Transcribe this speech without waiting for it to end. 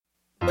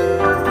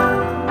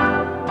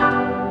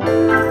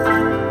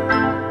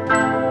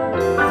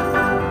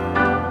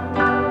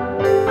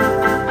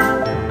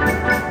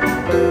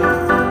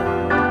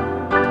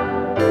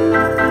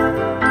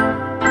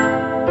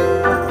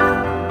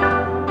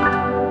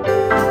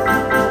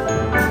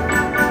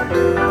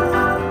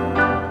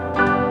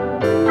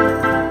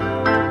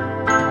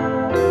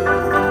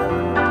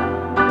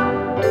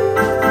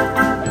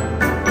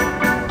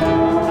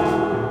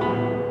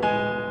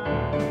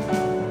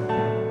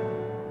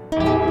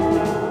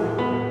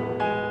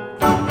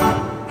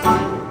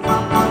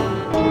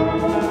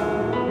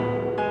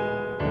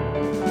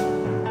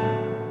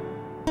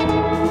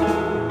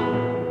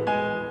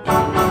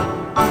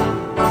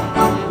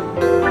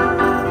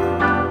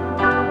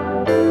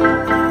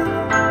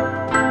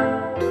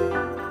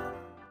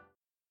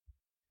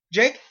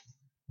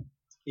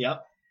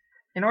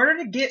in order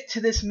to get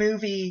to this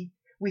movie,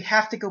 we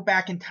have to go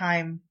back in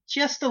time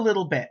just a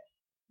little bit.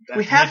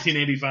 That's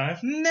 1985?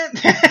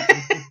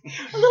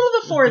 A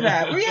little before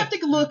that. We have to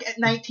look at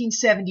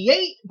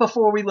 1978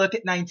 before we look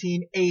at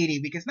 1980,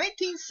 because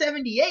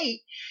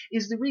 1978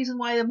 is the reason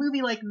why a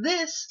movie like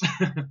this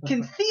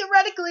can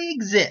theoretically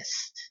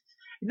exist.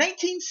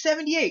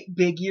 1978,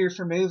 big year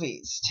for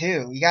movies,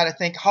 too. You got to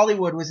think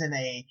Hollywood was in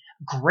a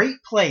great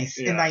place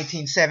in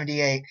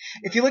 1978.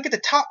 If you look at the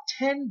top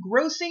 10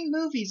 grossing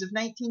movies of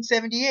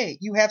 1978,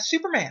 you have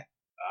Superman,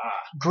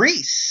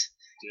 Grease,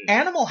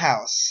 Animal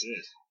House,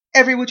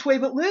 Every Which Way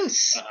But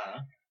Loose,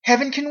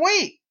 Heaven Can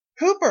Wait,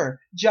 Hooper,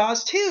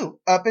 Jaws 2,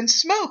 Up in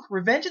Smoke,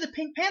 Revenge of the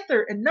Pink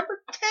Panther, and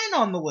number 10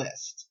 on the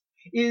list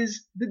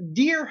is The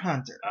Deer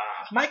Hunter.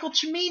 Michael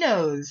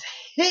Cimino's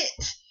hit.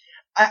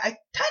 I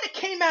kind of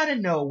came out of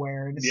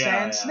nowhere in a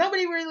sense. Yeah.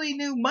 Nobody really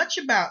knew much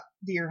about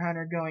Deer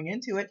Hunter going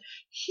into it.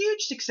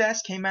 Huge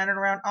success, came out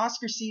around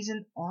Oscar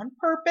season on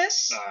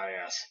purpose.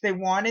 Yes. They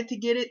wanted to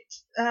get it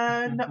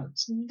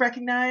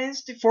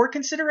recognized for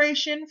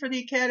consideration for the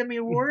Academy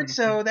Award,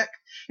 so that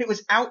it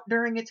was out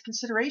during its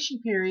consideration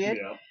period,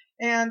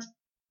 and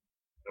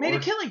made a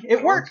killing.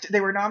 It worked.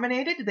 They were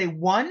nominated. They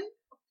won.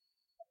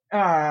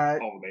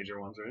 All the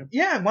major ones, right?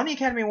 Yeah, won the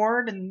Academy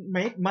Award and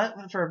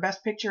for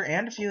Best Picture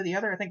and a few of the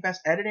other. I think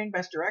Best Editing,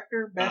 Best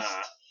Director, Best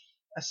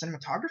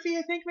Cinematography.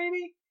 I think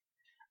maybe.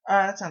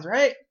 That sounds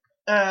right.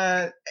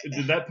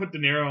 Did that put De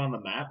Niro on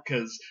the map?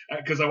 Because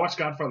I watched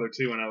Godfather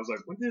 2 and I was like,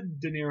 when did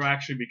De Niro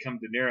actually become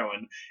De Niro?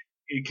 And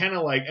he kind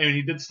of like, I mean,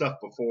 he did stuff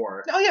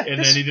before. Oh yeah.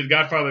 And then he did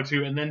Godfather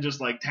 2, and then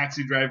just like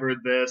Taxi Driver,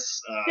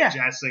 Jazz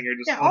Singer,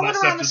 just all that around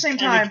stuff the just same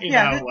time.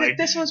 Yeah,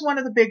 This was one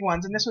of the big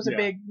ones, and this was a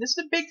big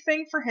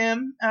thing for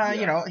him.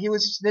 You know,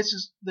 this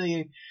is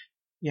the,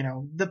 you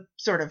know, the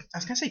sort of, I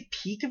was gonna say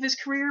peak of his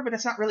career, but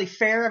that's not really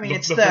fair. I mean,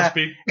 it's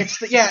the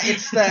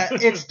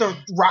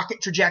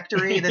rocket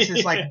trajectory. This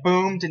is like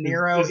boom, De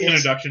Niro his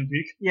introduction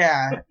peak.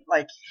 Yeah,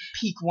 like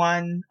peak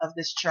one of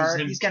this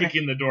chart. He's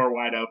kicking the door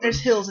wide open.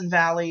 There's hills and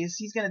valleys.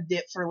 He's gonna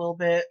dip for a little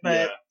bit,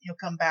 but he'll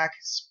come back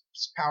as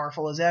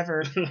powerful as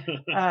ever.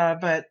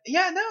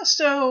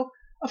 So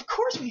of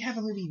course we have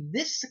a movie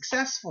this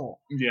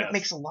successful. It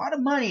makes a lot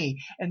of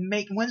money and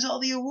wins all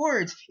the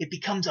awards. It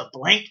becomes a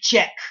blank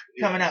check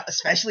coming up,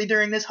 especially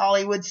during this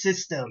Hollywood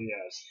system.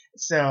 Yes.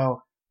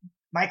 So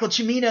Michael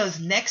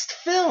Cimino's next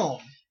film.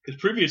 Because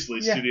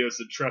previously studios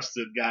had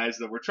trusted guys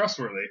that were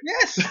trustworthy.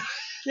 Yes.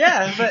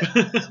 Yeah,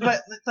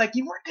 but like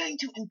you weren't going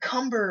to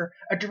encumber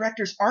a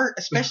director's art,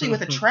 especially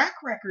with a track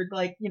record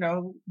like, you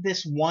know,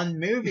 this one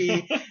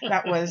movie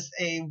that was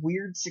a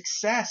weird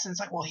success. And it's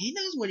like, well, he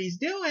knows what he's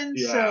doing,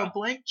 so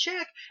blank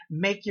check.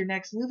 Make your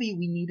next movie.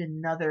 We need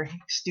another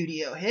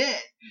studio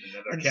hit.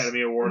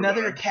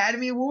 Another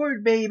Academy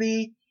Award,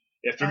 baby.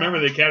 You have to remember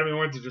the Academy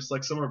Awards are just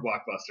like summer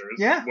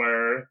blockbusters,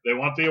 where they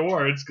want the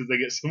awards because they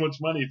get so much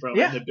money from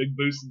it, and a big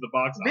boost at the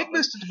box office. Big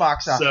boost at the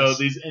box office. So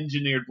these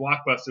engineered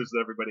blockbusters that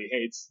everybody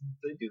hates,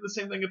 they do the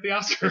same thing at the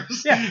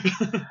Oscars. Yeah.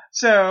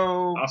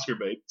 So Oscar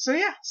bait.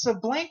 So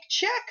blank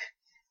check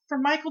for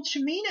Michael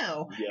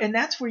Cimino, and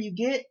that's where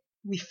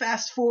we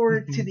fast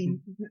forward to the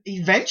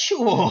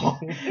eventual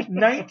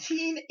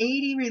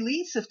 1980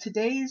 release of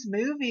today's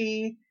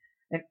movie,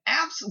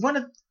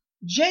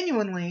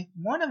 genuinely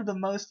one of the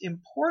most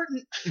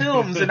important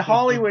films in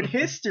Hollywood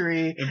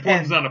history.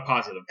 Important's not a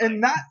positive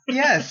thing.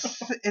 And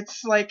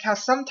it's like how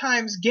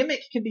sometimes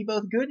gimmick can be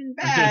both good and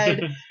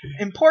bad.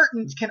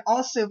 Important can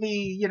also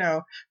be, you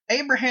know,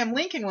 Abraham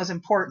Lincoln was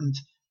important.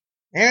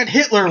 And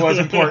Hitler was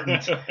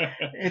important.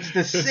 It's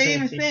the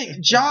same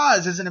thing.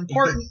 Jaws is an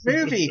important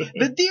movie.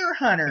 The Deer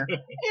Hunter,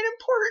 an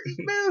important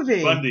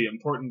movie. Bundy,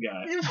 important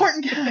guy.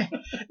 Important guy.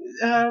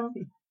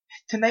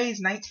 Today's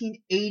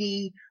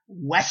 1980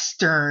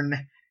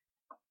 Western,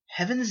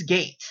 Heaven's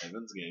Gate.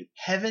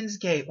 Heaven's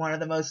Gate, one of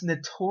the most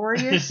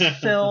notorious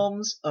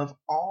films of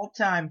all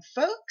time,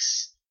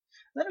 folks.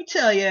 Let me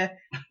tell you,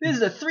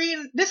 this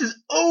is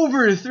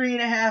over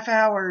 3.5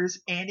 hours,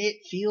 and it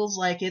feels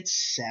like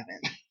it's 7.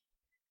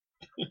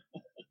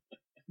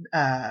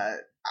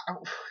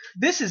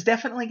 This is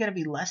definitely going to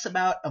be less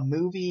about a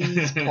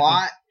movie's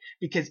plot,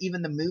 because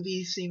even the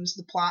movie seems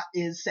the plot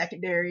is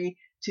secondary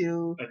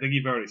to. I think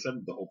you've already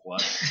said the whole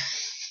plot.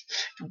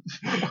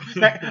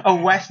 a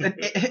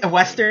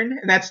western,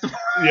 and that's the.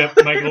 Yep,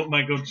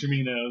 Michael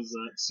Cimino's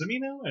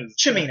Cimino.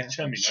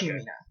 Okay.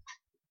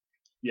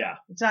 Yeah,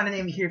 it's not a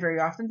name you hear very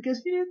often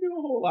because he didn't do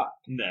a whole lot.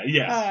 No,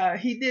 yes.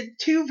 He did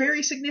 2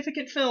 very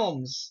significant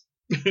films.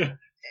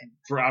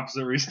 For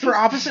opposite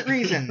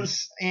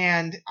reasons.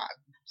 And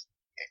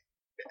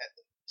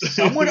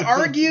some would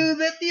argue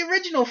that the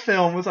original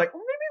film was like,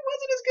 well, maybe it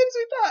wasn't as good as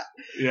we thought.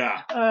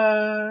 Yeah.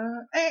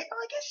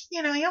 I guess,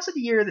 you know, he also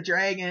did Year of the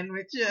Dragon,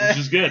 which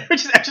is good.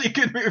 Which is actually a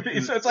good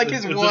movie. So it's like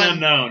his it's one. It's an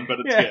unknown, but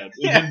it's good.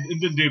 It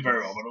didn't do very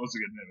well, but it was a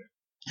good movie.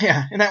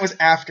 Yeah, and that was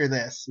after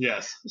this.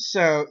 Yes.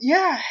 So,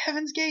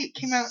 Heaven's Gate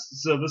came out.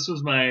 So this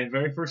was my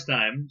very first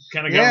time.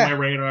 Kind of got on my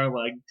radar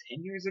like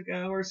 10 years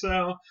ago or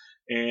so.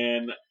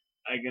 And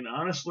I can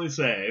honestly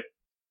say,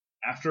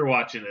 after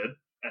watching it,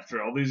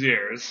 after all these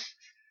years,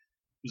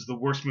 is the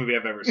worst movie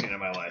I've ever seen in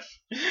my life.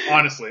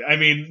 Honestly, I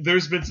mean,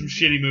 there's been some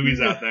shitty movies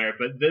out there,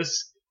 but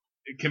this,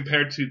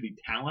 compared to the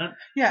talent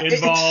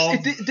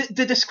involved,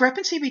 the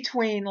discrepancy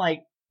between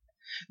like.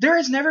 There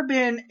has never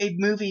been a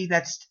movie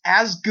that's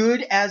as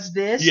good as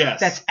this,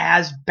 that's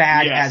as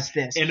bad as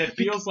this. And it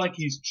feels like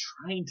he's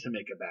trying to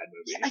make a bad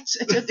movie.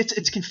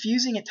 It's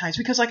confusing at times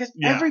because like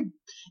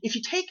if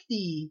you take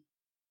the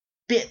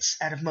bits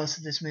out of most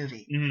of this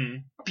movie,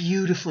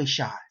 beautifully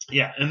shot.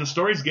 Yeah, and the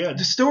story's good.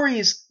 The story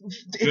is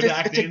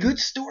it's a good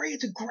story.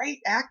 It's a great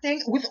acting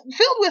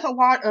filled with a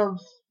lot of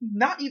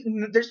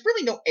there's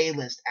really no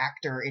A-list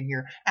actor in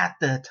here at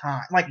the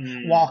time. Like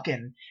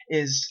Walken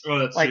is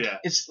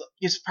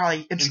it's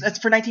probably it's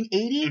for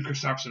 1980. And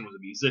Kristofferson was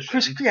a musician.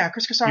 Chris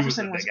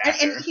Kristofferson was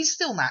and he's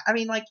still not. I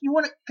mean, like you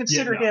want to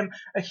consider him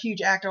a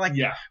huge actor. Like,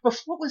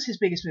 but what was his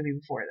biggest movie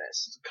before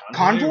this?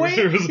 Convoy.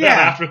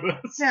 After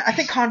this. Yeah, I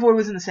think Convoy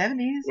was in the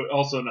 70s. But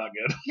also not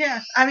good. Yeah,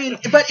 I mean,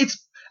 but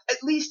it's at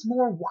least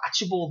more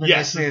watchable than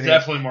this movie. Yes,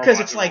 definitely more watchable. Because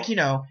it's like, you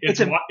know... it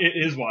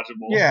is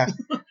watchable. Yeah.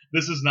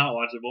 This is not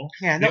watchable.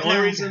 Yeah, the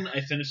only reason I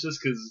finished this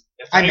because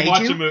if I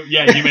watch a movie...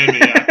 Yeah, you made me.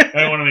 Yeah.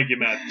 I don't want to make you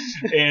mad.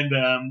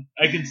 And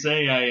I can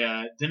say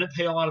I didn't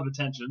pay a lot of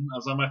attention. I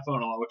was on my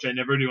phone a lot, which I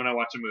never do when I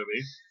watch a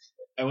movie.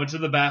 I went to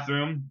the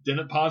bathroom,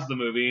 didn't pause the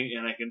movie,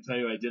 and I can tell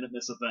you I didn't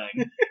miss a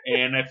thing.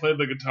 And I played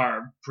the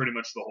guitar pretty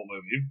much the whole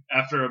movie.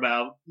 After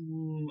about...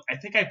 I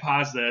think I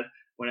paused it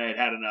when I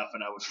had enough,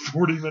 and I was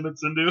 40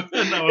 minutes into it,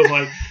 and I was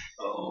like,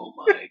 oh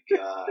my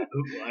god,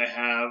 I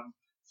have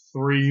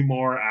 3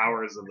 more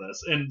hours of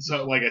this. And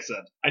so, like I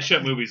said, I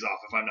shut movies off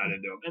if I'm not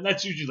into them, and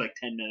that's usually like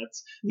 10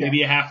 minutes,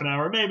 maybe a half an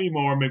hour, maybe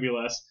more, maybe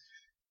less.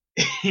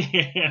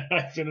 And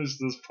I finished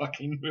this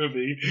fucking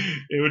movie,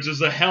 which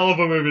is a hell of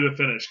a movie to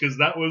finish, because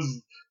that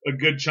was a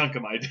good chunk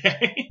of my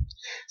day.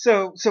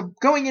 So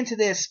going into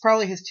this,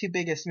 probably his 2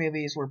 biggest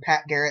movies were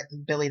Pat Garrett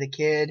and Billy the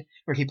Kid,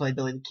 where he played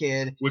Billy the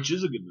Kid. Which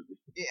is a good movie.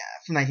 Yeah,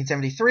 from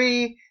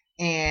 1973.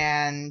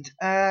 And,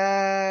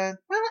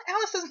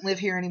 Alice Doesn't Live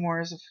Here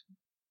Anymore is a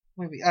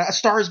movie. A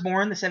Star is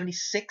Born, the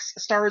 76 A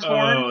Star is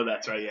Born. Oh,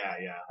 that's right,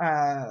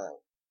 yeah.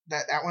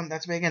 That one,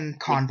 that's big, and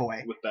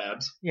Convoy. With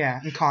Babs.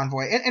 Yeah, and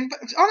Convoy. And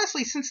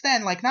honestly, since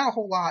then, like, not a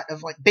whole lot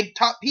of, like, Big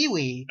Top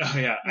Pee-wee. Oh,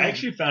 yeah. I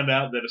actually found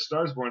out that A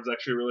Star is Born is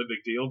actually a really big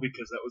deal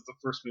because that was the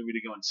first movie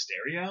to go in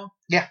stereo.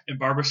 Yeah. And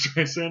Barbra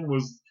Streisand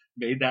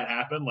made that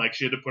happen. Like,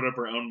 she had to put up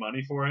her own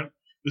money for it.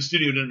 The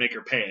studio didn't make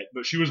her pay it,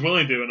 but she was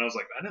willing to, and I was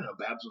like, I didn't know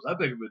Babs was that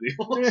big of a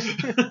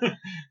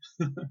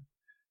deal.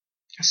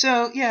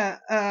 So, yeah,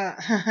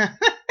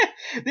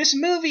 this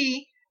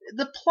movie,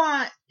 the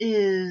plot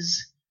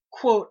is...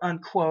 quote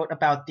unquote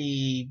about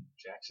the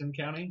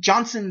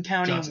Johnson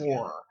County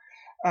War.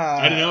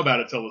 I didn't know about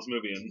it till this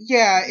movie.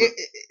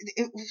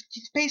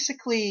 It's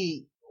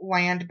basically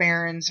land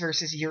barons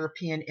versus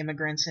European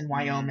immigrants in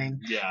Wyoming,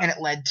 and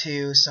it led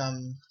to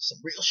some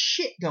real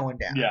shit going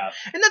down. Yeah,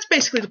 and that's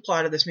basically the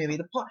plot of this movie.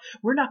 The plot.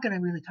 We're not going to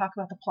really talk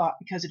about the plot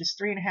because it is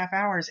 3.5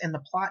 hours, and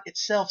the plot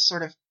itself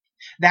sort of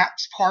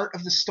that's part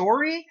of the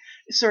story.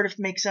 It sort of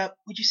makes up.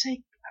 Would you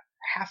say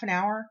half an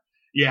hour?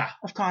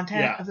 Of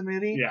content of the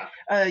movie.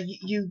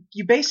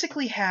 You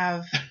basically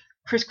have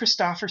Kris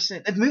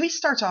Kristofferson. The movie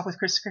starts off with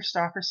Kris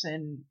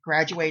Kristofferson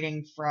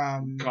graduating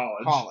from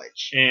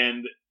college.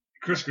 And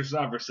Kris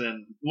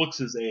Kristofferson looks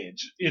his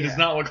age. It does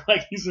not look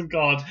like he's in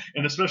college,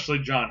 and especially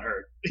John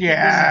Hurt. He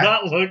does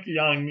not look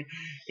young.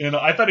 And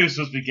I thought he was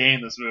supposed to be gay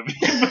in this movie,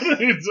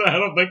 but I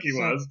don't think he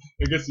was.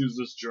 I guess he was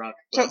just drunk.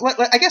 But.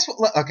 So I guess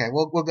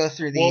we'll go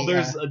through the. Well,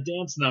 there's a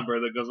dance number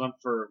that goes on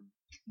for.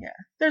 Yeah,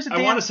 there's a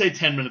I want to say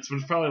 10 minminutes, but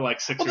it's probably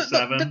like 6 or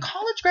 7. The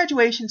college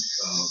graduation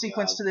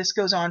sequence to this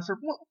goes on for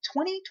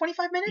 20,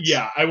 25 minutes?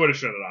 Yeah, I would have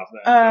shut it off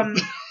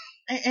then.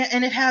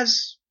 And it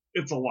has...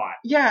 It's a lot.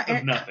 Yeah.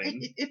 Of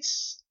nothing.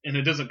 And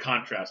it doesn't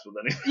contrast with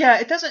anything. Yeah,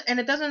 it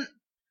doesn't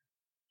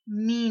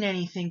mean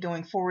anything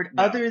going forward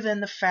other than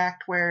the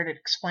fact where it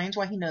explains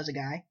why he knows a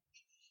guy.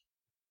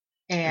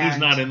 And, who's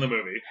not in the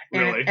movie,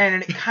 really.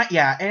 And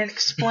it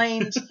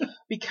explains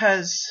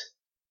because...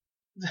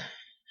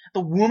 The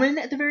woman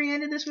at the very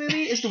end of this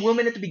movie is the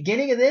woman at the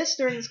beginning of this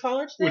during this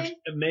college thing. Which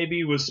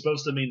maybe was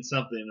supposed to mean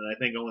something, and I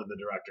think only the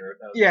director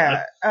knows.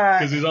 Yeah.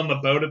 Because he's on the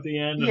boat at the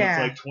end, and it's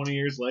like 20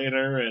 years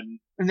later, and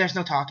there's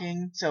no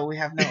talking, so we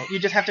have no... You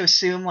just have to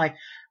assume, like,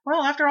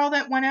 well, after all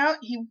that went out,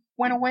 he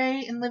went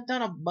away and lived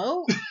on a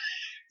boat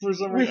for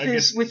some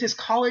reason, with his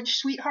college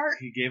sweetheart.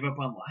 He gave up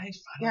on life?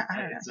 I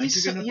don't know.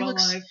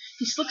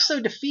 He looks so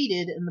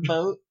defeated in the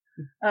boat.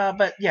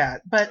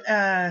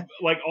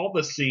 Like, all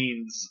the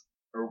scenes...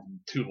 are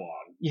too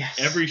long. Yes.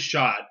 Every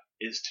shot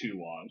is too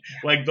long.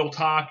 Yeah. Like, they'll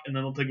talk, and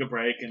then they'll take a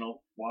break, and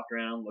they'll walk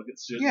around, look at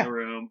shit in the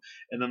room,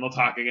 and then they'll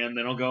talk again,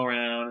 then they'll go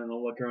around, and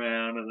they'll look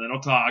around, and then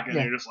they'll talk, and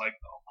you're just like,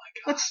 oh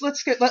my god.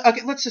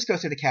 Let's just go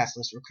through the cast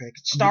list real quick.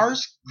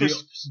 Stars.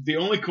 The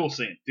only cool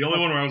scene, the only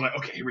one where I was like,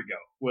 okay, here we go,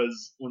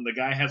 was when the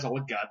guy has all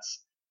the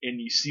guts,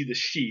 and you see the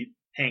sheet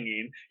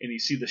hanging, and you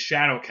see the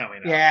shadow coming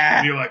up. Yeah.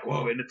 And you're like,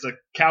 whoa, and it's a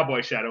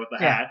cowboy shadow with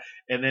the hat,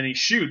 and then he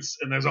shoots,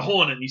 and there's a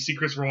hole in it, and you see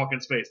Christopher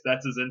Walken's face.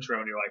 That's his intro,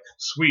 and you're like,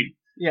 sweet.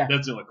 Yeah.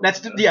 That's the only cool That's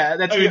thing.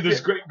 that's. I mean,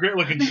 there's great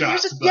looking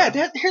shots.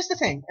 Here's the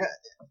thing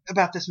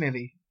about this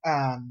movie.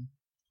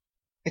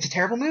 It's a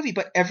terrible movie,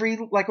 but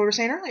like we were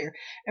saying earlier,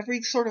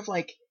 every sort of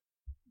like,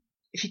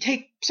 if you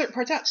take certain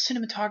parts out,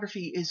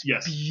 cinematography is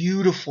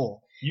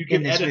beautiful. You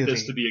can edit movie.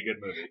 this to be a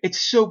good movie. It's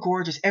so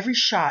gorgeous. Every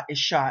shot is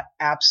shot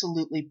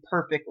absolutely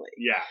perfectly.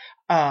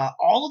 Yeah.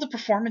 All of the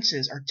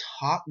performances are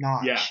top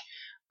notch. Yeah.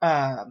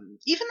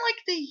 Even like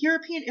the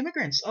European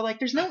immigrants, like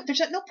there's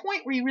at no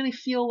point where you really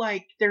feel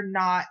like they're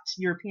not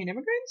European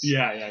immigrants.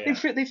 Yeah.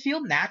 They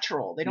feel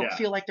natural. They don't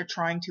feel like they're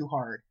trying too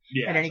hard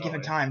at any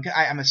given time.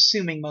 I'm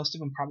assuming most of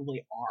them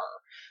probably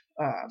are.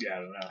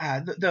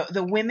 I don't know.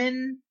 The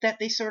women that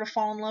they sort of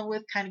fall in love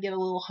with kind of get a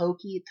little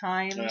hokey at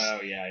times.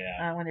 Oh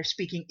yeah. When they're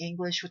speaking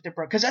English with their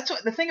bro, because that's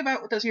what the thing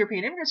about with those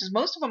European immigrants is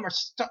most of them are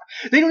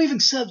they don't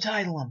even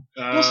subtitle them.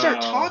 They'll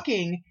start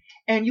talking.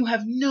 And you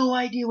have no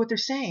idea what they're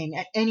saying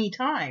at any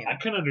time. I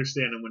couldn't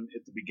understand him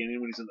at the beginning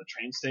when he's in the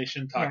train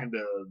station talking to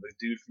the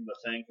dude from the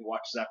thing who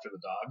watches after the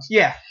dogs.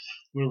 Yeah.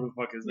 Whatever the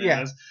fuck his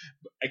name is.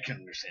 I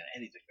couldn't understand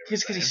anything.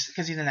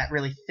 Because he's in that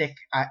really thick.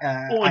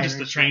 And just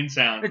the train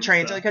sound. The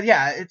train sound. Because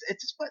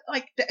it's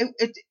like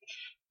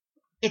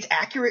it's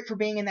accurate for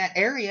being in that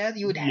area.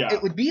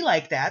 It would be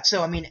like that.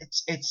 So I mean,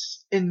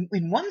 it's in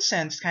one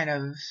sense kind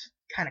of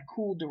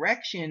cool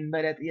direction,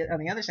 but on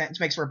the other sense,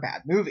 it makes for a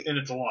bad movie. And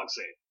it's a long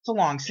scene. It's a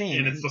long scene.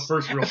 And it's the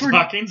first real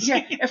talking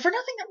scene. Yeah, and for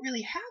nothing that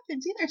really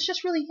happens either. It's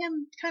just really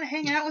him kind of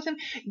hanging out with him,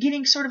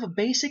 getting sort of a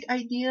basic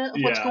idea of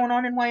what's going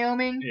on in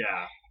Wyoming.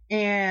 Yeah.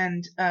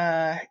 And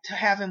to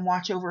have him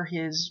watch over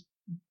his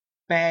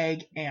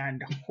bag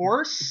and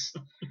horse,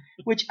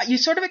 which you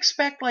sort of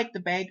expect like the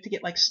bag to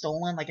get like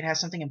stolen, like it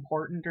has something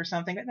important or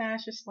something. But nah,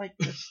 it's just a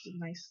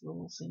nice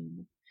little scene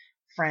with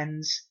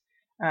friends.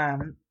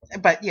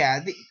 But yeah,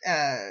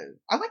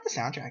 I like the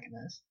soundtrack in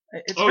this.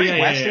 It's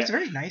It's a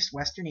very nice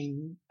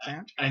westerny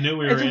soundtrack. I knew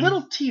we were. It's a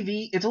little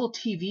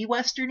TV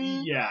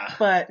westerny. Yeah.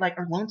 But like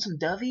or Lonesome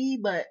Dovey,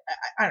 but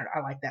I don't know.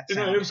 I like that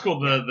sound. It was cool.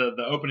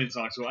 The opening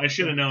song. So I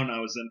should have known I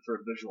was in for a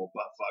visual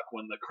butt fuck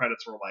when the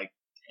credits were like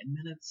 10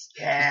 minutes.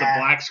 Yeah. Just a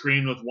black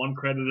screen with one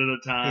credit at a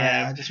time.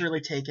 Yeah, just really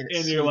take it.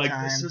 And you're like,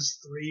 this is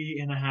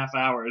 3.5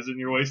 hours, and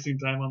you're wasting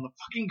time on the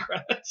fucking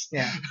credits.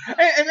 Yeah.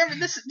 And remember,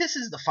 this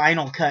is the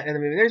final cut of the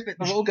movie.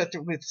 We'll go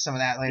through with some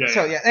of that later.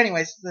 So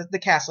anyways, the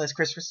cast list: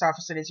 Chris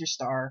Christopherson is your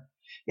star.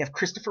 You have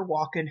Christopher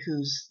Walken,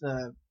 who's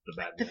the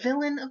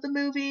villain of the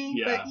movie.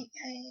 Yeah. But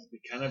he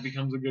kind of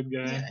becomes a good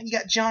guy. Yeah, you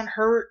got John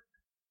Hurt.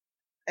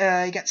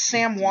 You got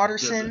Sam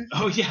Waterston.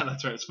 Oh yeah,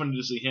 that's right. It's funny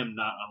to see him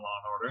not on Law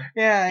and Order.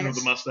 Yeah, with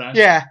the mustache.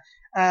 Yeah,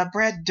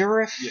 Brad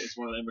Dourif. Yeah, he's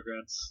one of the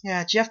immigrants.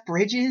 Yeah, Jeff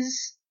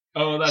Bridges.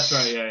 Oh, that's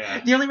right.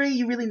 Yeah. The only way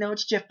you really know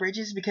it's Jeff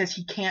Bridges is because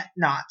he can't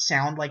not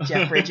sound like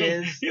Jeff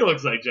Bridges. He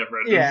looks like Jeff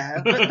Bridges.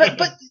 Yeah,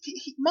 but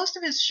most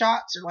of his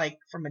shots are like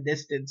from a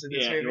distance in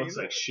this movie. He looks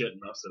like shit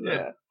most of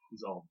it.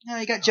 He's all. Yeah,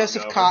 you got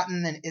Joseph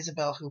Cotton and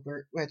Isabel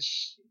Huppert,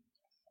 which,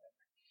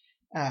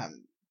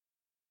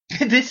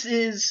 this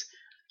is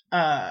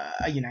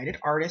a United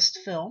Artists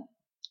film.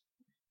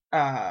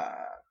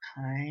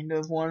 Kind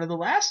of one of the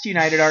last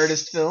United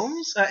Artists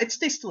films.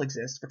 They still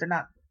exist, but they're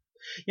not.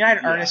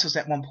 United Artists was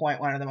at one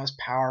point one of the most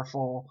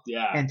powerful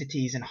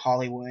entities in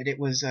Hollywood. It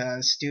was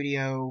a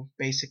studio,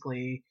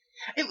 basically.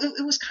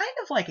 It was kind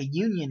of like a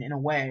union in a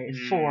way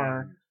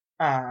for,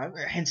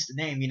 hence the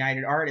name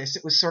United Artists.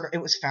 It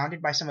was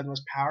founded by some of the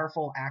most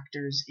powerful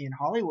actors in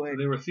Hollywood.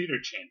 They were theater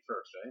chain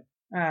first,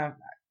 right?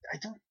 I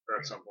don't. Or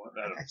at some point.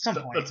 At some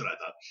point. That's what I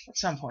thought. At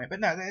some point, but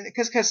no,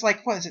 because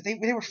like what is it?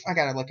 They were. I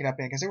gotta look it up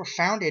because they were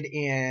founded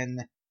in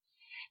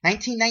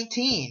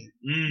 1919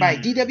 by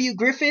D.W.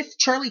 Griffith,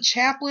 Charlie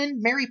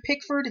Chaplin, Mary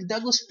Pickford, and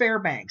Douglas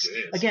Fairbanks.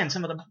 Jeez. Again,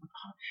 some of them.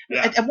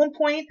 Yeah. At one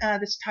point,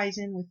 this ties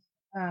in with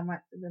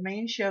the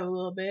main show a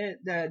little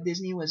bit.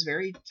 Disney was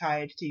very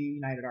tied to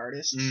United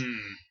Artists.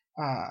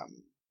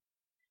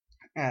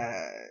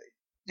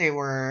 They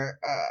were.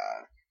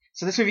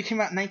 So this movie came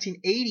out in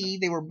 1980.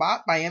 They were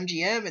bought by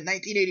MGM in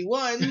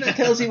 1981. That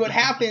tells you what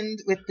happened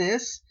with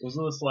this.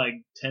 Wasn't this like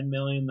 10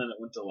 million? Then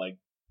it went to like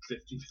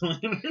 50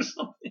 million or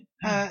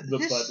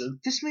something.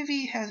 This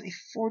movie has a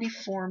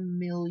 $44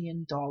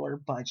 million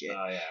budget,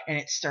 and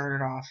it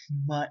started off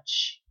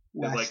much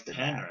less. Like 10,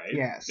 that. Right?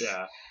 Yes.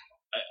 Yeah.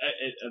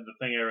 The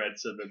thing I read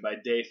said that by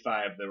day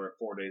 5 they were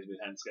 4 days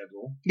behind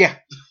schedule. Yeah.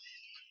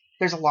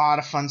 There's a lot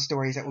of fun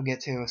stories that we'll get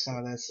to with some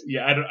of this.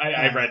 Yeah,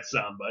 I read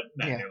some, but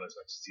not nearly as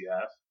much as you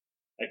have.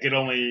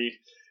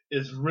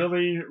 It's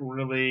really,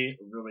 really,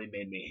 really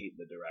made me hate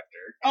the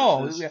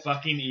director. His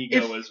fucking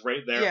ego is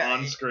right there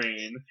on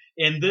screen.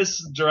 And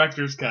this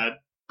director's cut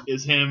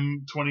is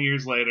him 20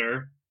 years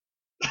later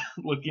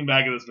looking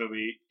back at this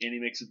movie, and he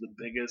makes it the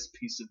biggest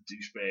piece of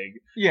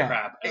douchebag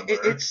crap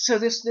ever. So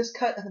this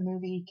cut of the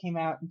movie came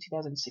out in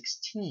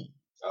 2016.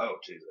 Oh,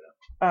 jeez.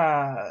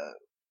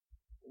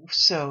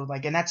 So,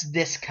 like, and that's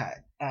this cut.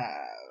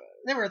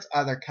 there was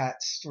other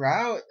cuts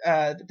throughout.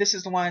 This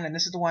is the one, and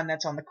this is the one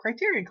that's on the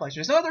Criterion Collection.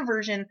 There's no other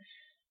version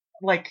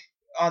like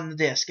on the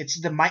disc.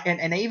 It's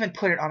and they even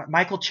put it on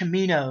Michael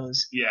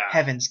Cimino's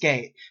Heaven's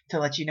Gate to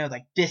let you know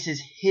like this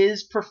is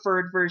his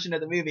preferred version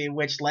of the movie,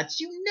 which lets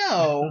you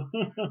know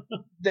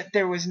that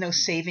there was no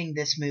saving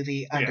this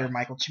movie under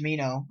Michael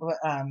Cimino.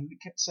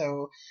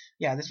 So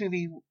yeah, this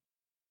movie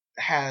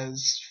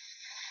has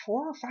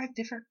 4 or 5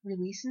 different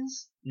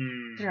releases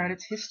throughout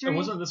its history. And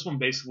wasn't this one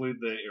basically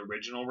the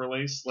original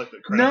release, like the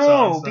credits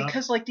on stuff? No,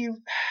 because like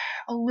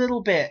a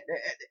little bit.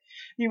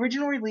 The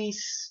original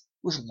release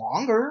was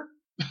longer.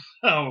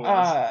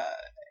 Oh,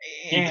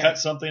 he cut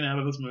something out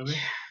of this movie.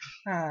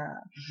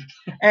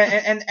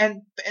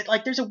 And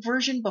like there's a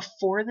version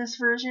before this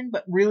version,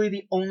 but really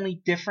the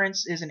only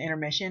difference is an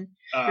intermission.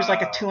 There's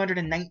like a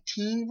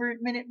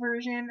 219-minute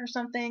version or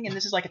something, and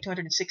this is like a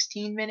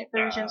 216-minute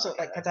version, so it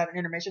like cuts out an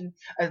intermission.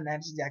 Other than that,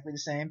 it's exactly the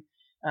same.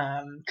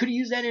 Could have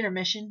used that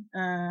intermission.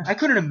 I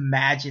couldn't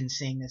imagine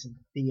seeing this in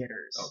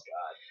theaters. Oh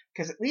God!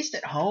 Because at least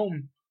at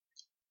home,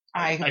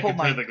 I could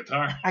play the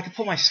guitar. I could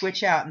pull my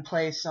Switch out and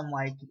play some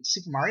like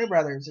Super Mario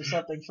Brothers or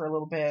something for a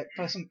little bit.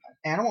 Play some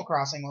Animal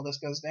Crossing while this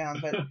goes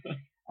down. But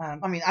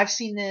I mean, I've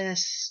seen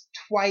this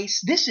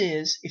twice. This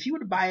is, if you were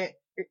to buy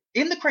it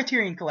in the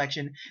Criterion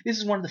Collection, this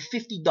is one of the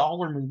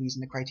 $50 movies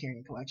in the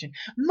Criterion Collection.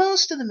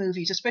 Most of the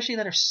movies, especially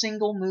that are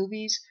single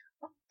movies,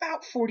 are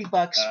about $40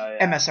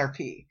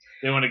 MSRP.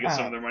 They want to get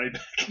some of their money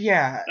back.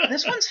 Yeah,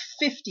 this one's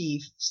 $50,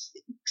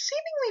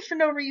 seemingly for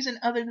no reason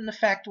other than the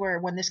fact where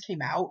when this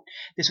came out,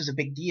 this was a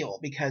big deal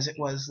because it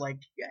was like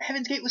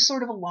Heaven's Gate was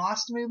sort of a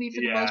lost movie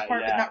for the most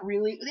part, but not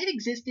really. It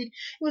existed.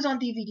 It was on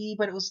DVD,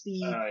 but it was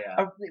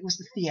it was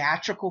the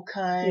theatrical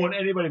cut. Well,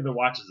 anybody that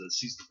watches it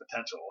sees the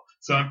potential.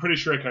 So I'm pretty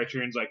sure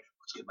Criterion's like,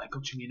 let's get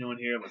Michael Cimino in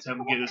here. Let's have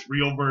him get this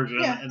real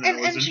version, and then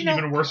it was an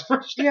even worse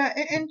version. Yeah,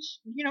 and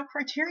you know,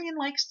 Criterion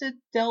likes to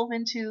delve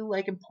into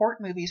like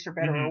import movies for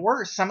better or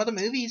worse. Some of the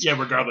movies,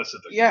 regardless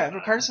if they're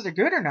regardless if they're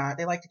good or not,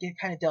 they like to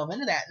kind of delve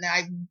into that. And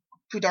I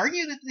could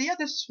argue that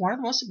this is one of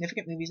the most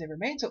significant movies ever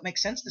made, so it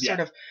makes sense to sort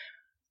of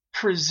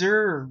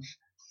preserve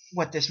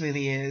what this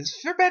movie is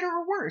for better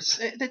or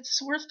worse.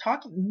 That's worth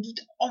talking.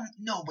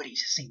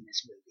 Nobody's seen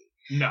this movie.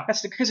 No,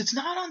 that's because it's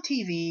not on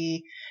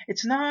TV.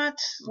 It's not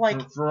like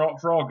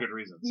for all good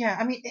reasons. Yeah,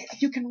 I mean,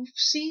 you can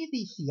see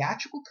the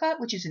theatrical cut,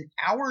 which is an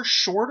hour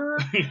shorter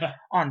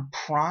on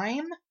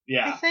Prime.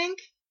 Yeah, I think.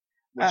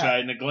 Which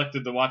I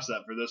neglected to watch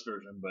that for this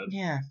version, but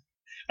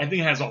I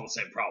think it has all the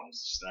same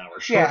problems, just an hour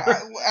shorter.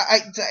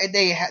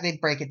 Yeah, they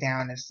break it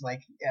down as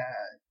like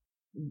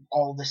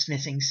all the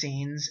missing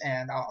scenes,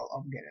 and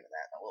I'll get into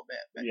that in a little bit.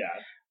 But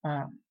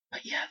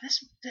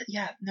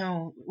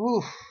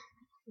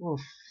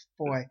oof,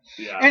 boy.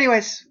 Yeah.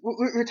 Anyways,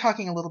 we're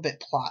talking a little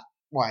bit plot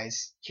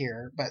wise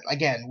here, but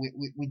again,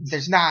 we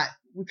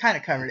kind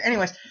of covered it.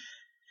 Anyways,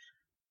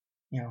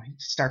 you know, it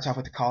starts off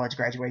with the college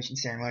graduation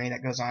ceremony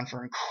that goes on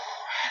for incredibly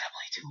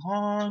too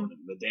long.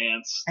 The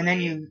dance, and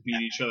then you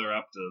beat each other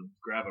up to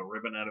grab a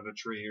ribbon out of a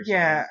tree or something.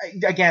 Yeah,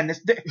 again,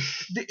 this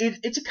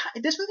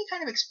movie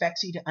kind of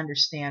expects you to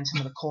understand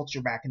some of the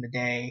culture back in the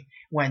day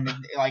when,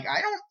 like,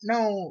 I don't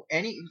know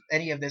any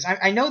of this.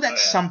 I know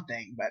that's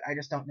something, but I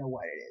just don't know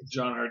what it is.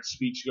 John Hart's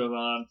speech goes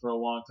on for a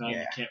long time.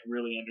 You can't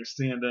really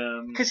understand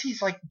him because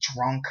he's like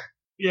drunk.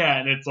 Yeah,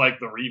 and it's like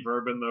the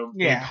reverb in the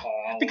big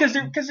hall. Because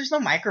there's no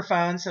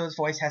microphone, so his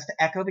voice has to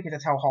echo because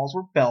that's how halls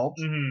were built.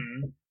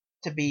 Mm-hmm.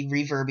 To be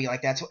reverby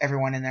like that, so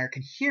everyone in there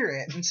can hear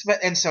it,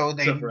 and so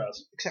they except for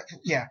us,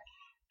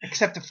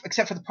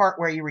 except for the part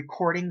where you're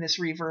recording this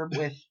reverb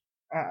with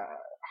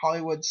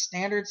Hollywood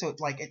standards, so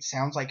it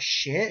sounds like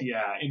shit.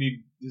 Yeah, and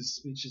his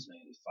speech just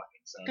made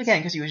fucking sense again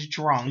because he was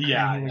drunk.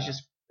 Yeah, and he was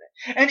just,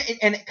 and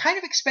it kind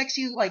of expects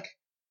you like.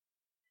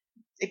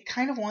 It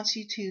kind of wants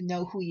you to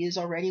know who he is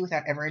already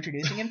without ever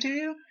introducing him to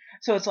you.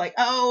 So it's like,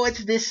 oh,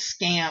 it's this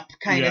scamp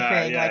kind of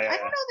thing. I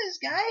don't know this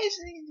guy.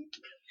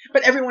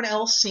 But everyone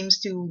else seems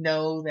to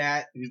know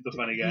that he's the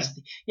funny guy.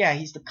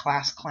 He's the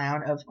class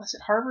clown of, was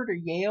it Harvard or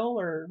Yale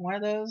or one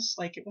of those?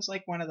 Like it was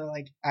like one of the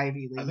like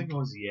Ivy League. I think it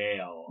was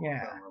Yale. Yeah. I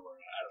don't remember.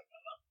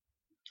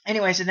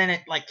 Anyways, and then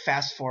it like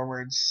fast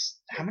forwards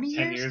how many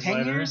years?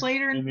 10 years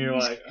later, and you're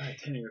like,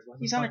 10 years. Why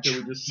he's on a we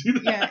just do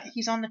that? Yeah,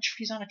 he's on a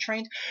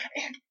train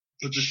and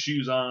put the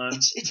shoes on.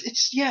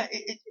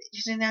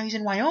 Now he's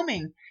in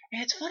Wyoming,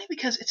 and it's funny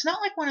because it's not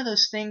like one of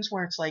those things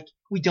where it's like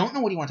we don't know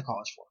what he went to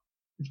college for.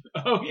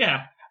 Oh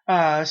yeah.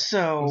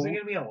 So was he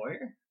gonna be a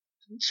lawyer?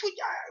 Who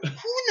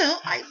knows?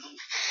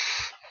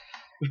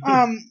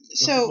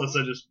 So let's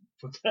just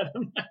put that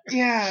in there.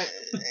 Yeah,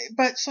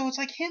 but so it's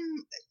like him.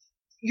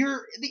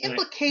 The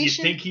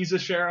implication. You think he's a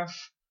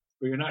sheriff,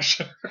 but you're not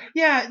sure.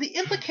 Yeah, the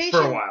implication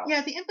for a while.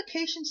 Yeah, the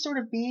implication sort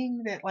of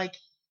being that like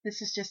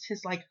this is just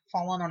his like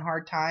fallen on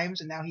hard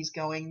times, and now he's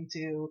going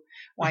to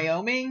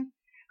Wyoming.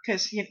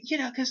 Because you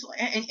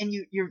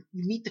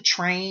meet the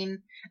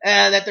train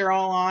that they're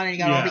all on, and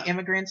you got all the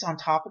immigrants on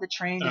top of the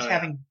train just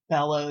having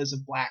bellows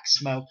of black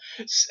smoke.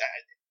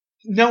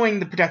 knowing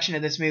the production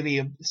of this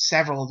movie,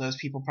 several of those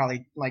people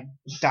probably like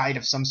died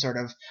of some sort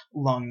of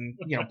lung,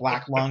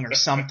 black lung or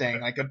something,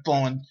 like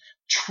blowing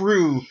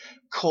true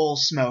coal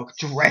smoke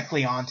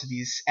directly onto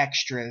these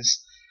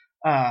extras.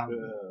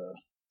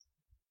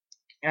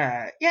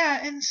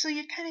 And so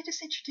you're kind of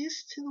just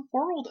introduced to the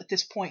world at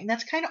this point, and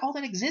that's kind of all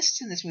that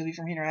exists in this movie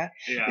from here on out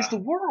is the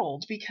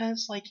world,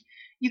 because like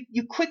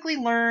you quickly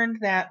learn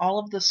that all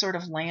of the sort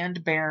of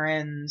land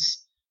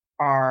barons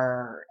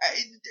are,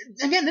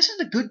 again, this is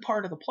a good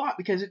part of the plot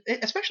because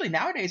especially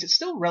nowadays it's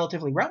still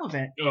relatively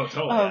relevant. Oh,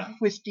 totally.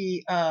 With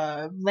the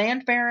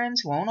land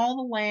barons who own all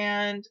the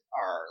land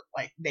are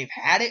like they've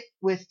had it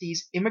with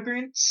these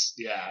immigrants.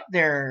 Yeah.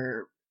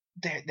 They're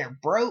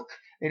broke.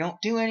 They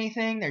don't do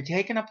anything. They're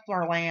taking up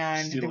our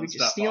land. They're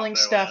just stealing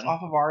stuff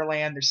off of our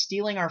land. They're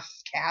stealing our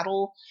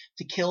cattle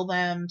to kill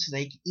them so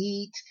they can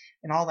eat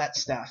and all that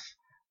stuff.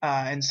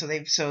 And so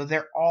they've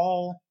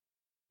all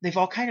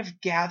kind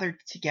of gathered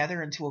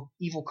together into an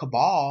evil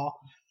cabal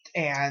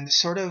and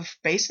sort of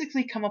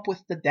basically come up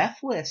with the death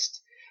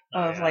list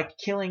of like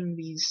killing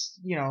these,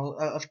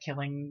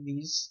 killing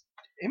these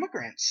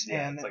immigrants.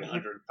 Yeah, and it's like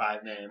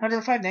 105 names.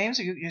 105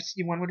 names.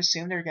 One would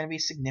assume there are going to be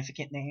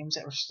significant names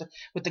that were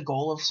with the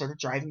goal of sort of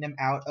driving them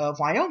out of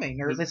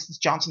Wyoming or this is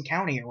Johnson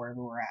County or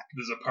wherever we're at.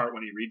 There's a part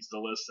when he reads the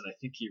list, and I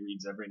think he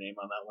reads every name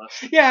on that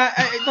list. Yeah,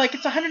 like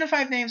it's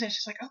 105 names, and it's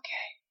just like,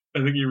 okay. I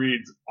think he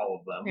reads all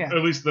of them, yeah.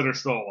 At least that are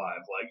still alive.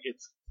 Like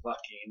it's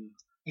fucking.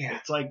 Yeah.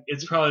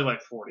 It's probably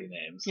like 40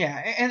 names. Yeah,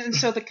 and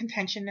so the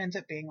contention ends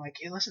up being like,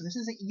 hey, listen, this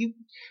isn't you.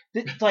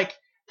 Like.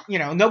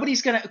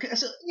 Nobody's gonna.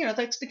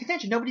 That's the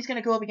contention. Nobody's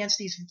gonna go up against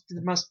the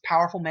most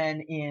powerful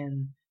men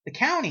in the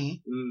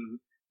county. Mm.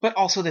 But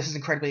also, this is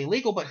incredibly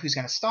illegal. But who's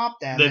gonna stop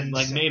them? They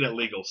made it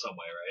legal some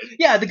way, right?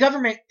 Yeah, the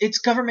government. It's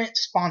government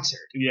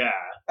sponsored.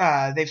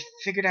 Yeah. They've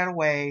figured out a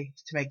way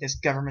to make this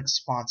government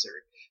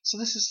sponsored. So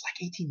this is like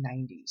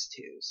 1890s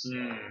too. So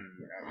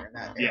we're in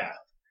that era.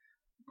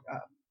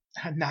 Yeah.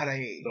 Not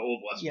a. The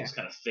Old West was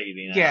kind of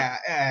fading out.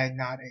 Yeah,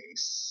 not a.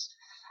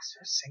 Is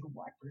there a single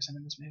black person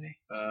in this movie?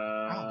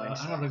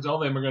 I don't think so. All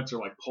the immigrants are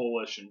like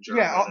Polish and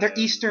German. Yeah, they're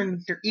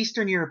Eastern. They're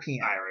Eastern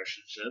European. Irish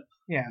and shit.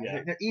 Yeah.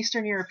 They're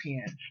Eastern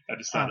European. I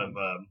just thought of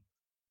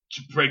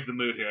to break the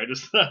mood here. I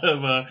just thought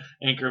of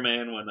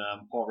Anchorman when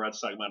Paul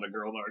Rudd's talking about a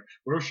girl. Like,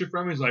 where was she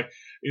from? He's like,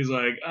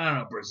 I don't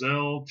know,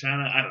 Brazil,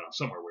 China, I don't know,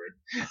 somewhere weird.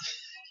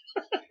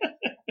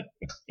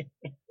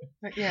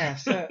 But yeah,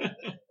 so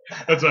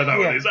that's what I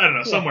thought it is. I don't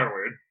know, somewhere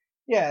weird.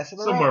 Yeah, so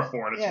somewhere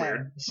foreign. It's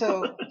weird.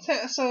 So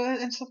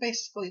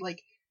basically,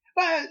 like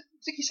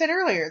you said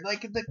earlier,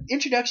 like the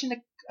introduction to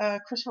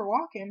Christopher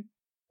Walken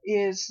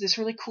is this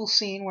really cool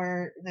scene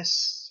where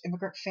this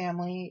immigrant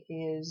family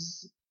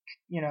is,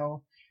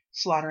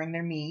 slaughtering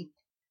their meat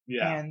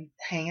and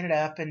hanging it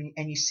up, and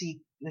you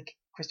see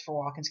Christopher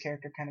Walken's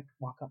character kind of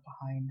walk up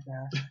behind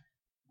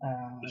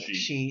the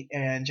sheet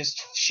and just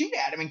shoot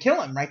at him and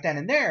kill him right then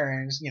and there,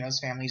 and his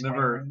family's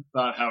never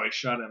thought how he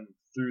shot him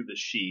through the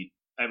sheet.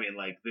 I mean,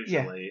 like,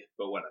 visually,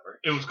 but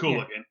whatever. It was cool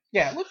looking.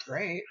 Yeah, it looked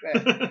great.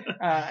 But,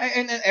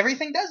 and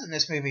everything does in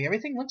this movie.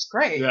 Everything looks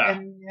great. Yeah.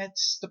 And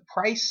it's the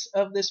price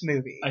of this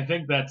movie. I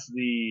think that's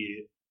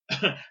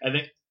I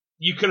think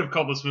you could have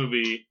called this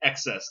movie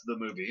Excess the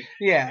movie.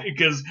 Yeah.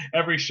 Because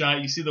every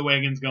shot, you see the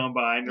wagons going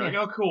by, and you're like,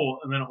 oh, cool.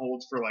 And then it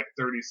holds for like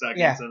 30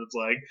 seconds, and it's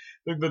like,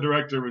 I think the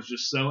director was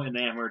just so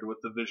enamored with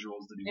the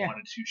visuals that he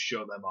wanted to show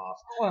them off.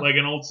 Well, like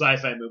an old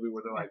sci-fi movie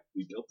where they're like,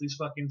 we built these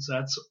fucking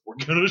sets, we're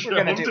going to show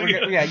them to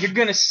you. Yeah, you're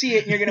going to see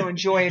it, and you're going to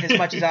enjoy it as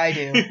much as I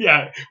do.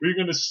 Yeah, we're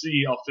going to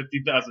see all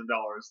 $50,000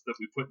 that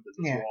we put into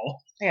this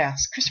wall. Yeah,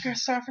 Chris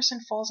Christopherson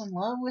falls in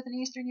love with an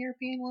Eastern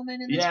European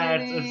woman in this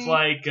movie. Yeah, it's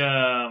like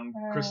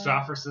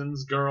Christopherson's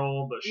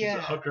girl, but she's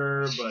a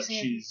hooker, but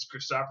she's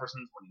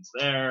Christopherson's when he's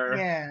there.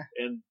 Yeah.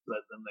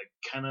 But then they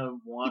kind of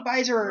want He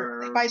buys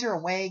her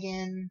a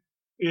wagon.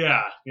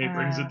 Yeah, he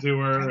brings it to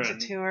her.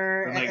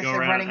 And they go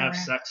around and have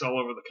sex all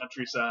over the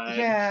countryside.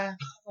 Yeah.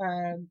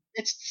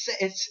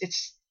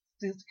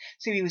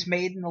 So he was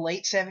made in the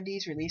late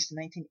 70s, released in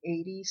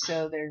 1980.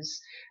 So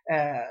there's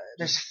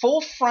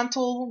full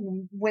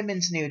frontal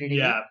women's nudity.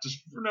 Yeah, just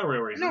for no real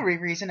reason. No real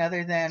reason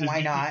other than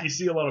why not. You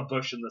see a lot of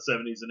bush in the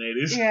 70s and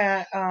 80s.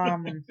 Yeah.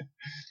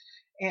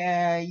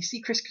 You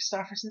see Chris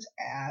Christopherson's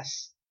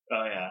ass.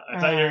 Oh yeah, I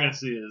thought you were gonna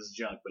see his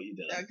junk, but you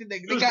didn't. They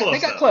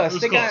got close.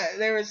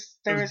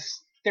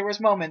 There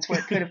was moments where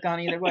it could have gone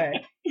either way.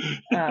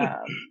 I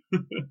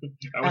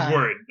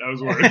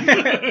was worried.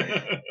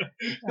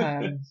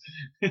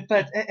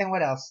 But and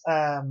what else?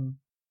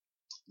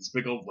 This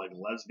big old like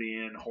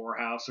lesbian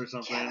whorehouse or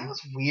something. Yeah, that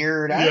was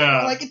weird.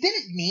 It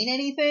didn't mean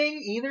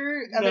anything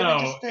either.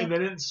 No, and they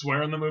didn't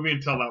swear in the movie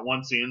until that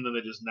one scene. Then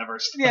they just never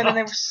stopped.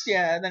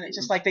 Then it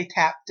just like they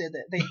tapped it.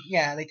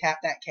 They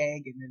tapped that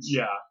keg and then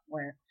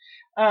went.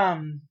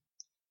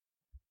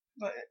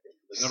 But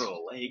they go to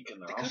a lake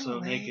and they're also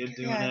naked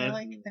doing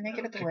it. They're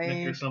naked at the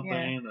lake or something.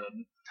 And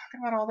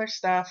talking about all their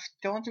stuff,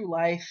 going through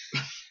life.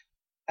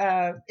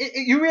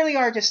 You really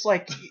are just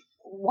like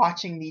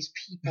watching these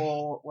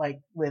people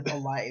like live a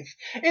life.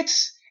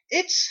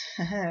 it's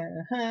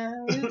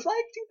it's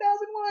like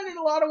 2001 in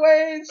a lot of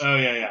ways. Oh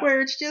yeah. Where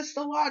it's just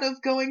a lot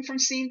of going from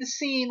scene to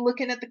scene,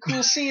 looking at the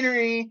cool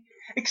scenery.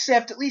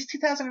 Except at least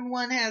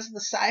 2001 has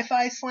the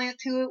sci-fi slant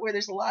to it, where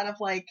there's a lot of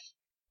like.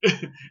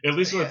 At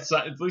least with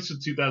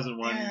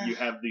 2001, you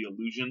have the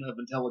illusion of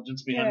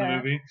intelligence behind the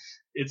movie.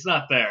 It's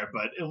not there,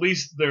 but at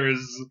least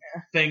there's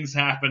things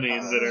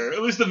happening that are.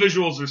 At least the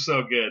visuals are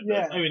so good.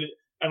 That, I mean,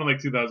 I don't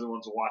think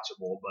 2001's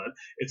watchable, but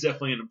it's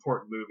definitely an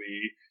important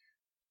movie.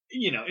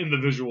 You know, in the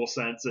visual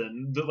sense,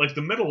 and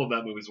the middle of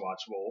that movie's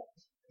watchable.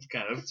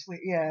 Kind of.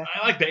 Yeah.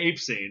 I like the ape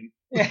scene.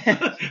 Yeah.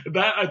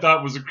 That I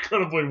thought was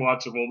incredibly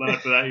watchable. Then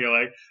after that, you're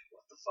like,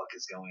 what the fuck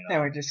is going on? Now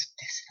we're just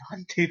pissing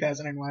on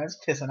 2001. It's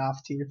pissing off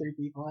 2 or 3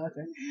 people out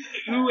there.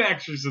 Who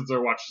actually sits there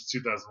watches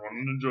 2001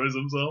 and enjoys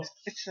themselves?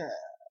 It's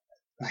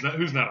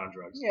who's not on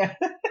drugs? Yeah.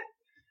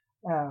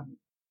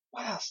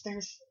 What else?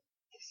 There's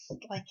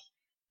like.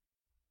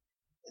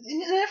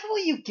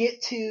 Inevitably, you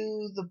get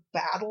to the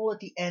battle at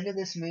the end of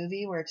this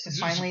movie where it's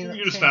just finally.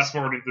 You're just fast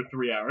forwarding through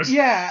 3 hours.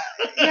 Yeah,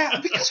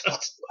 because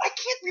I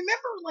can't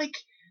remember like.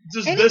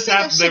 Just this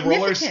happens. They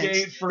roller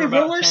skate for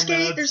about 10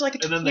 minutes. There's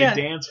like and then they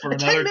dance for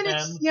another 10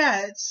 minutes. 10.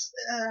 Yeah, it's.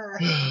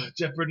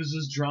 Jeff Bridges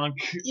is drunk.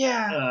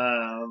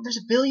 Yeah. There's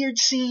a billiard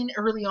scene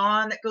early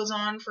on that goes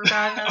on for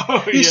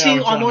about.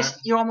 You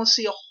almost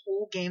see a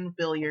whole game of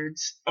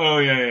billiards. Oh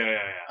yeah.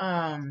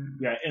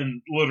 Yeah,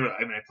 and literally,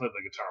 I mean, I played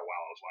the guitar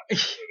while I was watching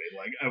the movie.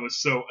 Like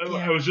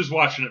I was just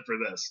watching it for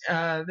this.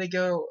 They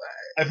go.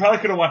 I probably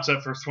could have watched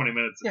that first 20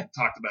 minutes and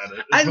talked about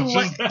it.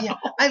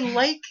 I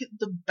like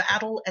the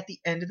battle at the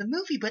end of the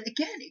movie, but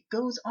again, it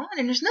goes on,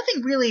 and there's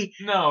nothing really.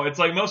 No, it's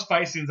like most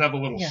fight scenes have a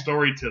little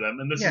story to them,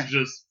 and this is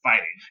just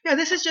fighting. Yeah,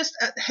 this is just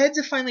heads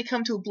have finally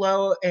come to a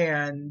blow,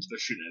 and they're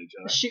shooting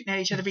at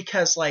each other.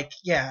 Because, like,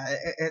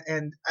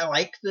 and I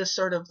like the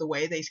sort of the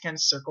way they kind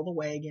of circle the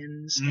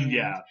wagons. And,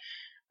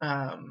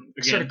 Again,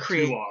 sort of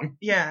create. Too long.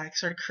 Yeah,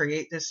 sort of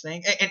create this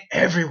thing, and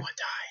everyone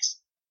dies.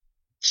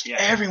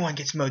 Everyone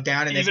gets mowed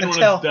down, and even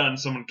when it's done,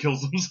 someone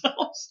kills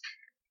themselves.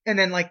 And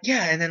then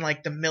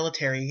the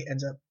military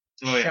ends up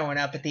showing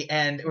up at the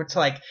end. It's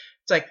like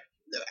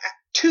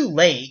too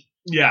late.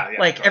 Yeah.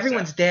 Like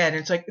everyone's dead,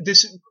 and it's like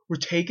this. We're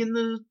taking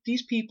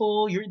these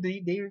people.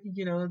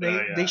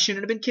 They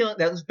shouldn't have been killed.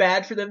 That was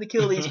bad for them to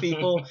kill these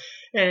people.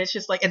 And it's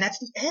just like, and that's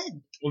the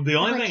end. Well, the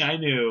only thing I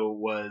knew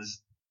was.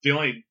 The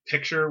only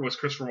picture was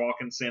Christopher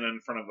Walken standing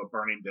in front of a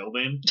burning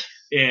building,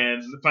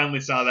 and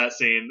finally saw that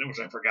scene, which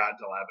I forgot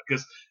until after,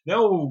 because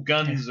no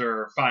guns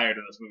are fired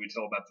in this movie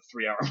until about the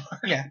 3 hour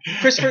mark. Yeah,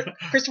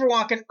 Christopher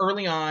Walken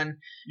early on.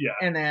 Yeah,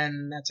 and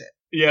then that's it.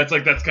 Yeah, it's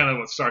like that's kind of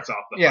what starts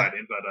off the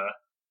fighting,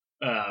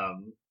 but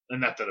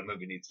and not that a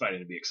movie needs fighting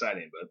to be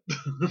exciting, but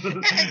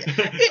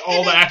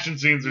all the action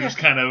scenes are just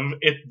kind of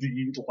at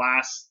the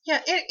last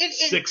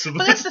 6 of them.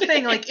 But that's the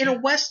thing, like in a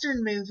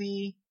Western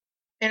movie.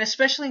 And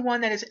especially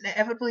one that is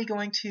inevitably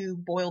going to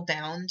boil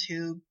down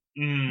to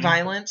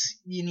violence,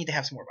 you need to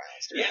have some more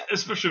violence. Yeah,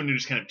 especially when you're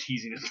just kind of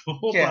teasing it the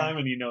whole time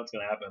and you know it's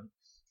going to happen.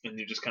 And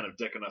you're just kind of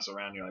dicking us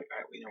around. You're like, all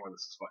right, we know where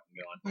this is fucking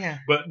going. Yeah.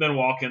 But then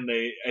Walken,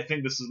 I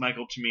think this is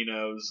Michael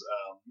Cimino's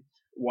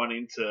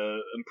wanting to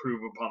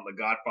improve upon The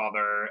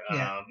Godfather,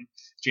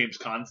 James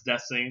Caan's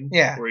death scene,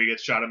 where he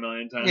gets shot a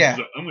million times. Yeah. He's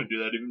like, I'm going to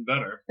do that even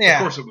better. Yeah.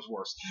 Of course it was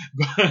worse.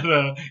 But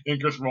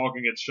and Christopher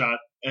Walken gets shot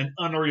an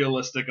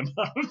unrealistic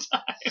amount of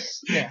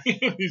times. Yeah.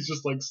 He's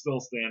just like still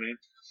standing.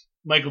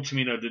 Michael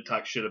Cimino did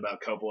talk shit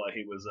about Coppola.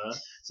 He was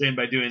saying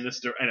by doing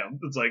this, I know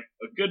it's like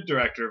a good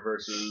director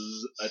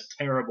versus a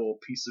terrible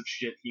piece of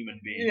shit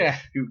human being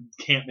who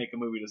can't make a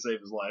movie to save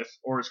his life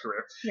or his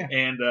career. Yeah.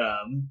 And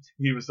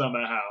he was talking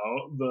about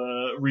how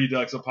the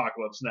Redux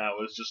Apocalypse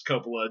Now is just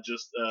Coppola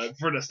just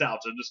for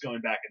nostalgia, just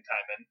going back in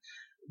time, and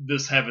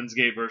this Heaven's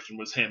Gate version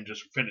was him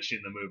just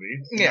finishing the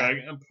movie. Yeah. Like,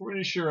 I'm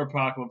pretty sure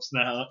Apocalypse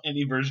Now,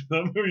 any version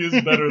of the movie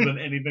is better than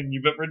anything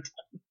you've ever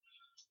done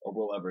or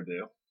will ever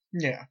do.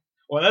 Yeah.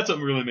 Well, that's what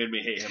really made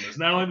me hate him. Is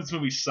not only does this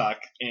movie suck,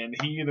 and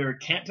he either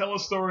can't tell a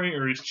story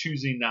or he's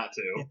choosing not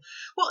to. Yeah.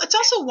 Well, it's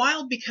also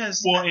wild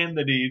because and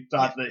that he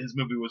thought that his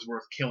movie was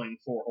worth killing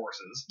 4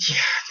 horses.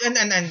 Yeah,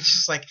 and it's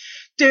just like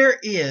there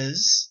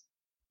is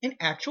an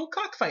actual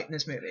cockfight in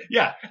this movie.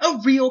 Yeah, a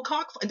real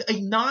cockfight.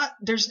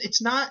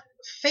 It's not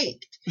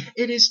faked.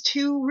 It is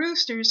 2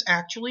 roosters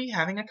actually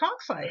having a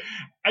cockfight.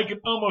 I could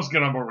almost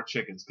get on board with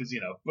chickens because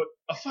but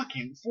a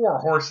fucking 4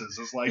 horses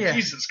is like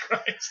Jesus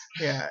Christ.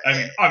 Yeah, I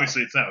mean,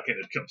 obviously it's not okay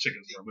to kill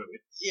chickens for a movie.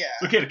 Yeah,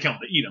 it's okay to kill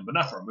them to eat them, but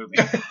not for a movie.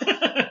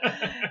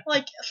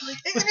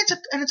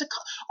 and it's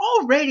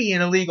already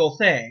an illegal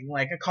thing,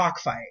 like a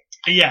cockfight.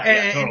 Yeah,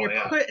 totally. And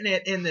you're putting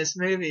it in this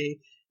movie.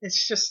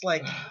 It's just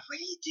like, what are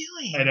you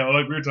doing? I know,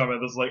 like we were talking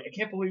about this, like, I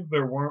can't believe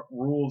there weren't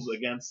rules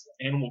against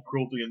animal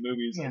cruelty in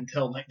movies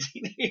until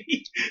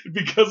 1980.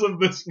 Because of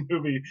this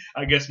movie,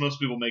 I guess most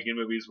people making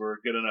movies were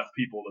good enough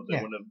people that they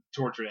wouldn't have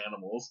tortured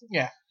animals.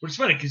 Yeah. Which is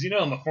funny, because in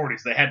the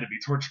 40s, they had to be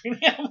torturing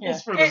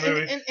animals for the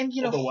movie. And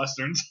the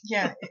Westerns.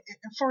 Yeah,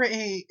 for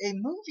a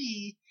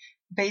movie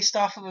based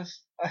off of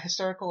a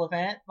historical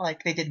event.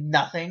 Like they did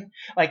nothing.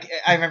 Like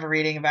I remember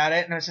reading about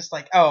it, and it was just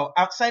like, oh,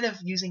 outside of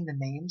using the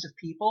names of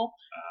people,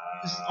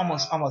 there's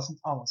almost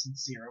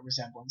zero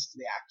resemblance to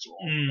the actual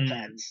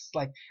events.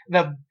 Like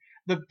the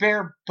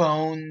bare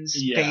bones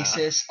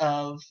basis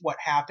of what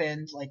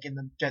happened, like it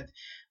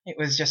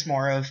was just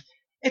more of.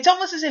 It's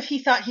almost as if he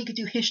thought he could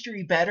do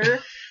history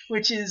better,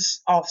 which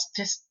is all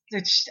just.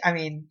 I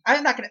mean,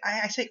 I'm not gonna.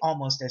 I say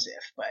almost as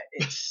if, but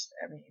it's.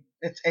 I mean,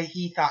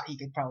 he thought he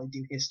could probably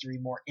do history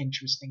more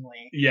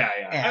interestingly. Yeah.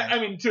 I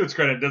mean, to its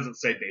credit, it doesn't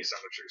say based on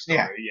a true story.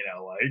 Yeah. You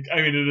know, like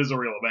I mean, it is a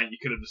real event. You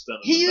could have just done.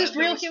 He used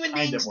real human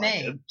beings'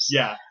 names.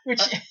 Yeah.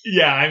 Which.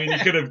 Yeah, I mean, you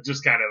could have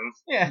just kind of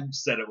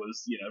said it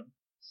was,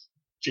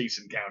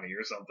 Jason County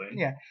or something.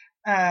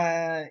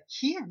 Yeah.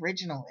 He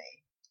originally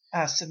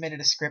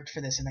submitted a script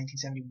for this in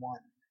 1971.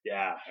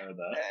 Yeah, I heard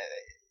that.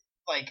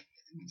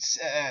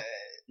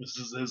 This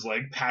is his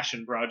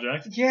passion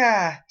project.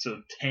 Yeah.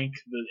 To tank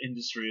the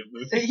industry of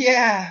movies.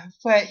 Yeah,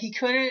 but he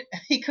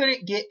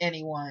couldn't get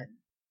anyone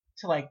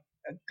to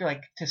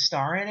to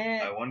star in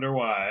it. I wonder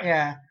why.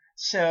 Yeah.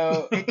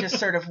 So it just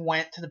sort of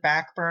went to the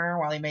back burner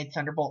while he made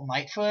Thunderbolt and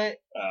Lightfoot.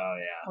 Oh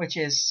yeah. Which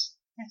is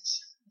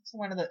it's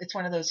one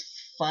of those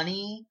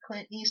funny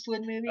Clint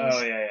Eastwood movies.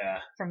 Oh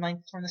yeah. From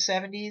the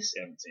 70s.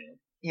 Yeah, I haven't seen it.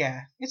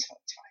 Yeah, it's fine.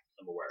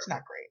 I'm aware. It's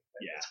not great,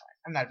 but it's fine.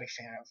 I'm not a big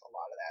fan of a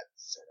lot of that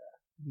sort of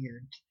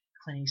weird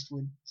Clint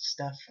Eastwood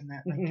stuff and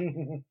that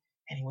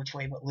Any Which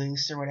Way But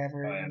Loose or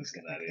whatever. I haven't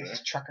seen that either.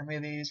 Trucker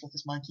movies with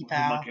his monkey With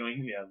pal. the monkey.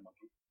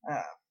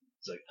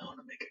 It's like, I want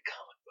to make a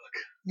comic book.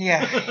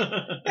 Yeah.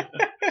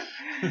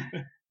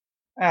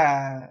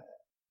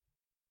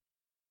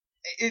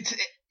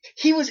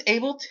 He was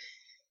able to.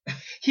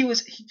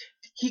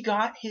 He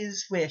got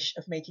his wish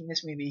of making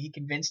this movie. He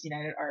convinced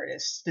United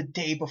Artists the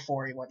day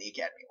before he won the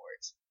Academy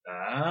Awards. Oh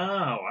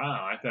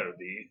wow! I thought it would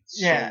be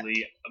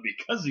solely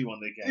because he won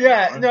the Academy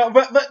Award. No,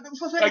 but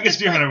I guess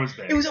Deer Hunter was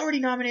big. It was already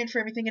nominated for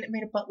everything, and it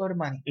made a buttload of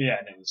money. Yeah,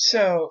 and it was.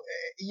 So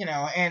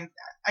and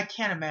I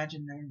can't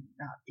imagine there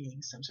not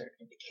being some sort of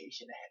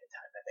indication ahead of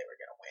time that they were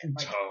going to win.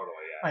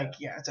 Totally,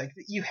 yeah. It's like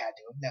you had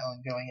to have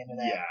known going into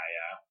that. Yeah.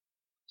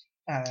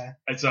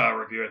 I saw a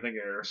review, I think,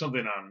 or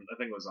something I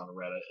think it was on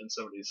Reddit, and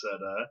somebody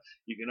said,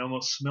 you can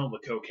almost smell the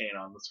cocaine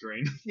on the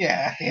screen.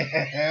 Yeah.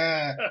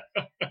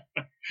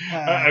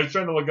 I was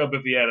trying to look up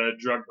if he had a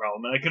drug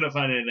problem, and I couldn't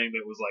find anything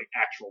that was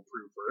actual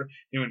proof for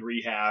him in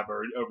rehab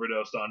or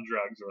overdosed on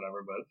drugs or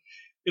whatever, but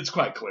it's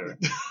quite clear.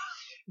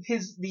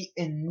 The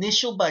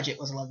initial budget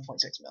was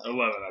 $11.6 million. 11,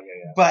 okay,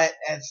 yeah.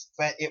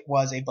 But it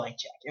was a blank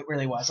check. It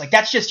really was.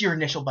 That's just your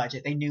initial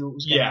budget. They knew it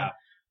was going to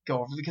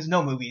go over because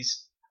no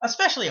movies,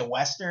 especially a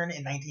Western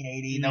in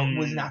 1980,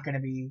 was not going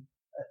to be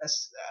a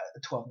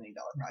 $12 million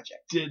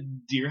project.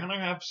 Did Deer Hunter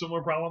have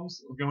similar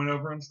problems going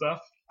over and stuff?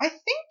 I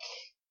think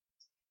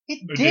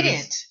it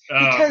didn't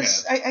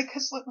because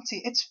let's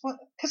see,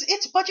 because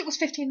its budget was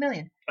 $15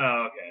 million.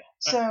 Oh, okay.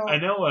 So I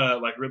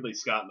know, Ridley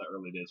Scott in the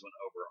early days went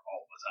over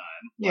all the time.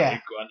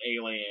 On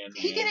Alien and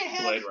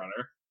Blade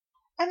Runner.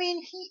 I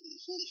mean,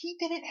 he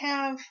didn't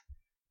have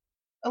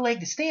a leg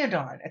to stand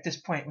on at this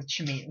point with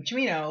Cimino.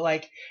 Cimino,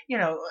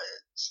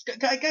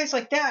 guys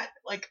like that,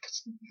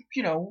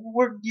 you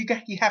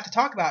have to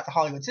talk about the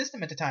Hollywood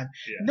system at the time.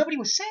 Yeah. Nobody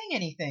was saying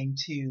anything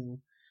to,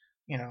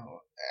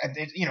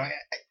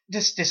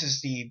 this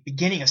is the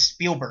beginning of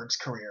Spielberg's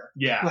career.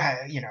 Yeah. Who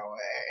had,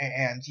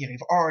 and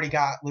you've already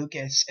got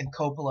Lucas and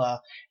Coppola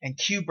and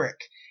Kubrick.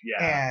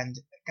 Yeah. And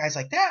guys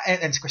like that,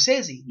 and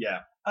Scorsese. Yeah.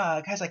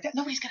 Guys like that.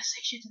 Nobody's gonna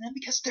say shit to them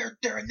because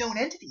they're a known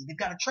entity. They've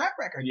got a track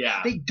record.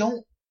 Yeah. They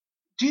don't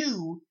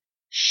do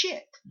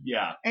shit.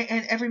 Yeah.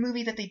 And every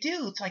movie that they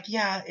do, it's like,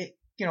 it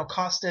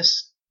cost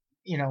us,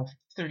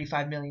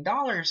 $35 million.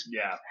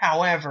 Yeah.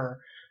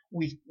 However,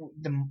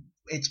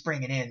 it's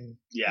bringing in,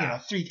 3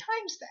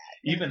 times that.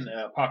 Even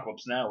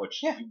Apocalypse Now,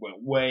 which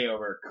went way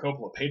over.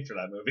 Coppola paid for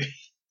that movie.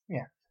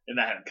 Yeah. And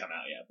that hadn't come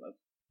out yet, but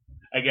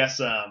I guess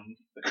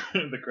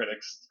the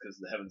critics, because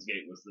The Heaven's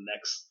Gate was the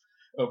next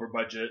over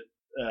budget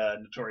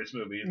notorious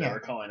movie, they were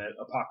calling it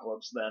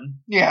Apocalypse then.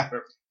 Yeah.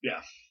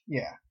 Yeah.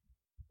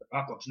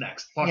 Apocalypse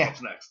Next.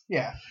 Next.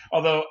 Yeah.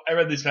 Although I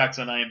read these facts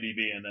on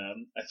IMDb and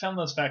I found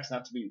those facts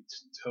not to be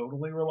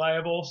totally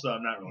reliable, so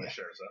I'm not really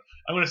sure. So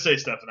I'm going to say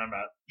stuff and I'm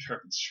not sure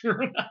if it's true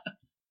or not.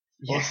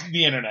 Well, it's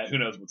the internet. Who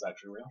knows what's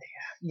actually real?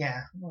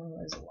 Yeah. Well,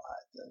 there's a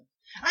lot.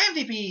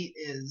 IMDb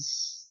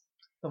is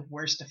the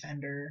worst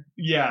offender.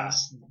 Yeah.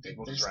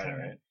 People just write it,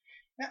 right?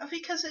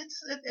 Because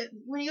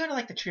when you go to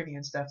the trivia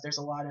and stuff, there's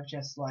a lot of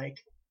just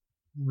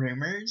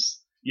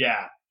rumors.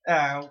 Yeah.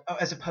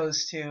 As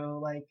opposed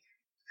to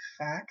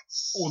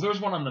facts. Well,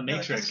 there's one on the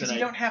Matrix, because you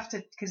don't have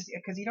to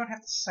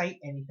cite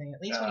anything.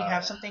 At least when you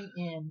have something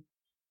in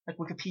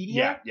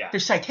Wikipedia,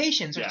 there's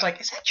citations. It's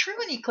is that true?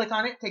 And you click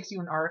on it, takes you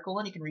an article,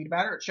 and you can read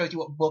about it, or it shows you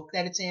what book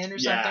that it's in, or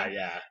something.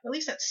 Yeah. At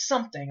least that's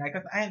something.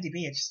 With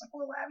IMDb, it's just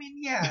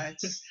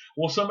it's.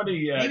 Well,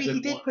 somebody maybe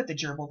he did put the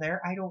gerbil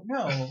there. I don't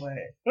know,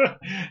 but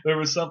there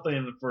was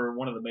something for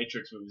one of the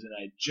Matrix movies, and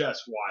I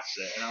just watched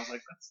it, and I was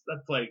like,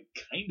 that's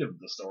kind of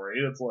the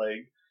story. It's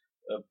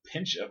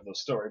pinch of the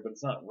story, but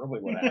it's not really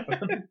what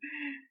happened.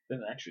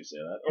 Didn't actually say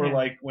that. Or Yeah.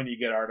 like when you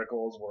get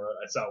articles where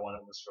I saw one,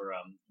 it was for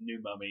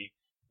New Mummy,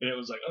 and it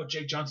was like, oh,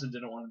 Jake Johnson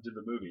didn't want to do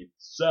the movie,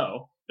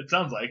 so it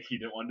sounds like he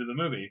didn't want to do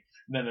the movie.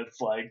 And then it's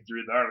like, you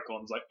read the article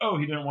and it's like, oh,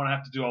 he didn't want to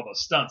have to do all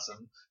those stunts,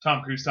 and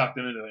Tom Cruise talked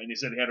him into it, and he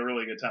said he had a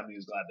really good time and he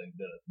was glad that he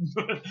did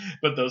it.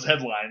 But those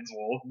headlines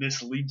will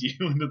mislead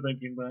you into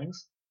thinking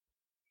things.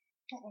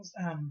 What was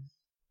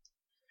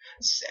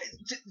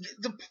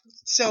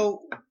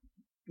so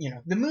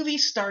the movie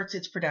starts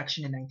its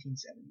production in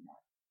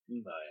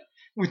 1979,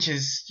 which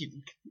is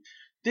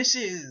this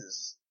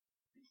is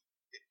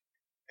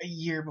a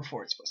year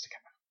before it's supposed to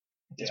come out.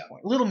 At this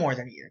point, a little more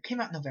than a year. It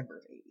came out in November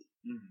of '80.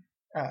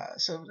 Mm-hmm.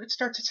 So it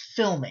starts its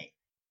filming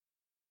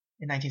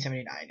in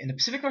 1979 in the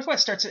Pacific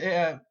Northwest. Starts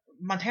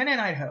Montana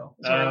and Idaho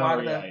is where a lot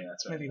of the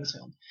movie was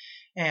filmed.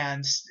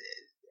 And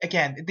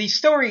again, the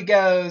story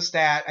goes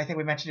that I think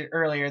we mentioned it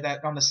earlier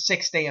that on the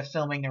 6th day of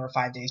filming there were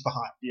 5 days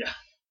behind. Yeah.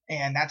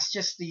 And that's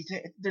just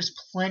there's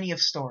plenty of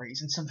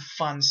stories and some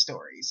fun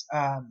stories.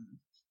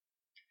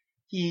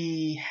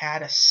 He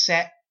had a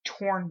set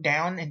torn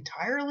down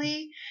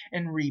entirely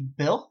and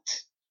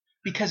rebuilt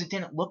because it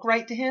didn't look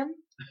right to him.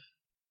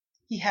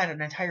 He had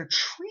an entire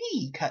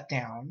tree cut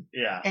down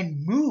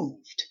and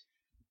moved.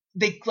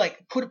 They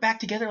put it back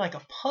together like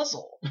a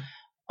puzzle.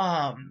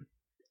 A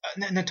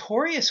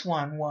notorious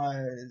one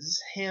was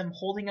him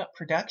holding up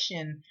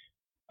production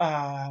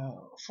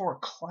for a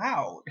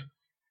cloud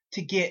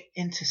to get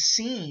into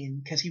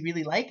scene because he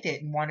really liked it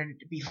and wanted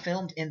it to be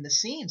filmed in the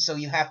scene. So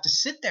you have to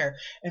sit there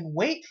and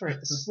wait for it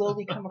to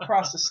slowly come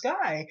across the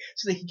sky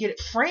so they could get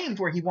it framed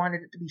where he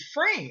wanted it to be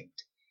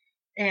framed.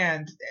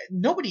 And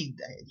he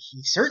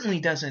certainly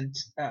doesn't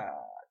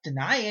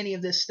deny any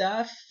of this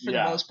stuff for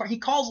the most part. He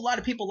calls a lot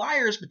of people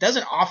liars, but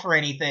doesn't offer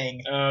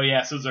anything. Oh,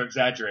 yeah, so they're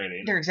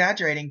exaggerating. They're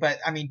exaggerating, but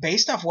I mean,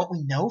 based off what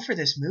we know for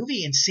this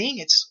movie and seeing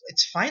its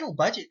final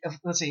budget of,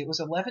 let's see, it was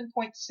 $11.6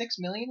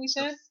 million, we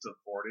said? To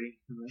 40.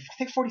 I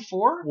think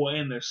 44? Well,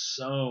 and there's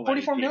so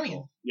 44 many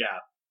million. Yeah.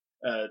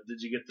 Did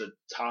you get the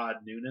Todd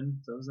Noonan?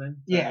 Is that his name?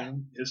 Yeah.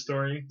 Noonan, his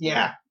story?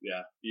 Yeah.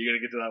 Yeah. You gonna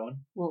get to that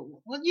one?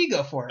 Well, you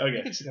go for it.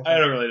 Okay. I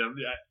don't really know.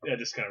 I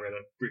just kind of read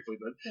it briefly,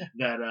 but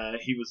that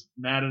he was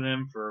mad at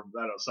him for,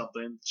 I don't know,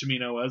 something.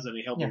 Chimino was, and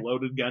he held a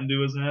loaded gun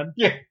to his head.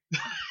 Yeah.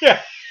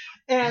 Yeah.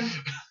 And,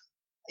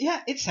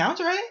 yeah, it sounds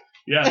right.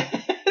 Yeah.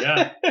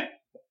 Yeah.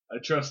 I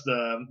trust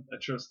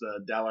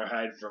Dollar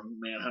Hyde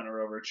from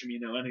Manhunter over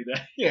Chimino any day.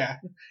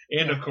 Yeah.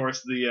 And, of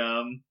course,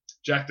 the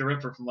Jack the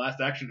Ripper from Last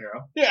Action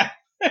Hero. Yeah.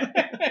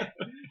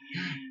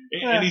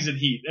 And he's in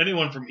Heat.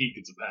 Anyone from Heat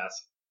gets a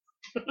pass.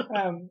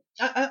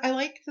 I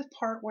like the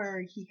part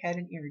where he had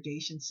an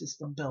irrigation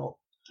system built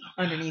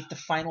underneath the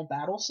final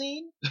battle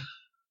scene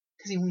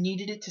because he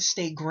needed it to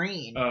stay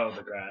green. Oh,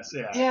 the grass,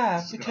 yeah.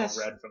 Yeah, because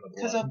red from the blood.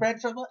 Because of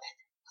red from blood.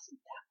 It wasn't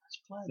that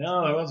much blood.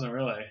 No, there wasn't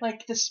really.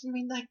 Like this, I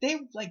mean, they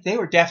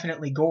were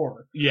definitely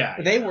gore. Yeah.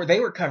 They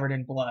were covered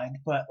in blood,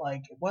 but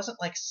it wasn't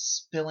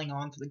spilling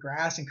onto the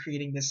grass and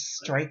creating this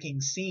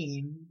striking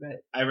scene.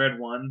 But I read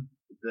one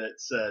that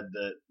said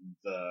that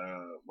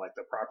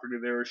the property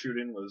they were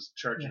shooting was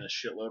charging a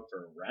shitload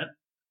for rent.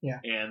 Yeah.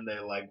 And they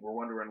were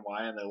wondering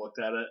why, and they looked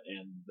at it,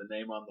 and the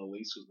name on the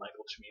lease was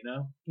Michael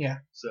Cimino. Yeah.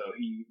 So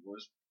he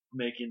was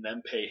making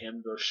them pay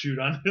him to shoot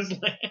on his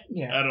land.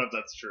 Yeah. I don't know if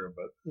that's true,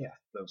 but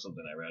that was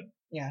something I read.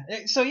 Yeah.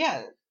 So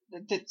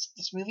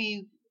this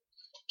movie,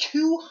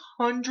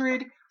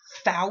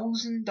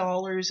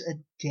 $200,000 a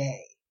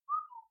day.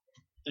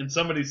 And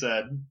somebody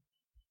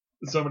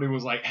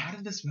was like, how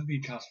did this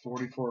movie cost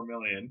 $44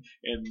 million?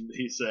 And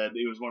he said,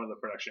 he was one of the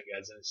production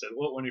guys, and he said,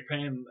 well, when you're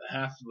paying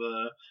half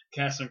the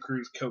cast and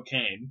crew's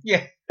cocaine,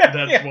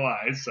 that's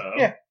why. So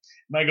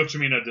Michael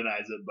Cimino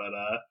denies it, but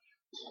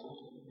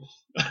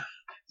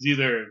he's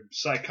either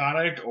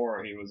psychotic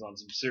or he was on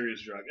some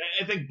serious drug.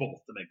 I think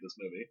both to make this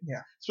movie.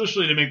 Yeah.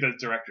 Especially to make the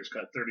director's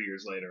cut 30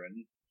 years later,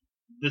 and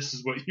this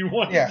is what you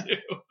want to do.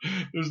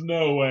 There's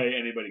no way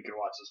anybody could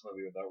watch this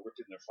movie without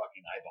ripping their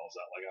fucking eyeballs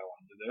out like I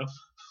wanted to do.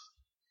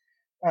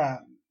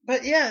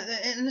 But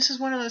and this is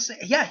one of those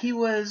things. Yeah, he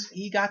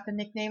got the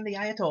nickname the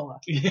Ayatollah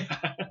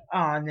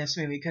on this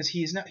movie because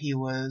he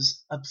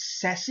was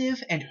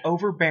obsessive and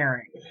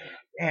overbearing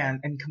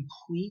and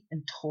complete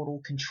and total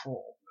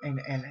control and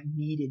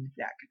needed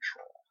that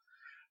control.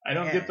 I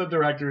don't get the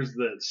directors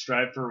that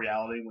strive for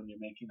reality when you're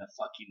making a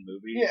fucking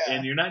movie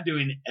and you're not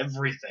doing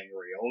everything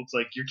real. It's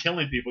like you're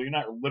killing people. You're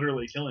not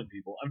literally killing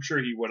people. I'm sure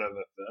he would have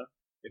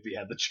if he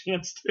had the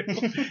chance to.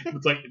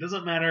 It's like, it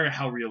doesn't matter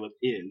how real it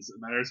is. It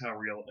matters how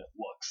real it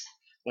looks.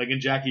 Like in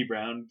Jackie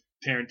Brown,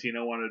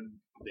 Tarantino wanted,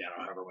 I don't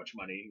know however much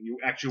money. You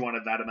actually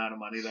wanted that amount of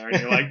money there.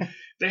 And you're like,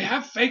 they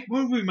have fake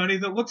movie money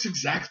that looks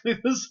exactly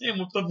the same.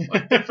 What the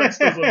fuck difference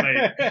does it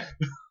make?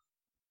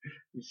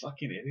 You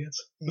fucking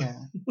idiots.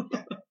 Yeah.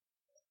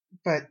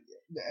 But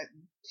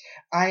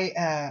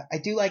I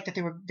do like that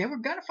they were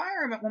gonna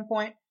fire him at one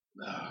point.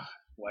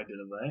 Why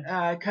didn't they?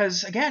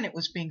 Because again, it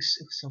was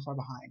so far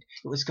behind.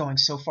 It was going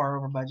so far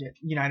over budget.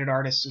 United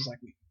Artists was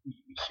like,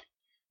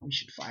 we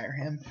should fire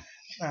him.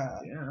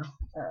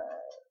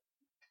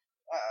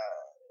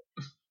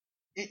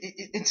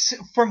 it's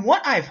from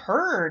what I've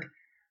heard,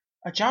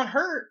 John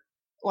Hurt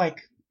like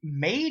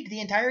made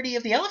the entirety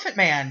of the Elephant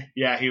Man.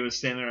 Yeah, he was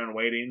standing around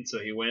waiting, so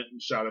he went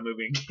and shot a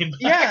movie and came back.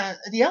 Yeah,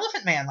 the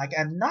Elephant Man, like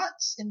a not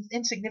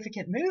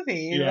insignificant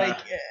movie. Yeah.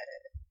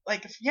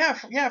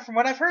 From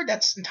what I've heard,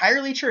 that's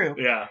entirely true.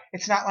 Yeah.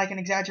 It's not like an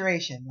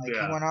exaggeration. Like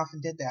he went off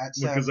and did that.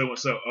 So. Because they went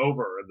so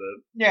over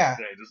that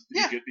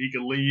he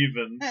could leave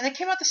and. Yeah, they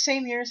came out the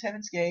same year as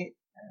Heaven's Gate.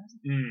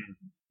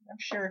 I'm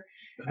sure.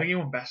 I think he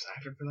won Best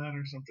Actor for that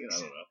or something. I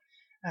don't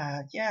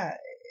know. Yeah,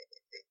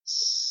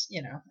 it's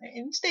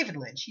and it's David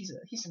Lynch. He's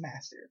a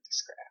master of the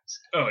scraps.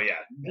 Oh yeah,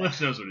 Lynch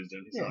knows what he's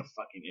doing. He's not a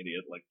fucking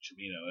idiot like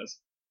Cimino is.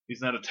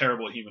 He's not a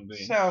terrible human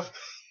being. So,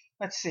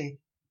 let's see.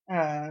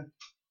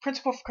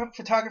 Principal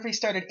photography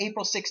started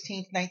April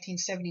 16th,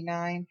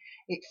 1979.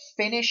 It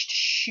finished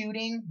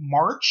shooting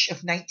March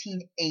of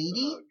 1980.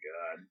 Oh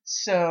god.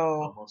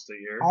 So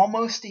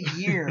almost a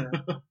year.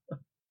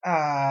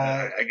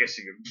 I guess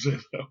you could say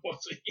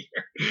almost a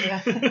year.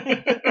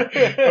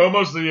 Yeah.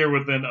 Almost a year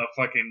within a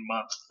fucking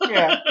month.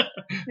 Yeah.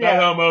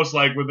 Not almost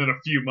like within a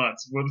few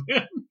months,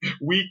 within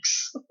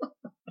weeks.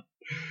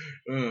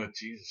 Oh,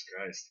 Jesus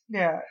Christ.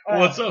 Yeah.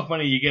 Well, it's so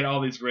funny. You get all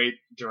these great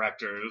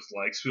directors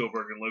like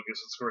Spielberg and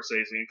Lucas and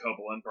Scorsese and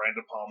Coppola and Brian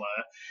De Palma,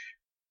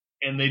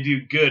 and they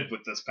do good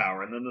with this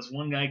power. And then this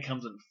one guy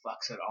comes and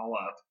fucks it all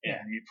up,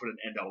 and you put an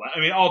end to all that.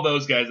 I mean, all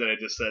those guys that I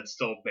just said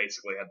still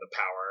basically had the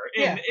power.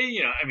 And,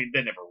 I mean,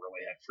 they never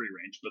really had free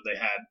range, but they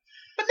had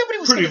nobody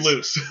was pretty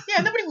loose.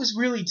 Yeah, nobody was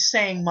really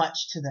saying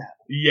much to them.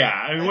 Yeah,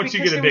 I mean, once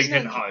you get a big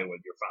hit in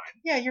Hollywood, you're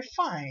fine. Yeah, you're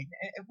fine.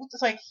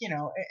 It's like,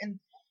 and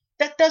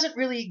that doesn't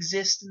really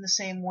exist in the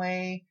same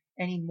way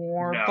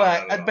anymore. No,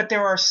 but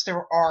there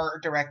are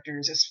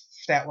directors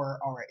that were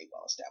already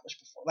well established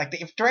before, like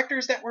the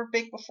directors that were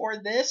big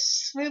before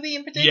this movie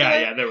in particular.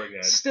 Yeah, they were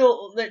good.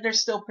 Still, they're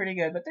still pretty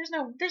good. But there's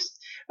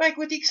like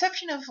with the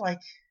exception of like.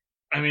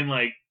 I mean,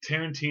 like,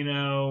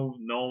 Tarantino,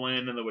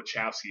 Nolan, and the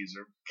Wachowskis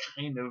are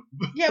kind of...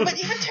 Yeah, but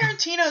even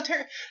Tarantino...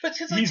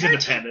 He's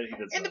independent. He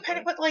does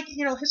independent, but, like,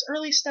 his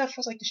early stuff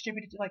was, like,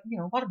 distributed to, like,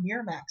 a lot of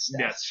Miramax stuff.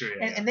 Yeah, that's true,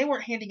 and they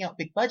weren't handing out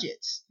big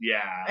budgets.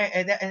 Yeah.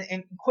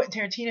 And Quentin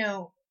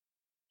Tarantino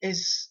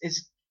is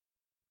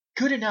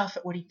good enough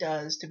at what he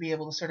does to be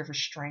able to sort of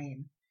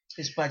restrain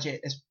his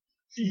budget as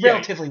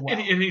relatively well.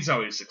 And he's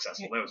always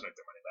successful. They always make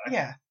their money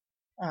back.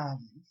 Yeah.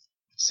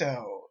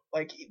 So...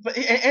 Like, but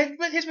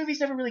his movies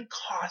never really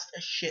cost a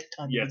shit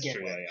ton to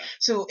begin with. Yeah.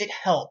 So it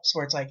helps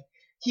where it's like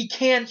he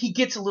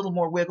gets a little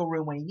more wiggle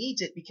room when he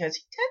needs it because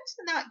he tends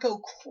to not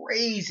go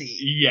crazy.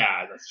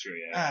 Yeah, that's true.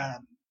 Yeah.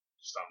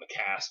 Just on the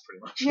cast,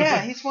 pretty much.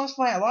 Yeah,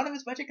 a lot of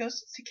his budget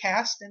goes to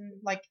cast and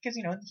like because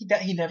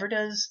he never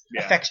does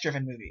effects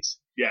driven movies.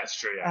 Yeah, it's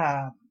true.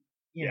 Yeah.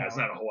 It's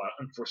not a whole lot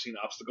of unforeseen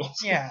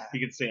obstacles. Yeah. He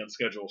can stay on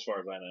schedule as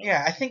far as I know.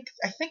 Yeah, I think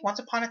Once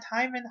Upon a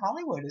Time in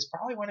Hollywood is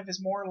probably one of his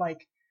more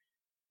like.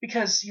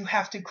 Because you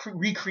have to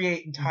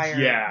recreate entire.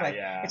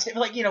 It's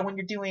like when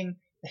you're doing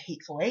The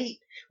Hateful Eight,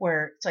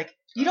 where it's like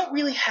you don't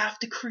really have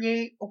to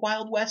create a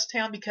Wild West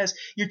town because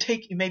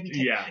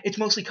it's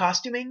mostly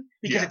costuming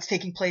because it's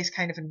taking place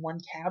kind of in one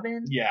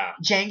cabin. Yeah.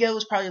 Django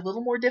is probably a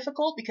little more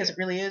difficult because it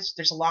really is.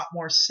 There's a lot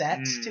more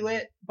sets to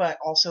it, but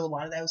also a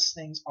lot of those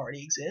things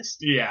already exist.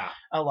 Yeah.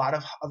 A lot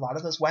of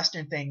those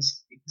Western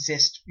things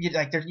exist. You're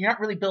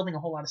not really building a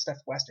whole lot of stuff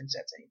Western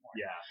sets anymore.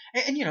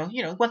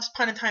 Yeah. And Once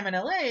Upon a Time in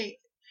L.A.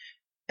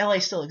 LA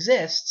still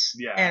exists,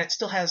 and it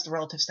still has the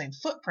relative same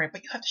footprint,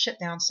 but you have to shut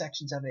down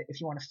sections of it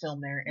if you want to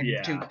film there,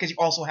 because you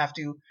also have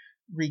to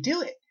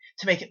redo it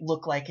to make it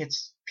look like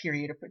it's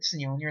period.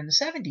 You're in the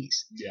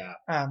 70s,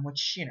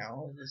 which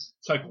is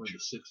technically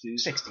the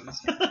 60s. 60s,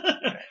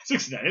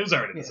 69. It was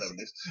already in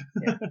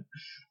the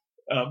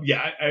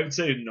 70s. I would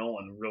say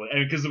Nolan really,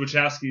 because the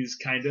Wachowskis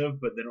kind of,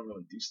 but they don't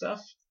really do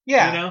stuff.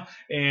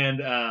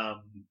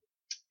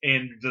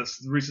 And the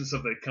recent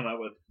stuff they've come out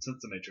with since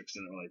The Matrix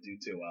didn't really do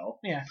too well.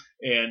 Yeah.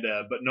 And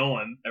but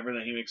Nolan,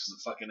 everything he makes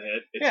is a fucking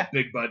hit. It's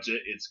big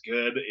budget. It's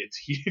good. It's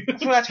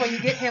huge. So that's why you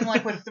get him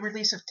like with the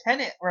release of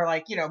Tenet, where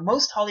like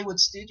most Hollywood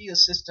studio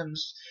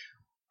systems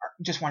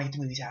just want to get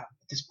the movies out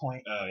at this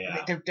point. Oh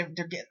yeah. They're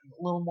getting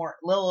a little more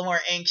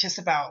anxious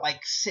about like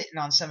sitting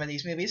on some of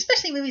these movies,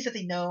 especially movies that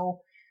they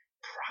know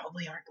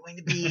probably aren't going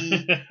to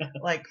be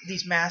like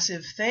these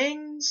massive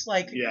things.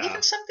 Like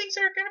even some things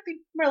that are going to be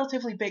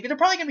relatively big. They're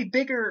probably going to be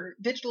bigger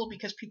digital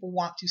because people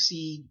want to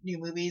see new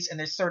movies, and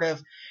there's sort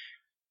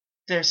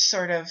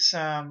of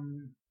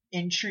some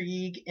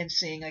intrigue in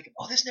seeing like,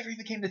 oh, this never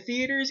even came to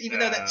theaters, even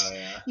though that's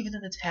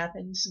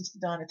happened since the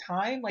dawn of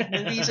time. Like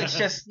movies,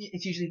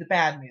 it's usually the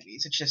bad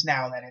movies. It's just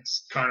now that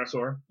it's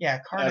Carnosaur. Yeah,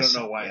 Carnosaur. I don't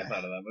know why I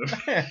thought of that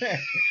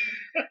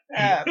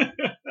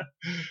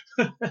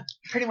movie.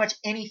 Pretty much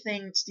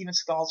anything Steven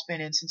Seagal's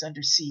been in since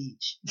Under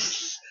Siege.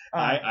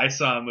 I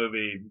saw a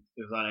movie.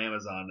 It was on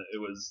Amazon.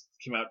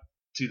 Came out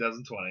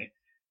 2020.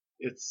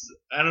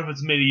 I don't know if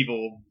it's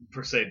medieval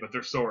per se, but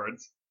they're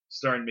swords.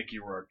 Starring Mickey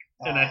Rourke,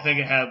 and I think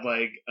it had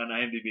like an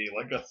IMDb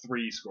like a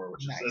 3 score,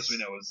 which is, as we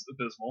know, is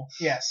abysmal.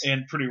 Yes,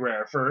 and pretty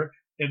rare for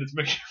and it's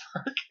Mickey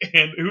Rourke.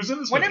 And who's in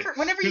this movie?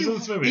 Whenever Who's in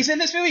this movie? he's in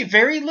this movie,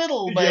 very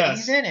little, but Yes.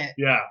 he's in it.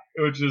 Yeah,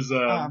 which is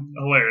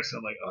hilarious.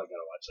 I'm like, oh, I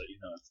gotta watch that. You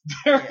know, it's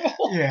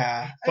terrible.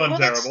 Yeah, Fun, well,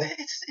 terrible.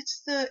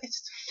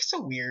 It's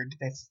so weird.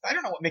 I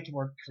don't know what Mickey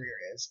Rourke's career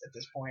is at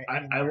this point.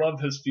 I love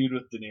his feud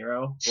with De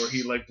Niro, where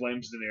he like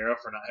blames De Niro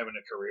for not having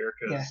a career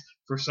because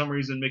for some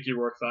reason Mickey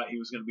Rourke thought he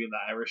was going to be in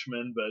The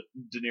Irishman, but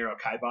De Niro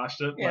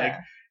kiboshed it. Yeah. Like,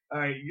 all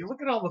right, you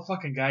look at all the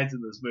fucking guys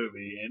in this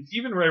movie, and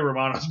even Ray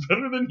Romano's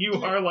better than you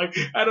are. Like,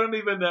 I don't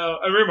even know.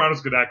 Ray Romano's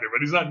a good actor, but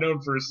he's not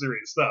known for his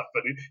serious stuff,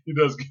 but he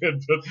does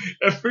good. But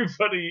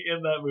everybody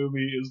in that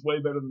movie is way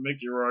better than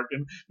Mickey Rourke,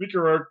 and Mickey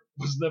Rourke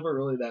was never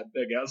really that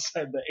big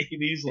outside the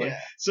 80s. Like,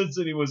 Sin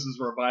City was his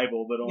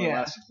revival that only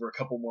lasted for a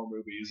couple more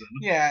movies.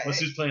 And unless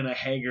he's playing a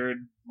haggard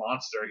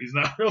monster, he's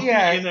not really in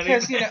anything.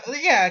 Because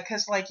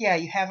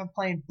you have him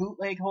playing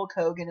bootleg Hulk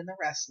Hogan in The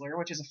Wrestler,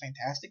 which is a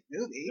fantastic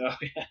movie. Oh,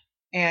 yeah.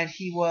 And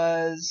he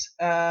was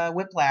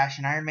Whiplash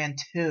in Iron Man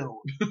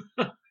 2.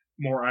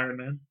 More Iron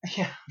Man?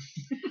 Yeah.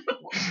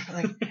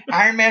 Like,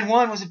 Iron Man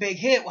 1 was a big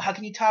hit. Well, how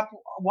can you top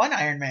one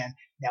Iron Man?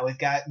 Now we've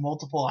got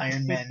multiple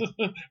Iron Men.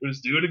 We'll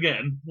just do it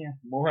again. Yeah.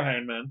 More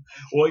Iron Man.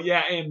 Well,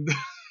 yeah, and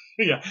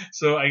yeah.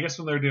 So I guess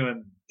when they're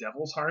doing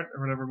Devil's Heart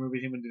or whatever movie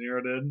him and De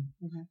Niro did,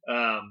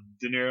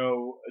 De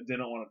Niro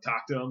didn't want to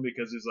talk to him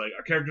because he's like,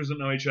 our characters don't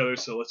know each other,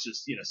 so let's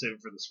just save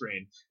it for the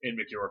screen. And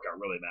Mickey Rourke got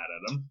really mad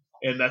at him.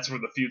 And that's where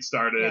the feud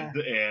started,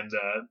 and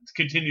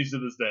continues to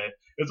this day.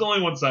 It's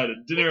only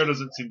one-sided. De Niro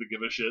doesn't seem to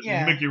give a shit.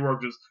 Yeah. Mickey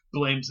Rourke just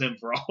blames him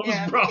for all of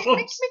his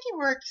problems. Mickey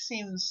Rourke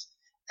seems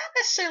not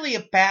necessarily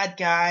a bad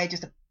guy,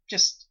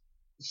 just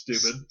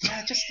stupid.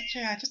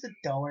 Just a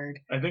dullard.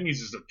 I think he's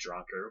just a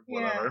drunk or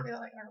whatever. Yeah,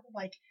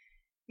 like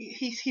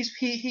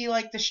he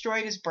like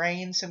destroyed his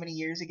brain so many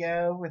years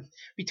ago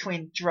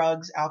between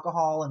drugs,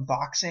 alcohol, and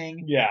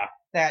boxing. Yeah.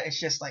 That it's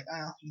just like,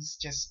 oh, he's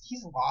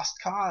a lost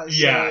cause.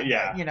 Yeah, so,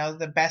 yeah.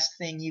 The best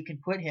thing you can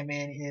put him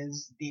in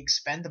is The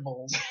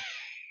Expendables.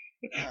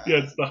 Yeah,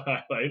 it's the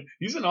highlight.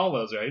 He's in all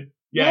those, right?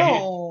 Yeah.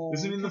 No,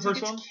 isn't he in the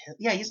first one?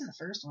 Yeah, he's in the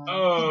first one.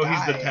 Oh,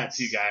 he's the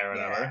tattoo guy or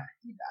whatever. Yeah,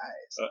 he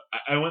dies.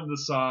 I went and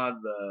saw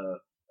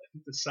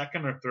the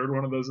second or third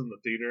one of those in the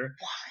theater,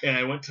 and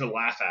I went to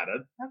laugh at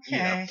it.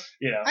 Okay.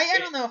 Yeah. I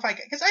don't know if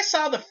because I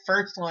saw the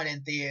first one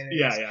in theaters.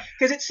 Yeah.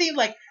 Because it seemed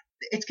like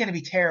it's going to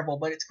be terrible,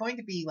 but it's going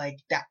to be like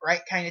that right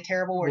kind of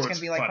terrible, where it's going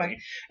to be like funny.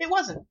 It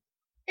wasn't.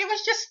 It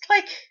was just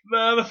like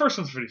the first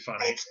one's pretty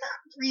funny. It's not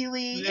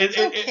really. It's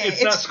okay.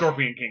 It's not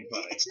Scorpion King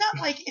funny. It's not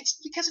like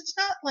because it's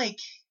not like.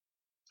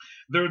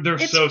 They're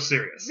so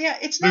serious. Yeah,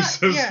 it's not.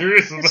 They're so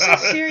serious about it. It's so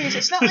serious.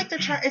 It's not like they're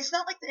trying. It's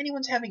not like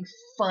anyone's having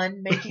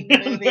fun making the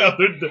movie. No,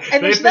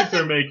 they think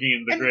they're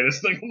making the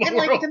greatest thing in the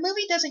world. And like the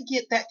movie doesn't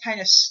get that kind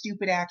of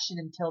stupid action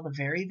until the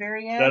very,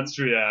 very end. That's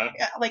true. Yeah.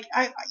 Like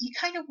you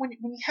kind of when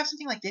you have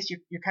something like this,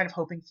 you're kind of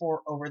hoping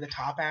for over the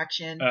top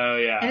action. Oh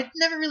yeah. And it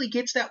never really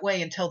gets that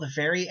way until the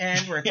very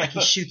end, where it's like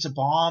he shoots a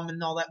bomb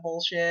and all that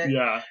bullshit.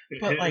 Yeah.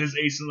 But his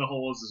ace in the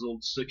hole is his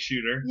old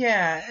 6-shooter.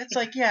 Yeah, it's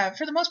like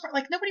for the most part,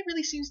 like nobody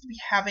really seems to be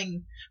having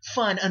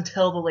fun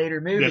until the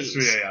later movies.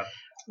 That's true. Yeah.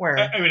 Where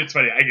I mean, it's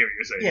funny. I get what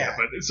you're saying. Yeah.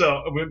 But so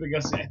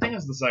I think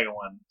it's the second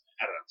one.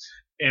 I don't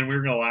know. And we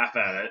were gonna laugh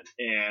at it,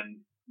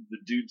 and the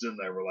dudes in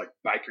there were like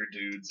biker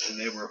dudes, and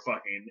they were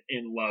fucking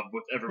in love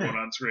with everyone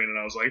on screen. And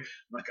I was like, I'm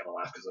not gonna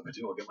laugh because if I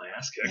do, I'll get my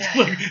ass kicked.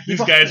 Yeah. Like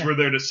these guys were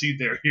there to see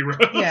their heroes.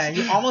 Yeah,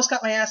 you almost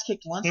got my ass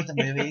kicked once at the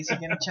movies. You're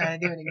gonna try to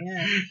do it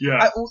again.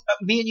 Yeah.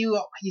 Me and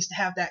you used to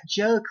have that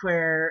joke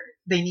where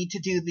they need to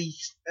do the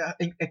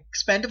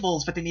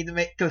Expendables, but they need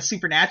to go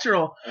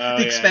supernatural.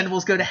 The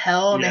Expendables go to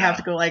hell, and they have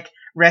to go like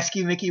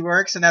rescue Mickey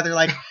Rourke. So now they're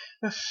like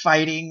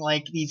fighting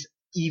like these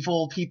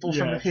evil people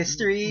from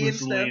history and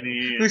stuff.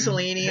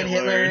 Mussolini and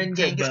Hitler and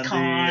Genghis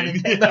Khan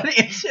and Ted Bundy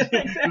and shit like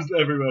that. Just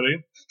everybody.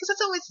 Because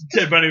it's always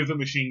Ted Bundy with a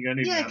machine gun.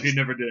 He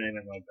never did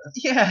anything like that.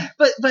 Yeah,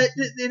 but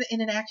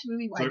in an action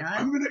movie, why not?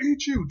 I'm gonna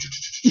eat you.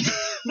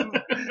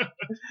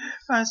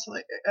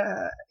 Honestly,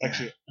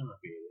 actually, I don't know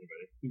if he ate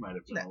anybody. He might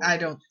have done. I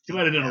don't. He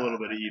might have done a little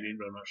bit of eating,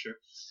 but I'm not sure.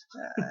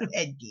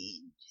 Ed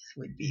Gein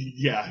would be.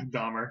 Yeah,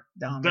 Dahmer.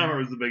 Dahmer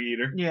was the big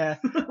eater. Yeah.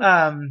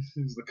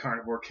 He was the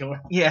carnivore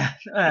killer. Yeah.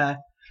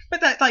 But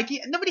that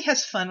nobody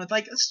has fun with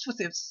with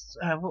this.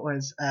 What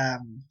was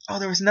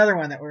there was another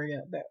one that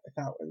that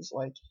I thought was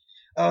like,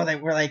 they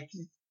were like,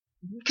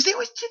 because they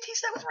always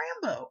tease that with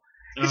Rambo.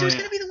 Because there was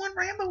going to be the one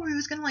Rambo where he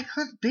was going to like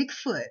hunt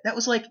Bigfoot. That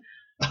was like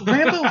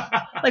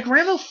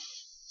Rambo,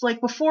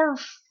 before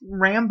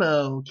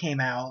Rambo came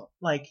out,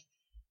 like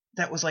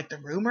that was like the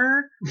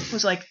rumor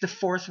was like the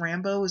fourth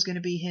Rambo was going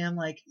to be him,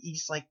 like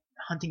he's like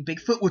hunting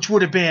Bigfoot, which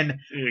would have been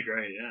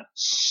great,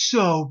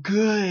 so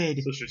good.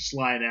 Especially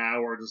Sly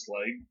now, or just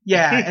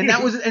like and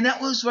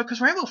that was because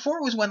Rambo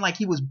 4 was when like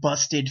he was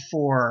busted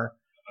for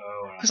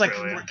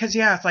because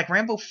it's like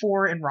Rambo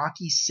 4 and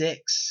Rocky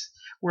 6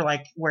 were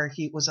like where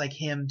he was like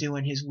him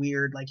doing his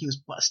weird like he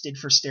was busted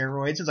for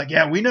steroids. It's like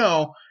we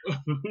know.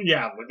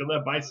 Yeah, look at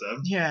that bicep.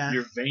 Yeah,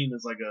 your vein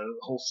is like a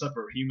whole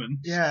separate human.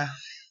 Yeah.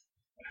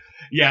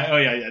 Yeah. Oh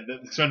yeah.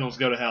 The Expendables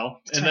go to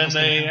hell, and then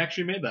they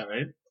actually made that,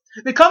 right?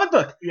 The comic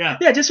book. Yeah.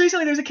 Yeah, just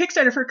recently there's a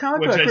Kickstarter for a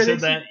comic book. Which I where said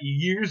they- that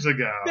years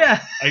ago. Yeah.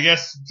 I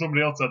guess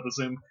somebody else had the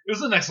same. It was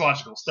the next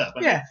logical step.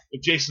 I mean,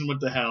 if Jason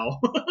went to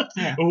hell,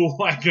 Yeah.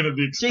 why couldn't it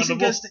be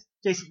Expendable?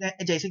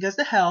 Jason goes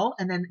to hell,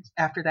 and then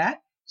after that,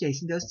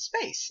 Jason goes to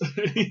space.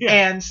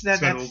 Yeah. And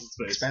that's Expendables in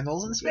space.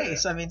 Expendables in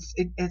space. I mean,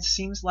 it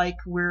seems like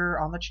we're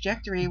on the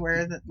trajectory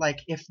where,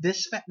 if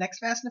this next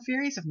Fast and the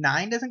Furious, if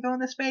 9 doesn't go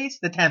into space,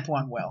 the 10th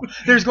one will.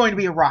 There's going to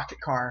be a rocket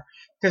car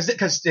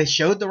because they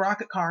showed the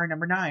rocket car in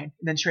number 9, and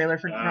then trailer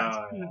for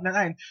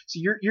 9. So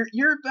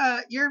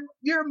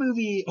you're a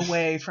movie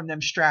away from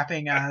them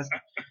strapping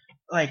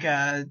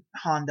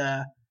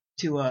Honda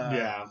to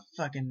a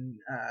fucking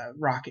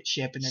rocket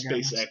ship, and they're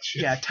SpaceX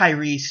ship. Yeah,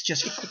 Tyrese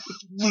just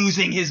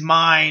losing his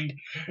mind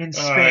in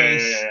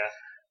space.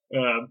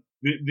 The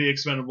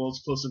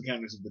Expendables, Close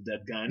Encounters of the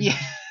Dead kind. Yeah.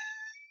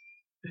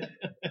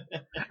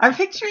 I'm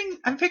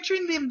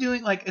picturing them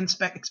doing like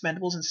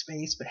Expendables in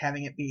space, but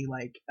having it be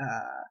like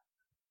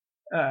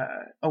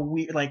a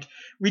weird, like,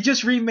 we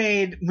just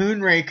remade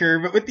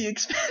Moonraker, but with the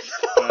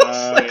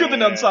Expendables, with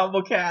an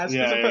ensemble cast,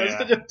 as opposed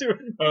to just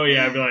doing. Oh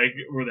yeah, I'd be like,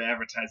 where they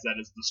advertise that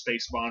as the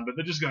space bond, but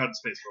they just go out in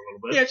space for a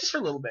little bit. Yeah, just for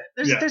a little bit.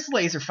 There's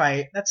laser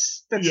fight.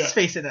 That's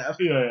space enough.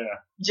 Yeah.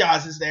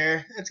 Jaws is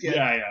there. That's good.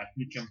 Yeah,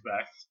 he comes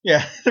back.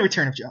 Yeah, the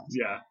return of Jaws.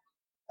 Yeah.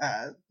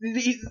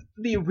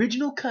 The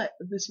original cut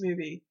of this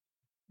movie,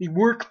 the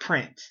work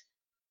print.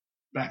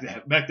 Back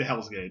to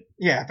Hell's Gate.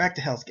 Yeah, back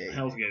to Hell's Gate.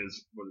 Hell's Gate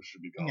is what it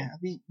should be called.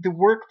 Yeah, the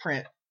work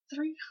print,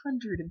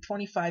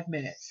 325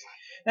 minutes.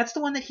 That's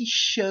the one that he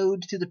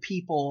showed to the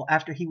people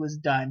after he was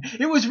done.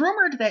 It was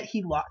rumored that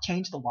he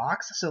changed the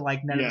locks so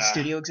like none of the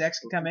studio execs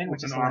could come in,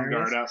 which is an armed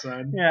hilarious. guard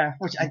outside. Yeah,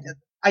 which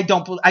I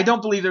don't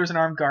believe there was an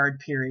armed guard.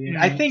 Period.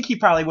 I think he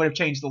probably would have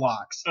changed the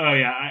locks. Oh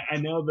yeah, I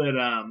know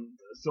that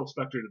Phil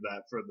Spector did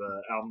that for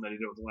the album that he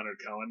did with Leonard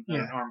Cohen.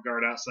 An armed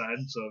guard outside,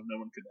 so no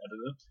one could edit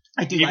it.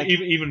 I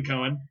do even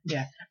Cohen.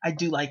 Yeah, I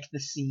do like the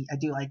scene. I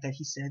do like that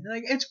he said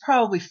like it's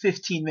probably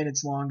 15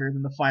 minutes longer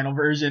than the final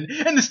version,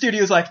 and the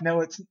studio's like, no,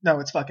 it's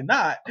fucking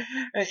not.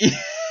 It's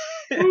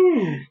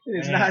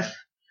not.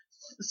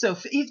 So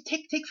you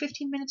take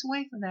 15 minutes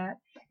away from that,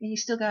 and you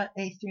still got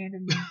a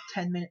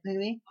 310-minute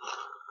movie.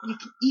 You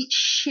can eat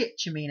shit,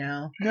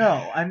 Cimino.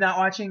 No, I'm not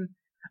watching.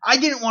 I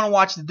didn't want to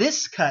watch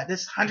this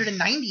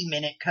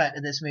 190-minute cut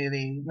of this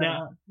movie.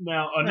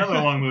 Now another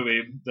long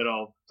movie that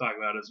I'll talk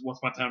about is Once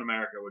Upon a Time in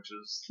America, which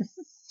is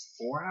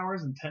 4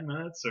 hours and 10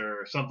 minutes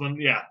or something.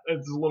 Yeah,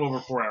 it's a little over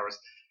 4 hours.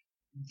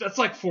 That's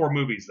like 4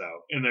 movies,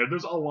 though, in there.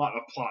 There's a lot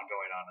of plot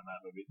going on in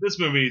that movie. This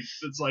movie,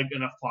 it's like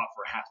enough plot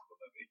for half of a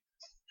movie.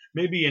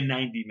 Maybe a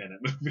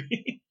 90-minute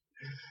movie.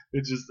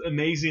 It's just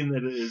amazing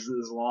that it is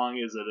as long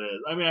as it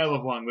is. I mean, I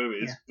love long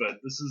movies, but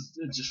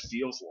it just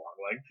feels long.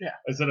 Like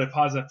I said, I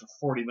paused after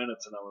 40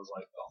 minutes, and I was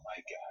like, oh my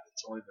god,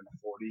 it's only been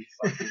 40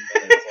 fucking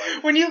minutes.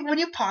 Like, when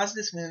you pause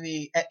this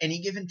movie at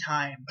any given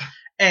time,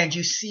 and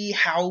you see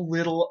how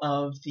little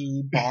of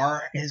the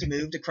bar has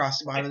moved across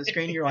the bottom of the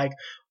screen, you're like,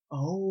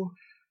 oh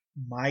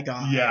my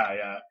god.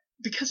 Yeah.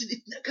 Because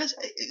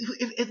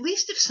at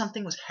least if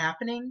something was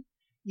happening,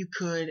 you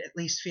could at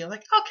least feel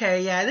like,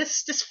 okay, yeah,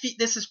 this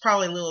is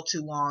probably a little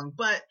too long,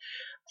 but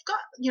I've got,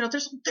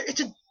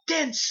 it's a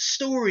dense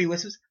story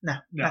with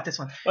not this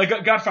one. Like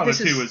Godfather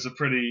 2 is a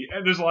pretty,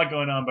 there's a lot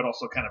going on, but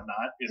also kind of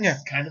not.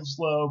 It's kind of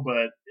slow,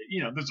 but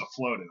there's a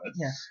flow to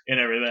it and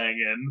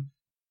everything, and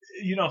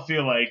you don't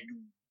feel like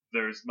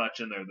there's much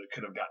in there that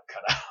could have gotten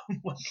cut out.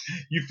 Like,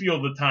 you feel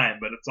the time,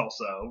 but it's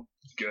also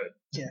good.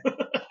 Yeah,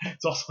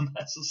 it's also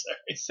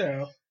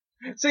necessary.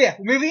 So yeah,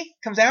 the movie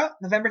comes out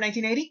November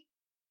 1980.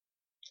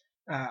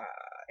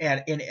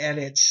 At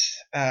its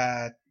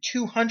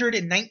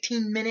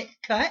 219-minute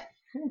cut.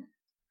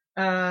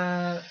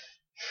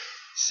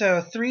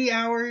 So 3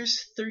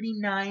 hours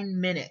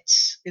 39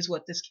 minutes is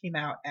what this came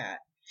out at.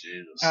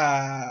 Jesus.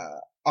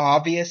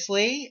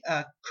 Obviously,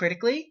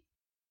 critically,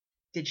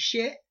 did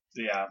shit.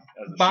 Yeah.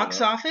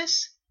 Box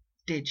office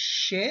did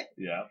shit.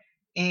 Yeah.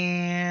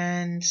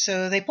 And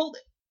so they pulled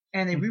it,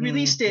 and they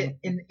re-released it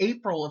in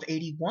April of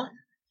 '81.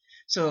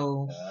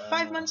 So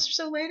 5 months or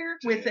so later,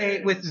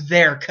 with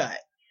their cut.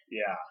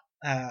 Yeah.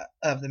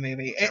 Of the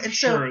movie,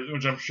 which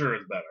I'm sure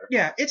is better.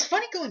 Yeah, it's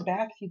funny going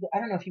back. I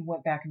don't know if you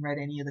went back and read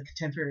any of the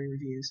contemporary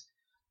reviews.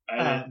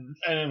 I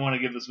didn't want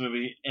to give this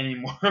movie any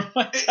more of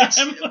my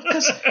time.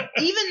 Because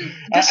even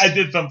I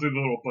did thumb through the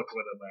little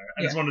booklet in there.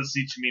 I just wanted to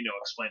see Cimino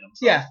explain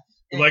himself.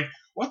 Yeah. Like,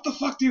 what the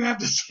fuck do you have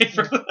to say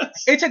for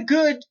this? It's a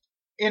good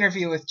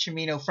interview with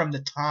Cimino from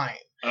the time.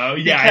 Oh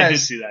yeah, I did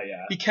see that.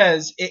 Yeah.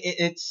 Because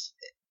it's.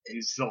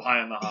 He's still high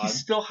on the hog. He's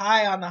still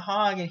high on the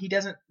hog, and he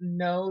doesn't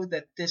know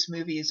that this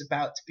movie is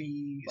about to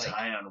be. He's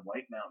high on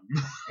White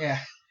Mountain. Yeah.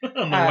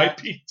 On the White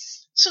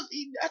Peaks. So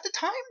at the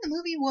time, the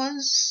movie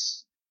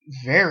was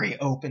very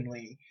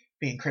openly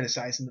being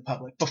criticized in the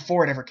public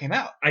before it ever came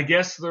out. I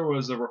guess there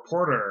was a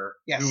reporter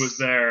who was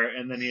there,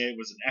 and then he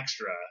was an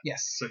extra.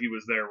 Yes. So he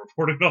was there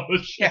reporting all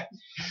this shit. Yeah.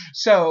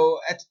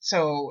 So it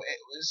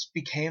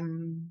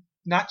became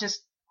not just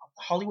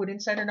Hollywood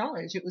insider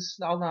knowledge. It was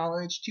all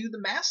knowledge to the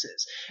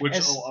masses. Which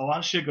a lot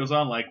of shit goes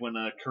on, like when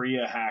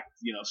Korea hacked,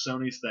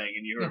 Sony's thing,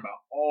 and you heard about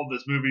all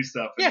this movie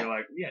stuff, and you're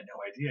like, we had no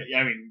idea. Yeah,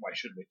 I mean, why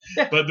should we?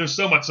 Yeah. But there's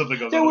so much stuff that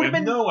goes on. We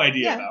have no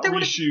idea about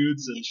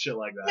reshoots and shit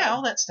like that. Yeah,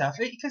 all that stuff.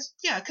 Because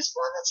a lot of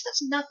that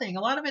stuff's nothing.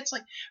 A lot of it's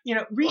like,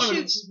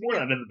 reshoots. We're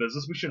not in the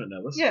business. We shouldn't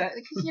know this. Yeah,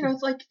 because,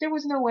 it's like there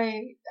was no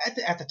way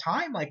at the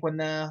time, like when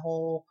the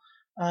whole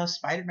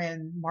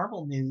Spider-Man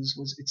Marvel news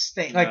was its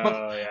thing, like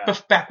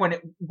back when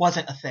it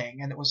wasn't a thing,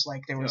 and it was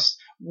like there was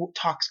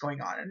talks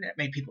going on, and it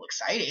made people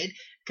excited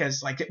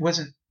because like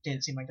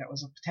didn't seem like that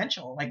was a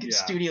potential. Like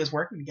studios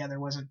working together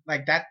wasn't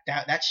like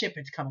that ship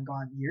had come and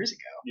gone years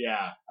ago.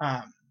 Yeah.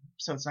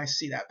 So it's nice to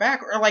see that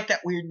back, or like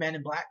that weird Men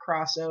in Black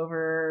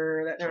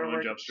crossover that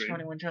 21 Jump Street.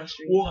 21 Jump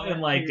Street. Well,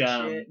 and like,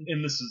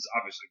 and this is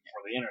obviously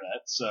before the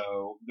internet,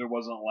 so there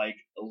wasn't like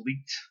a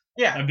leaked.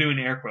 Yeah. I'm doing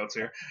air quotes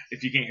here.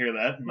 If you can't hear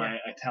that, my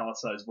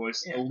italicized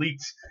voice. Yeah. A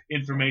leaked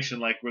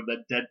information, like where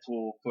that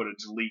Deadpool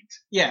footage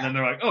leaked. Yeah. And then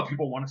they're like, oh,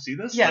 people want to see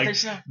this? Yeah. Like,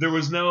 there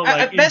was no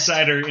like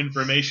insider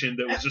information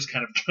that was just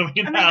kind of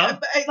coming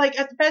out. Like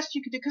at the best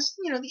you could do, because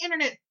the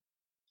internet.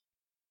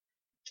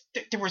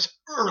 There was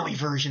early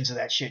versions of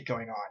that shit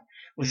going on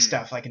with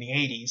stuff like in the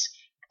 80s,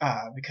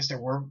 because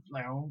there were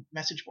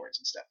message boards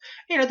and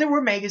stuff. There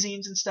were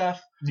magazines and stuff.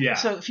 Yeah.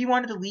 So if you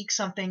wanted to leak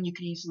something, you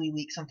could easily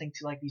leak something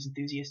to like these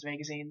enthusiast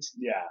magazines.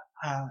 Yeah.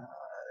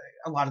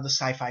 A lot of the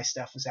sci-fi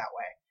stuff was that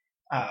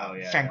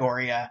way.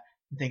 Fangoria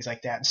and things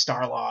like that, and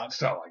Starlog.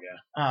 Yeah.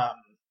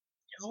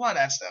 There's a lot of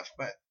that stuff,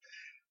 but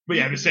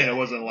yeah, I'm just saying it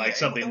wasn't like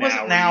something. It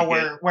wasn't now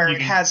where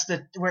it has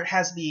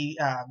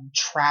the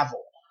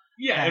travel.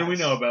 Yeah, and we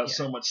know about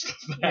so much stuff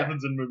that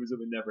happens in movies that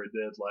we never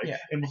did. Like,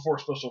 and before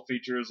special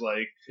features,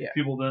 like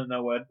people didn't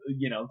know what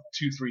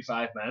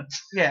 2-3-5 meant.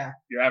 Yeah,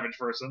 your average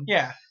person.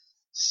 Yeah,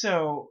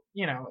 so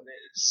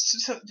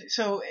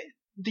so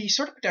the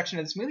sort of production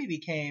of this movie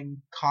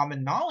became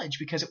common knowledge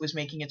because it was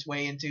making its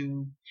way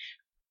into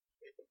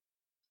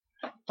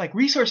like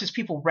resources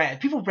people read.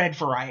 People read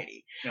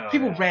variety.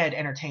 People read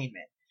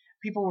entertainment.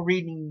 People were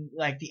reading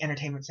like the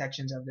entertainment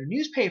sections of their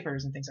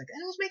newspapers and things like that.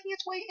 And it was making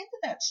its way into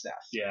that stuff.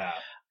 Yeah.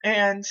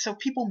 And so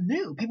people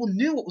knew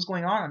what was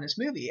going on in this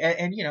movie.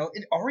 And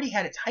it already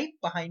had its hype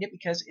behind it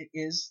because it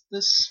is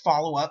this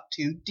follow-up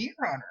to Deer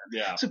Hunter.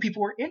 Yeah. So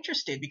people were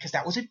interested because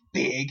that was a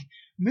big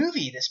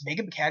movie, this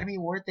big Academy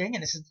Award thing,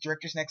 and this is the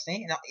director's next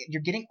thing. And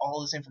you're getting all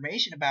this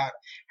information about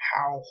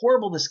how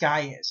horrible this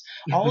guy is,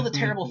 all of the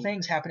terrible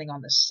things happening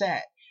on the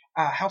set.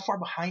 How far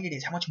behind it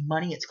is, how much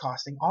money it's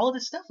costing. All of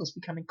this stuff was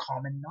becoming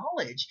common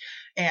knowledge.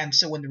 And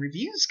so when the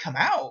reviews come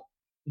out,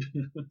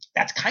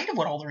 that's kind of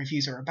what all the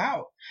reviews are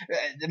about.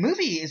 The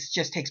movie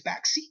just takes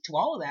back seat to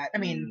all of that. I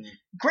mean,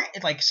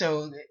 granted, like,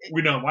 so...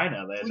 We know why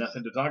now. They had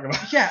nothing to talk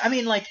about. Yeah, I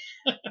mean, like,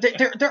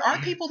 there are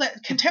people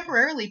that,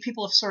 contemporarily,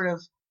 people have sort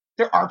of...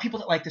 There are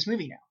people that like this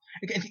movie now.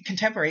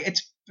 Contemporary,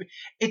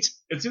 It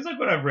seems like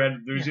what I've read,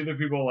 there's either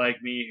people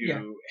like me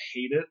who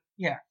hate it.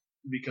 Yeah.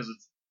 Because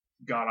it's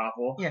god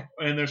awful. Yeah.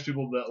 And there's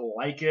people that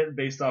like it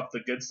based off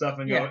the good stuff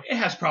and go, it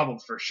has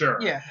problems for sure.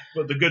 Yeah.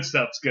 But the good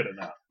stuff's good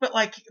enough. But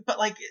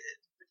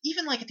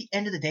even like at the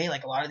end of the day,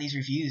 like a lot of these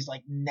reviews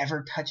like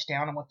never touch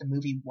down on what the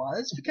movie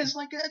was because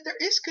like there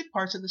is good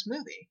parts of this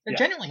movie. There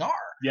genuinely are.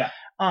 Yeah.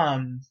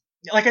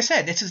 Like I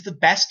said, this is the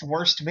best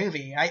worst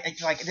movie. I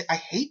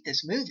hate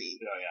this movie.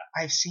 Oh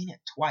yeah. I've seen it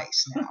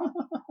twice now,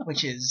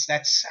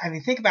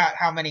 think about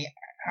how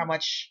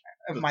much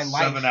of my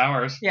life. 7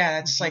 hours. Yeah,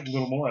 that's like a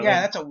little more.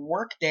 Yeah, that's a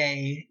work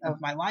day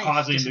of my life.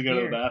 Pausing to go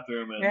to the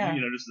bathroom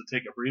and just to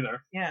take a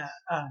breather. Yeah.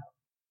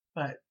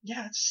 But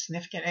yeah, it's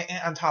significant.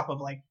 And on top of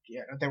like,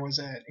 there was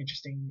an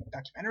interesting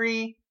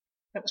documentary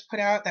that was put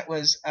out. That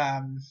was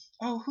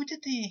who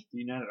did the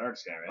United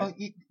Arts guy,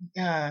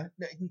 right?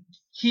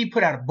 He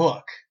put out a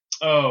book.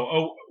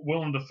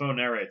 Willem Dafoe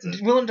narrates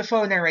it. Willem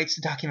Dafoe narrates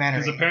the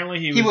documentary. Because apparently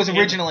he was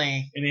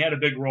originally... And he had a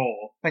big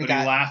role, but he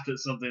laughed at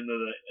something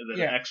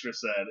that an extra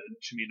said, and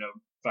Cimino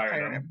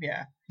fired him.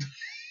 Yeah.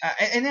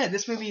 And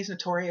this movie is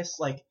notorious,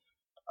 like...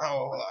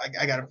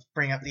 I gotta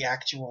bring up the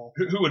actual...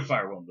 Who would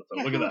fire Willem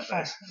Dafoe? Look at that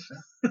face.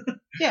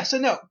 Yeah, so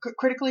no,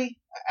 critically,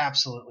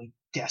 absolutely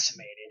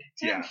decimated.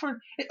 Yeah.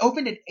 It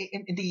opened in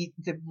the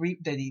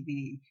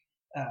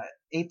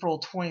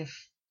April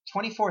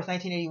 24th,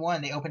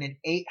 1981, they opened in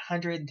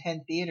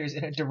 810 theaters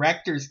in a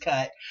director's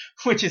cut,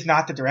 which is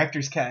not the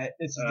director's cut.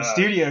 It's the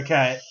studio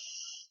cut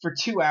for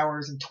 2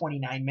 hours and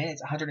 29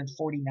 minutes,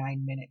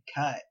 149-minute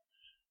cut.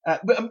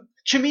 But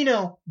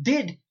Cimino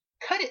did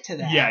cut it to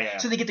that. Yeah.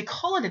 So they get to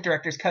call it a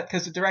director's cut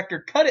because the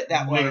director cut it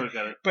that way.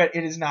 But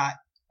it is not.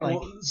 Like,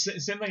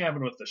 same thing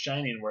happened with The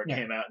Shining, where it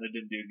came out and it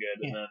didn't do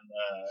good, and then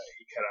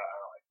he cut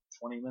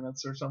out 20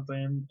 minutes or something,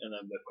 and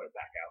then they put it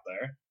back out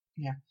there.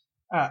 Yeah.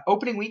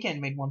 Opening weekend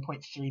made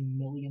 $1.3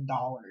 million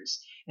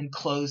and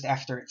closed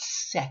after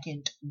its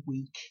second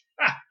week.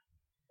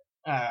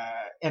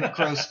 And it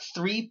grossed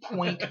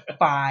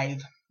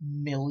 $3.5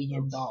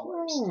 million.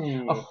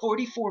 Ooh. A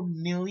 $44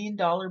 million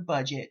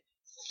budget,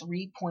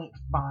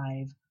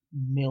 $3.5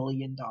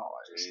 million.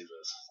 Jesus.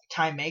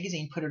 Time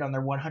magazine put it on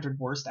their 100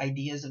 worst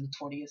ideas of the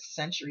 20th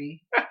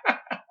century.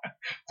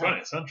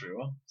 20th century,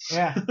 well.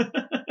 Yeah.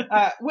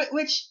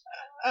 Which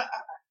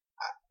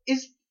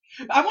is.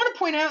 I want to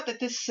point out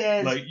that this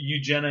says like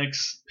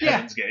eugenics,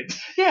 Heaven's Gate.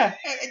 Yeah,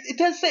 it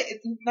does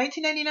say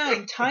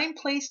 1999. Time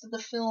placed the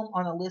film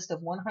on a list of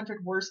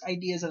 100 worst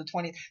ideas of the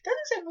 20th.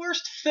 Doesn't say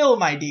worst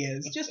film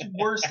ideas, just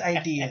worst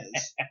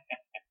ideas.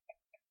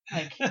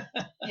 Like,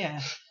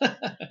 yeah.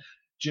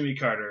 Jimmy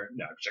Carter.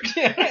 No, I'm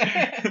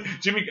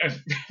Jimmy.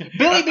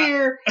 Billy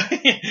Beer.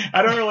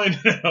 I don't really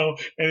know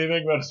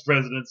anything about his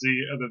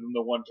presidency other than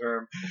the one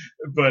term,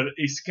 but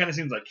he kind of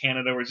seems like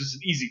Canada, where it's just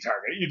an easy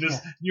target.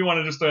 You want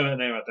to just throw that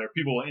name out there,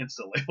 people will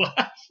instantly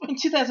laugh. In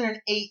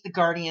 2008, The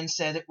Guardian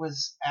said it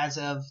was, as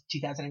of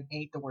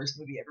 2008, the worst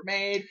movie ever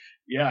made.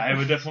 Yeah, I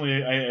would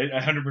definitely, I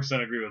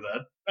 100% agree with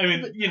that. I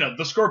mean,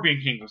 The Scorpion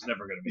King was never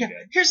going to be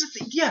good. Here's the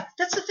thing. Yeah,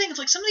 that's the thing. It's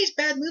like some of these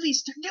bad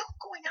movies, they're not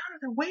going out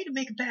of their way to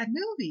make a bad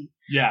movie.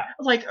 Yeah.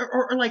 Like,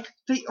 or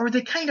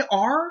they kind of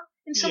are.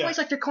 In some ways,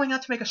 like they're going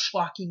out to make a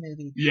schlocky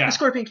movie. Yeah. The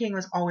Scorpion King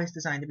was always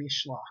designed to be a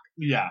schlock.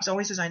 Yeah. It was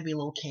always designed to be a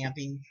little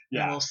campy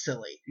and a little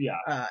silly. Yeah.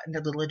 And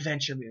a little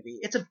adventure movie.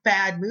 It's a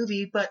bad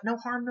movie, but no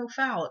harm, no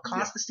foul. It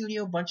cost the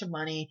studio a bunch of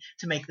money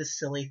to make this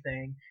silly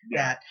thing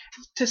that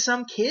to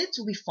some kids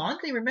will be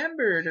fondly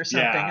remembered or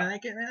something. And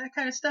like that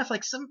kind of stuff.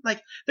 Like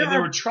they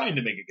were trying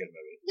to make a good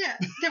movie. Yeah.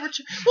 They were.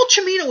 Well,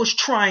 Cimino was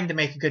trying to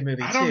make a good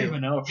movie too. I don't even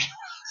know if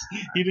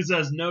he just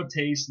has no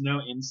taste, no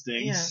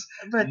instincts,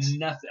 but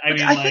nothing.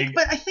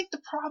 I think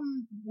the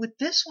problem with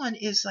this one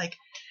is like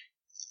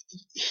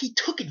he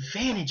took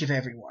advantage of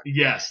everyone.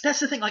 Yes, that's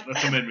the thing. Like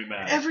that's what made me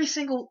mad. Every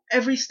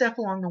step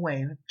along the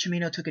way,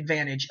 Cimino took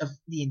advantage of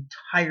the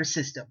entire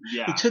system.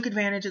 Yeah. He took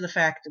advantage of the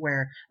fact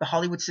where the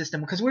Hollywood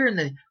system, because we're in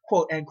the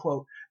quote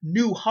unquote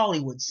new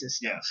Hollywood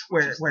system,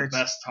 which is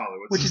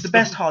the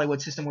best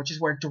Hollywood system, which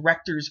is where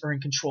directors are in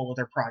control of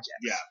their projects.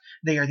 Yeah,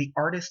 they are the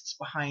artists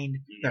behind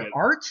their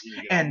art,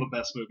 and all the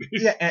best movies.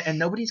 Yeah, and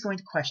nobody's going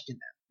to question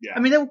them. Yeah. I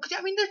mean,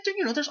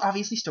 there's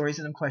obviously stories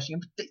of them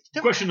questioning them.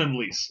 But question them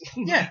least.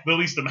 Yeah. The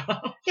least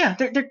amount. Yeah,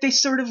 they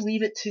sort of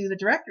leave it to the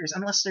directors,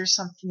 unless there's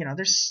some,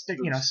 there's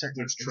certain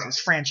instances,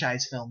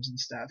 franchise films and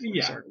stuff.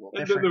 Yeah. Sort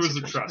of there was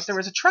a trust. There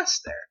was a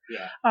trust there.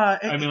 Yeah.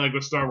 I mean, like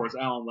with Star Wars,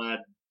 Alan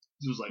Ladd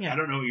was like, I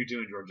don't know what you're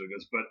doing, George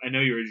Lucas, but I know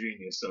you're a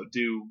genius, so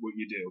do what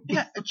you do.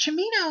 Yeah,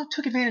 Cimino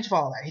took advantage of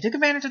all that. He took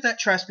advantage of that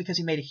trust because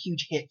he made a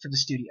huge hit for the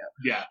studio.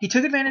 Yeah. He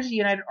took advantage of the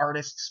United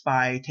Artists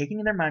by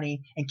taking their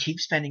money and keep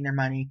spending their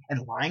money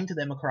and lying to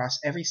them across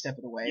every step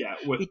of the way. Yeah,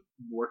 with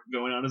work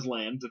going on his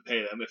land to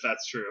pay them, if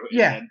that's true.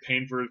 Yeah. And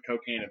paying for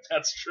cocaine, if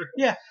that's true.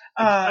 Yeah.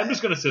 I'm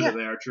just going to say that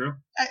they are true.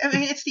 I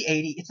mean, it's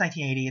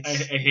 1980. I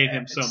hate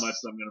him so much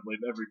that I'm going to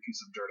believe every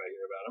piece of dirt I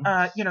hear about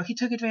him. He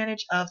took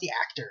advantage of the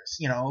actors,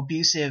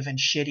 abusive and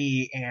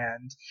shitty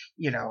and,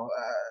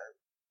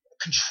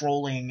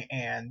 controlling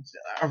and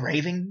a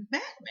raving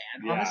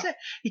madman on the set.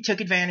 He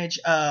took advantage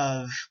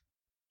of,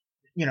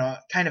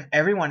 kind of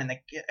everyone in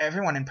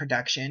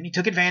production. He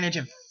took advantage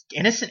of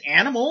innocent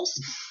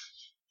animals.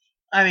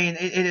 I mean,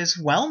 it is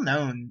well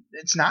known.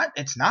 It's not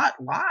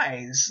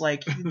lies.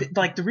 Like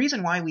the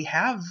reason why we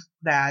have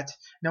that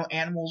no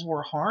animals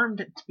were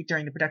harmed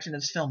during the production of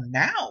this film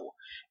now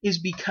is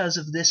because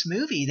of this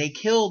movie. They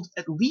killed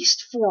at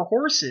least 4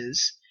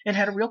 horses and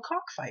had a real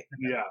cockfight.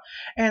 Yeah.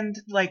 And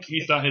like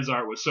he thought his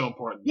art was so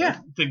important. Yeah.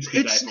 Things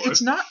could die for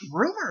it's not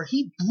rumor.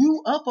 He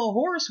blew up a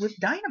horse with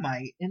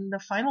dynamite in the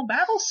final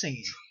battle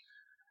scene.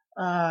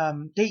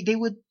 They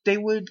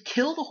would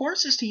kill the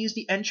horses to use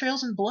the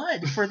entrails and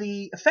blood for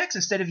the effects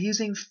instead of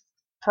using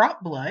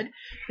prop blood.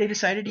 They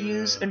decided to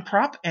use and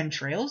prop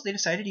entrails. They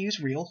decided to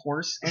use real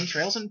horse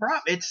entrails and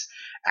prop. It's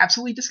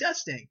absolutely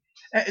disgusting.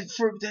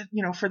 For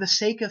the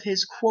sake of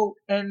his quote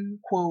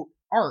unquote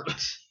art.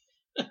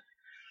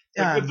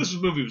 If this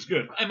movie was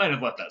good, I might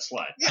have let that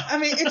slide. Yeah, I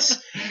mean,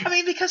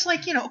 because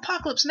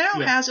Apocalypse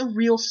Now has a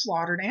real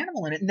slaughtered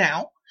animal in it.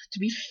 Now, to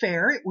be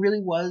fair, it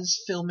really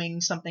was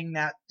filming something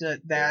that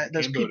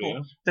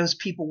those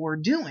people were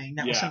doing.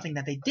 That was something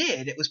that they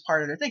did. It was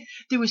part of their thing.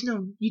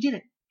 You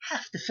didn't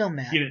have to film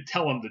that. You didn't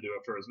tell them to do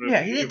it for his movie.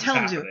 Yeah, you didn't tell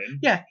them to do it.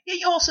 Yeah,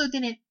 you also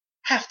didn't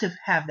have to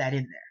have that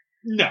in there.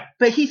 No.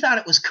 But he thought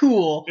it was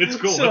cool. It's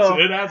cool. So,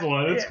 it adds a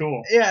lot. It's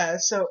cool. Yeah,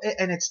 so,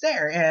 and it's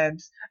there. And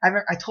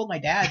I told my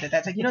dad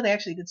that's like, they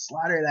actually did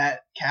slaughter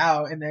that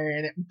cow in there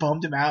and it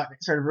bummed him out and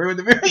it sort of ruined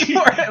the movie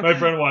for him. My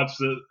friend watched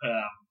it.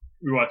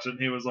 We watched it and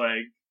he was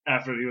like,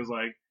 after he was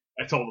like,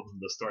 I told him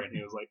the story and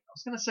he was like, I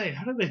was going to say,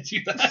 how did they do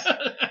that?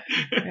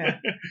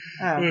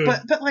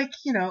 But like,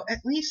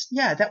 at least,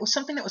 that was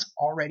something that was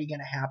already going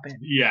to happen.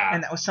 Yeah.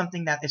 And that was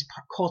something that is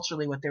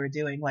culturally what they were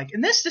doing. Like,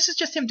 and this is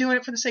just him doing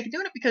it for the sake of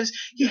doing it because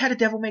he had a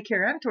devil may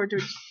care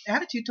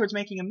attitude towards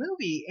making a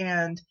movie.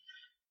 And,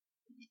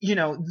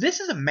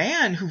 this is a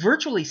man who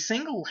virtually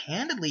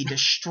single-handedly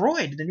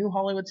destroyed the new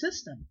Hollywood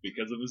system.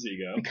 Because of his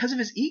ego. Because of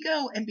his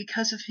ego and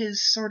because of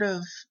his sort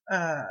of,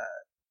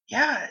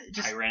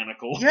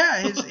 tyrannical. Yeah,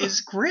 his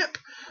grip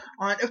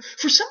on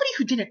for somebody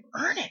who didn't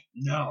earn it.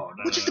 No.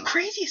 Which is the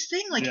craziest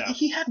thing. Like, Yeah.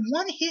 he had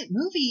one hit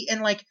movie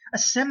and, like, a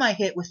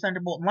semi-hit with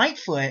Thunderbolt and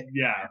Lightfoot.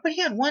 Yeah. But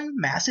he had one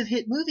massive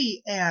hit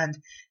movie, and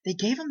they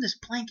gave him this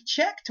blank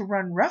check to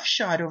run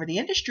roughshod over the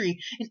industry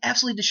and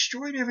absolutely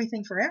destroyed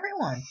everything for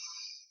everyone.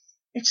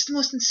 It's the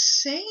most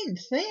insane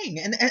thing.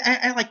 And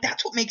I like,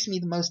 that's what makes me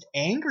the most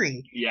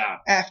angry Yeah.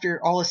 after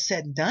all is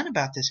said and done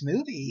about this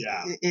movie.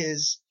 Yeah.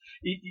 Is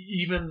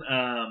Even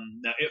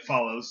now It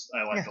Follows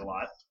I liked a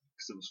lot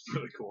because it was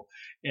really cool.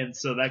 And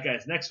so that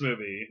guy's next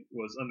movie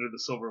was Under the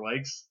Silver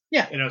Lakes.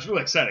 Yeah. And I was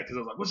really excited because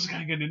I was like, what's this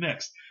guy going to do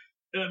next?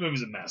 And that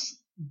movie's a mess.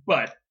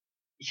 But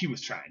he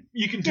was trying.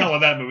 You can tell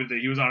in that movie that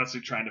he was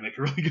honestly trying to make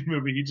a really good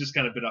movie. He just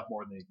kind of bit off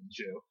more than he can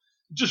chew.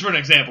 Just for an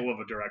example of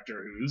a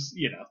director who's,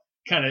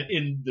 kind of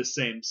in the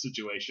same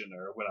situation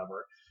or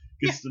whatever,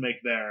 gets to make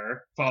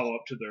their follow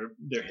up to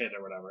their hit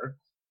or whatever.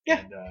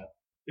 Yeah.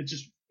 And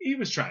he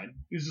was trying.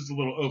 He was just a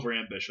little over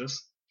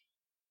ambitious.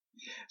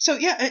 So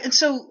yeah, and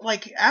so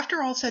like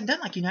after all said and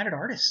done, like United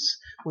Artists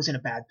was in a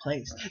bad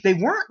place. They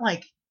weren't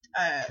like,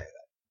 I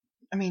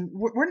mean,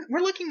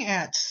 we're looking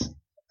at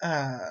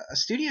a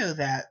studio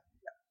that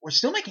were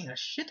still making a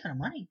shit ton of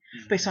money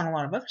based on a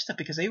lot of other stuff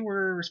because they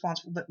were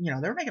responsible. But, they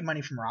were making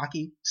money from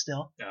Rocky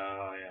still.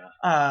 Oh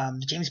yeah.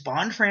 The James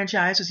Bond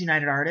franchise was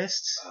United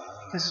Artists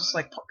because it's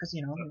like that's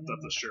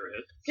a sure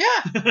hit.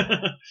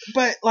 Yeah,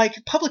 but like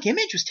Public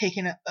Image was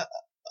taking a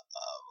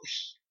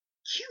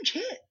huge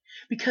hit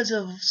because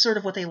of sort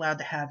of what they allowed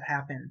to have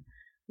happen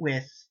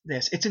with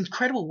this. It's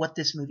incredible what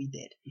this movie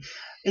did.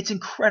 It's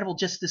incredible,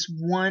 just this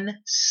one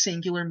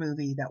singular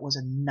movie that was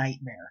a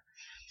nightmare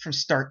from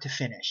start to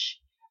finish.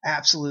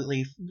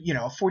 Absolutely,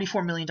 a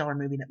 $44 million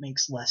movie that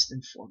makes less than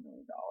 $4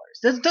 million.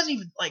 Doesn't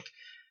even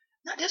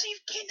not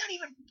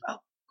even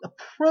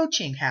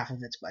approaching half of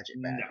its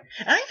budget back. No.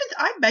 And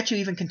I bet you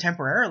even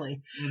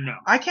contemporarily, No.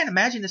 I can't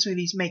imagine this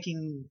movie's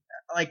making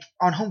like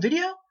on home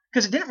video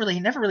because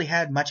it never really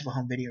had much of a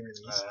home video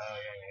release.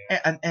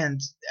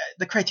 And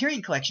the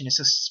Criterion Collection is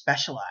so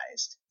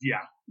specialized.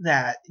 Yeah.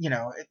 That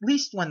at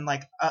least when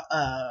like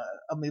a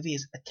movie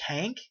is a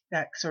tank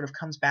that sort of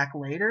comes back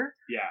later.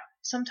 Yeah.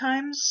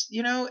 Sometimes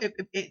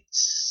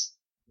it's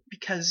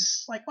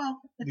because like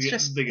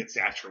they get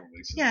theatrical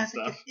releases and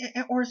stuff.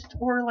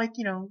 Or like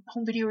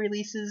home video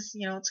releases.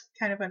 It's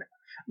kind of a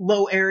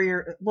low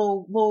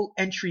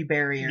entry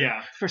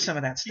barrier for some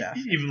of that stuff.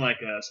 Even like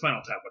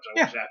Spinal Tap, which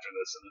I watched after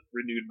this, and it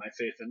renewed my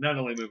faith in not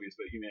only movies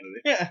but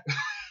humanity. Yeah.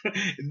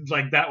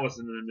 Like that was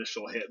an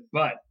initial hit,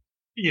 but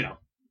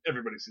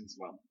everybody's seen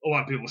a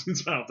lot of people have seen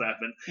Spinal Tap,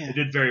 and it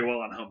did very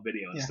well on home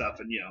video and stuff,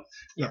 and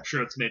I'm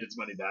sure it's made its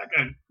money back.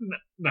 And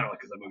not only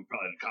because that movie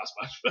probably didn't cost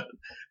much, but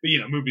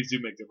movies do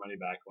make their money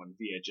back on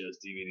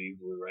VHS, DVD,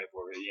 Blu-ray,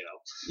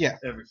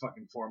 every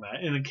fucking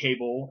format, and then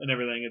cable and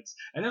everything.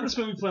 I know this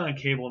movie played on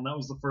cable, and that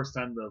was the first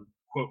time the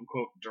quote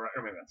unquote director,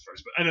 or maybe that's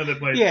first, but I know they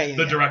played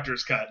the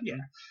director's cut. Yeah.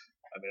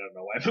 I mean, I don't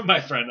know why, but my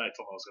friend, I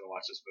told him I was going to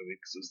watch this movie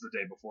because it was the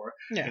day before.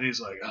 Yeah. And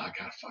he's like, oh,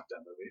 God, fuck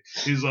that movie.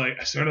 He's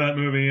like, I started that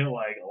movie at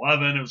like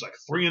 11. It was like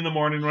 3 in the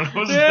morning when I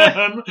was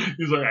done.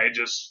 He's like, I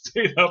just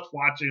stayed up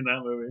watching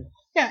that movie.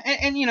 Yeah,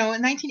 and in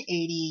 1980,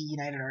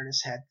 United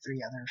Artists had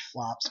 3 other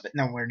flops, but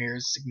nowhere near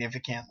as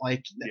significant.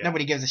 Like,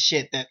 nobody gives a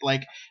shit that,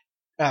 like,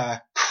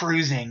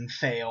 Cruising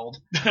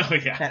failed. Oh,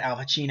 yeah. That Al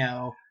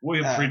Pacino,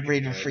 William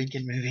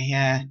Friedkin movie,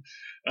 yeah.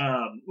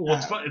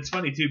 It's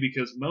funny too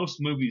because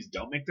most movies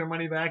don't make their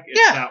money back.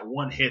 It's that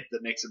one hit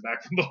that makes it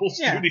back from the whole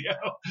studio.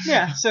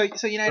 Yeah, so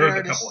United or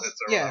Artists, a couple hits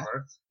or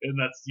whatever, and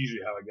that's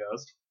usually how it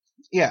goes.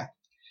 Yeah,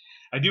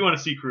 I do want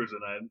to see Cruising.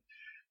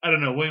 I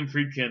don't know. William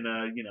Friedkin,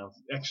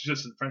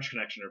 Exorcist and French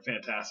Connection are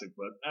fantastic,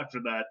 but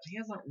after that, he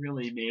hasn't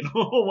really made a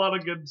whole lot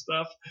of good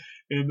stuff.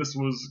 And this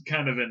was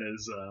kind of in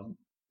his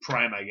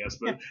prime, I guess.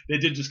 But they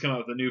did just come out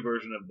with a new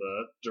version of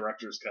the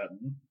director's cut.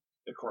 And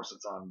of course,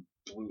 it's on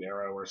Blue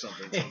Arrow or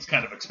something, so it's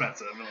kind of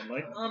expensive. And I'm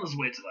like, I'll just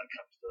wait till that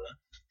comes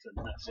to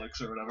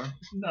Netflix or whatever.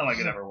 Not like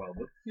it ever will,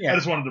 but I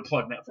just wanted to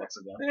plug Netflix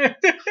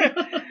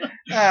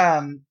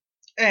again.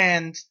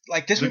 And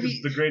like this would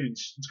be the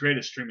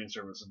greatest streaming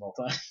service of all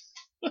time.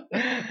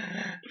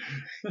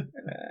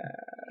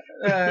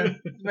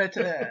 But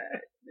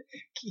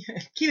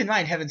keep in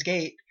mind, Heaven's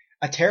Gate,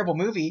 a terrible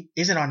movie,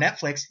 isn't on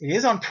Netflix. It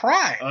is on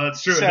Prime. Oh,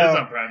 that's true. It is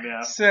on Prime,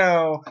 yeah.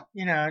 So,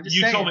 just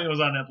you saying. told me it was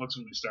on Netflix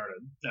when we started.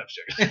 No, I'm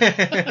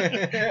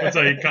joking. That's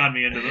how you conned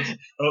me into this.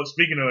 Oh,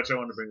 speaking of which, I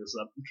wanted to bring this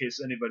up in case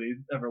anybody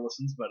ever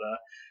listens, but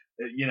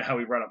you know how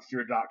we brought up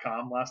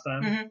Fear.com last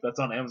time? Mm-hmm. That's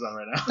on Amazon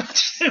right now.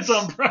 It's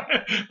on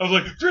Prime. I was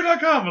like,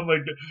 Fear.com! I'm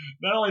like,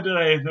 not only did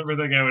I never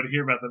think I would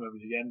hear about the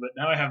movie again, but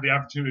now I have the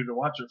opportunity to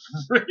watch it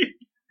for free.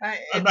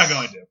 I'm not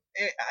going to.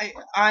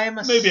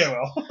 Maybe I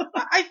will.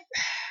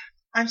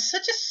 I'm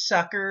such a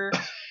sucker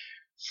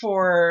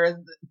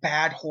for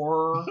bad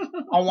horror.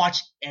 I'll watch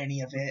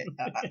any of it.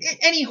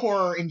 Any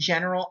horror in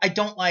general. I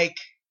don't like...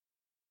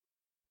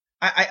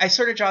 I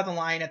sort of draw the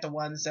line at the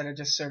ones that are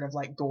just sort of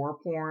like gore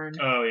porn.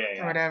 Oh,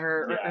 yeah. Or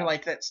whatever. Yeah. Or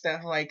like that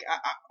stuff. Like,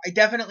 I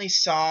definitely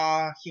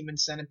saw Human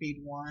Centipede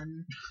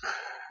 1,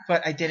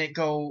 but I didn't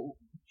go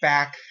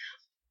back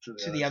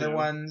to the other two.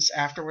 ones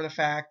after the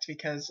fact,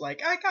 because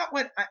like I got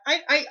what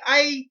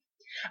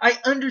I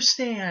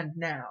understand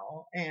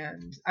now,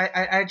 and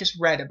I just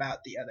read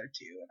about the other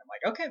two, and I'm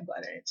like, okay, I'm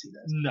glad I didn't see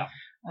those. No.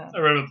 I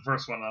read about the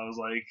first one, and I was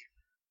like,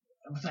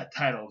 with that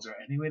title, is there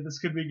any way this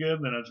could be good?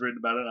 And then I was reading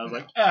about it, and I was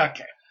like,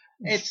 okay.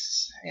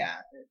 It's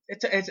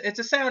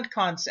a sound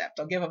concept.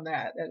 I'll give him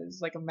that. That is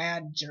like a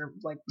mad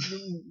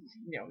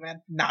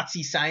mad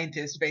Nazi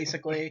scientist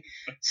basically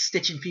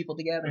stitching people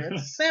together.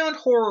 It's a sound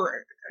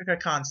horror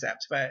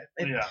concept, but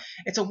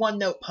it's a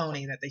one-note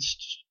pony that they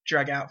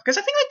drug out, because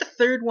I think like the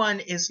third one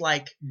is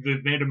like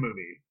they've made a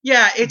movie.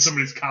 Yeah, it's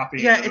somebody's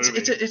copying. Yeah, the movie.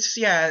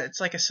 it's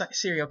like a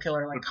serial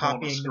killer like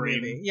copying the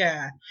movie.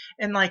 Yeah,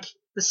 and like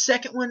the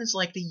second one is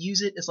like they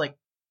use it as like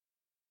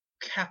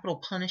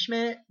capital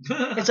punishment.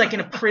 It's like in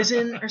a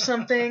prison or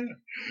something.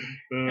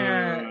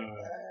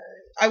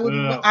 I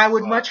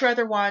would much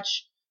rather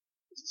watch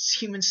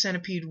Human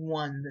Centipede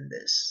 1 than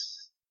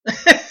this.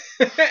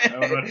 I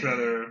would much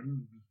rather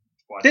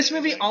watch this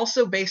movie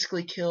also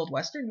basically killed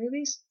Western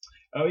movies.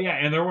 Oh yeah,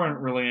 and there weren't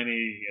really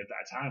any at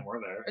that time,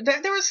 were there?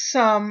 There was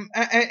some.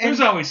 There's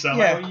always some.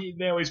 Yeah.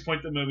 They always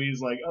point to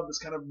movies like, oh, this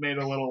kind of made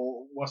a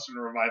little Western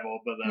revival,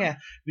 but then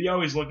they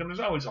always look, and there's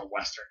always a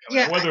Western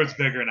coming out, whether it's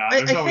big or not.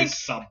 There's always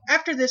some.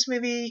 After this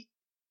movie,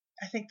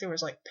 I think there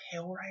was like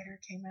Pale Rider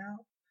came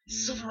out.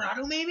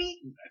 Silverado,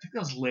 maybe? I think that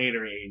was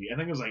later 80. I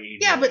think it was like 80.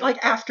 Yeah, but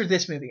like after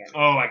this movie.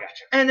 Oh, I got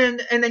you.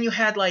 And then you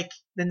had like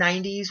the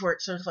 90s where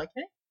it's sort of like,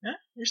 hey,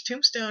 there's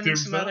Tombstone and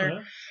some other.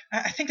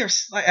 Yeah. I think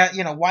there's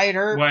Wyatt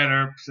Earp. Wyatt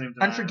Earp, same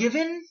time.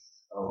 Unforgiven.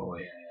 Oh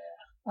yeah.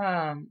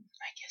 I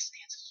guess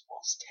Dances with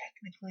Wolves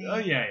technically. Oh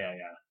yeah. I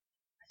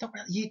don't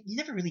really. You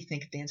never really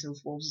think of Dances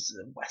with Wolves as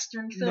a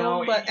Western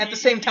film, but at the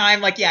same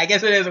time, like I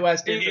guess it is a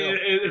Western film.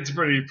 It's a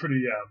pretty broad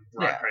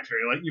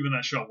criteria. Like even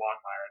that show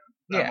Longmire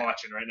that I'm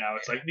watching right now,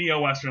 it's like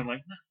neo-Western. I'm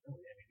like, no,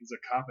 he's a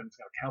cop and he's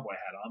got a cowboy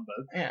hat on,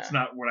 but it's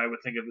not what I would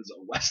think of as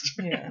a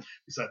Western. Yeah.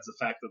 Besides the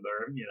fact that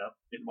they're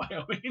in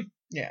Wyoming.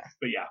 Yeah.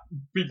 But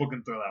people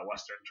can throw that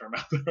Western term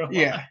out there.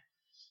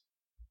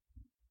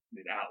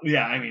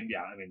 Yeah. I mean,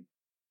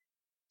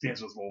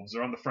 Dance with Wolves.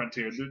 They're on the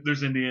frontier.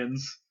 There's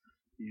Indians.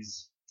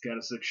 He's got a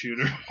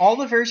 6-shooter. All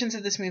the versions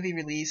of this movie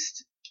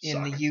released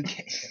in the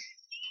UK.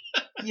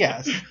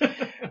 Yes.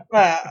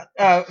 But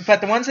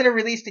the ones that are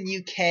released in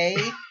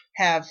UK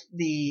have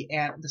the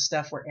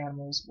stuff where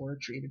animals were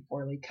treated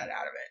poorly cut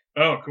out of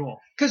it. Oh, cool.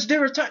 Because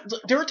there were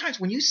times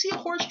when you see a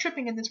horse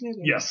tripping in this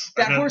movie. Yes,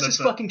 that horse is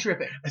fucking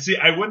tripping. See,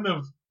 I wouldn't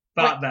have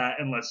thought that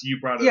unless you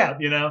brought it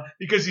up,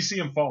 because you see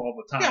him fall all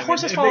the time. Yeah,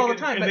 horses fall all the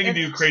time. And they can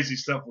do crazy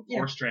stuff with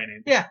horse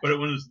training. Yeah. But it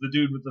was the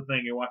dude with the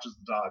thing who watches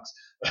the dogs.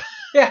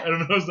 Yeah. I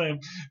don't know his name.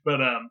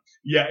 But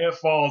it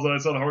falls, and I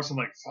saw the horse, and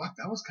I'm like, fuck,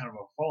 that was kind of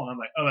a fall. And I'm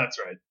like, oh, that's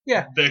right.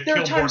 Yeah. They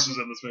kill horses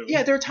in this movie.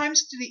 Yeah, there are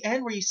times to the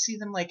end where you see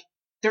them like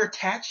they're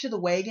attached to the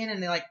wagon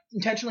and they like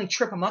intentionally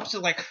trip them up so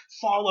they like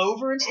fall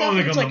over and stuff. Oh,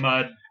 and on the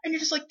mud. And you're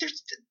just like,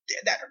 there's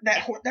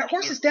that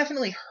horse is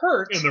definitely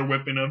hurt. And they're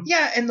whipping him.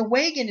 Yeah, and the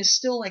wagon is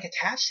still like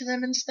attached to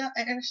them and stuff.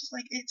 And it's just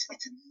like it's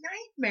a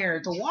nightmare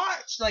to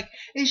watch. Like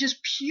it's just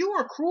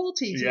pure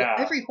cruelty to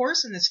every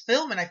horse in this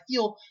film, and I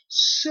feel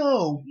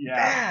so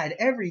bad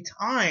every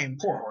time.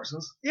 Poor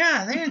horses.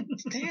 Yeah, they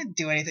didn't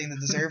do anything to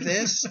deserve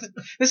this.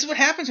 This is what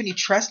happens when you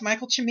trust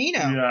Michael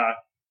Cimino. Yeah.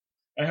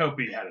 I hope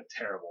he had a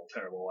terrible,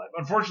 terrible life.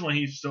 Unfortunately,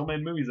 he still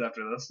made movies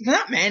after this.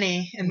 Not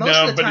many, and most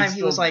of the time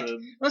he was like,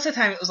 most of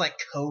the time it was like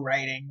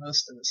co-writing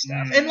most of the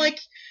stuff, and like,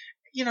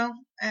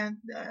 and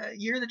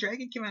Year of the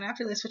Dragon came out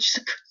after this, which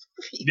is a good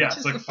movie. Yeah,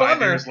 it's like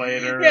 5 years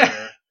later.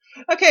 Yeah.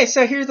 Okay,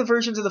 so here's the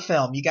versions of the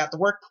film. You got the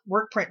work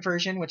print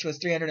version, which was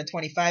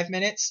 325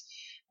 minutes.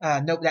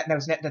 Nope,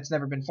 that's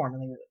never been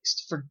formally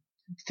released.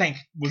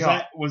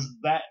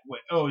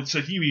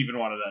 So he even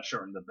wanted that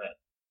shortened a bit.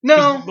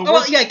 No,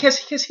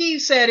 because he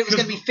said it was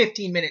going to be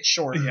 15 minutes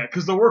short. Yeah,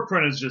 because the work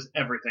print is just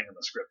everything in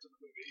the script of the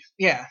movie.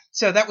 Yeah,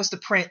 so that was the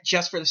print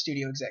just for the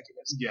studio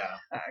executives. Yeah,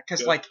 because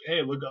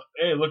hey,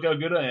 look how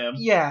good I am.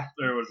 Yeah,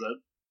 there was that.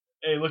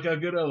 Hey, look how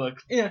good I look.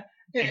 Yeah,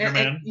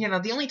 and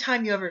the only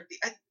time you ever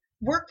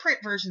work print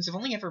versions have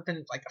only ever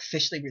been like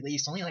officially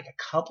released only like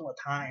a couple of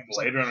times.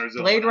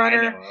 Blade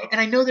Runner,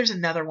 and I know there's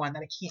another one that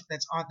I can't.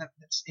 That's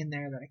in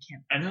there that I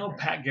can't. I know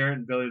Pat Garrett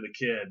and Billy the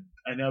Kid.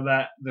 I know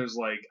that there's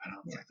like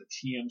like the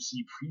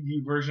TMC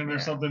preview version or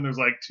something. There's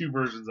like 2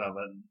 versions of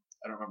it.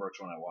 I don't remember which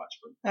one I watched.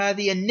 But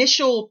the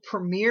initial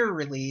premiere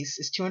release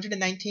is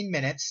 219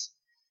 minutes.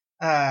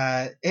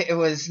 It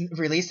was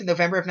released in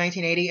November of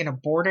 1980 and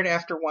aborted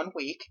after 1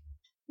 week.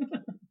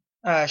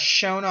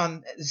 Shown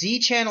on Z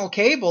Channel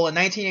Cable in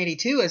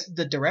 1982 as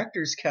the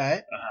director's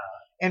cut,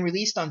 and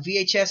released on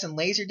VHS and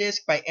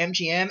Laserdisc by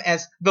MGM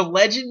as the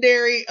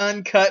legendary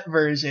uncut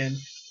version.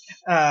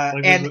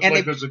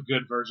 There's a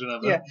good version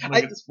of it. Yeah,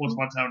 it's Once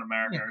Upon a Time in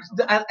America or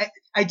something.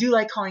 I do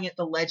like calling it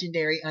the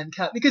legendary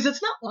uncut because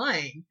it's not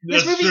lying.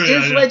 This movie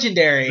is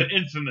legendary. The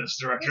infamous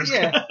director's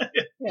cut.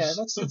 Yeah,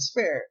 that's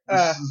fair.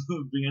 This is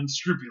the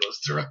unscrupulous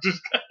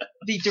director's cut.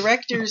 The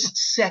director's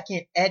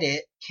second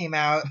edit came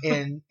out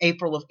in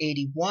April of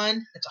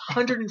 81. It's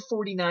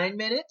 149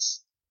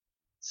 minutes.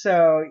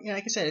 So,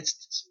 like I said,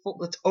 it's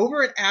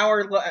over an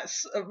hour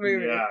less of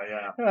movie.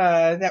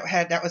 Yeah.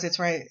 That's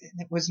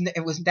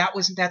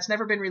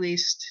never been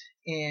released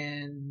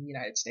in the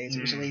United States.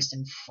 It was released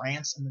in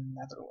France and the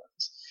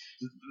Netherlands.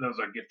 That was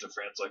our gift to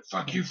France. Like,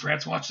 fuck you,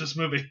 France, watch this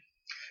movie.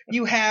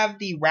 You have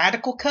the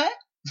Radical Cut,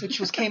 which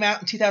came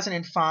out in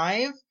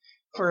 2005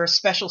 for a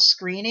special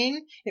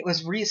screening. It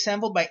was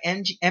reassembled by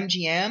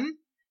MGM.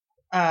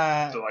 So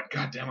like,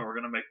 God damn it, we're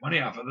gonna make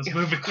money off of this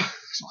movie.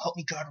 So help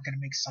me God, we're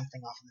gonna make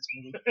something off of this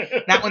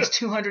movie. That one's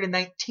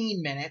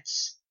 219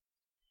 minutes.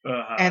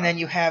 And then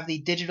you have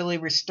the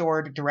digitally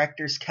restored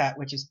director's cut,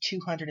 which is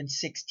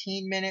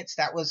 216 minutes.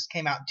 That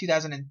came out in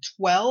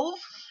 2012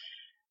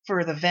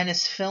 for the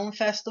Venice Film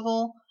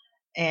Festival.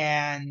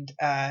 And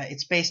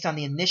it's based on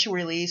the initial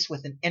release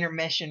with an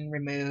intermission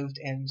removed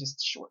and just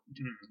shortened.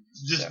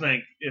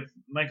 Think, if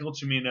Michael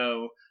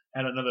Cimino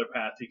had another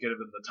path, he could have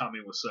been the Tommy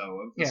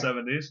Wiseau of the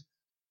 70s.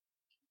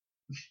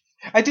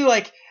 I do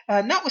like,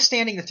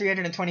 notwithstanding the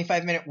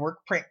 325-minute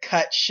work print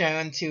cut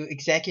shown to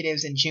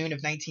executives in June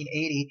of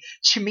 1980,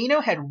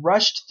 Cimino had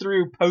rushed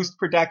through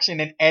post-production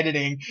and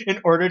editing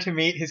in order to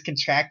meet his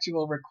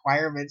contractual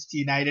requirements to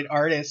United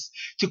Artists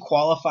to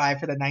qualify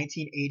for the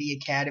 1980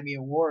 Academy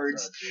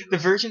Awards. The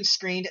version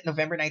screened at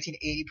November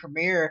 1980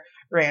 premiere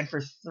ran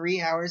for 3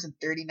 hours and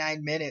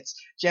 39 minutes.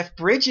 Jeff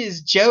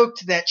Bridges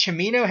joked that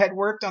Cimino had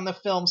worked on the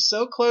film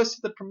so close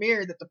to the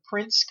premiere that the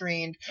print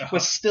screened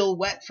was still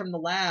wet from the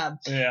lab.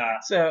 Yeah.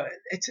 So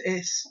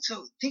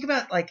so think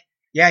about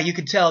you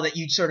could tell that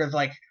you sort of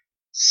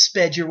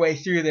sped your way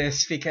through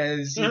this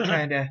because you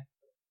kind of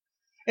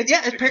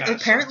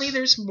apparently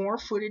there's more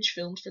footage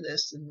filmed for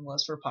this than there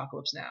was for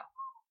Apocalypse Now.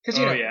 Because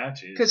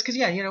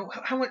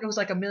how much it was,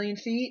 like 1 million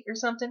feet or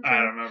something. I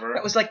don't remember.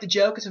 That was like the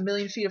joke. It's 1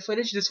 million feet of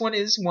footage. This one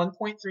is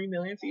 1.3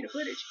 million feet of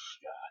footage.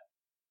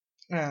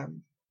 God.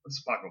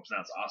 This Apocalypse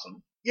Now is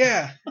awesome.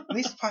 Yeah, at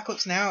least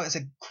Apocalypse Now is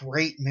a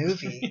great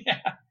movie. Yeah.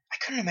 I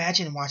couldn't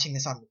imagine watching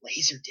this on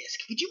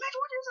Laserdisc. Could you imagine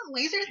watching this on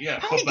Laserdisc? Yeah,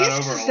 how many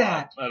discs is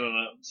that? I don't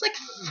know. It's like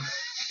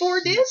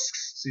 4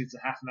 discs. See, it's a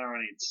half an hour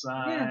on each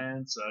side.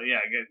 Yeah. So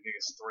I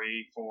guess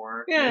 3,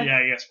 4. Yeah,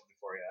 I guess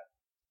 4. Yeah.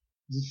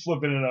 Just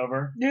flipping it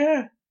over.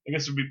 Yeah. I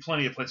guess there'd be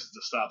plenty of places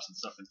to stop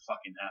since nothing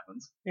fucking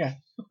happens. Yeah.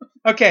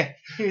 Okay.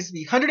 Here's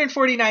the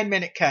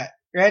 149-minute cut.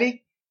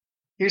 Ready?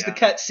 Here's the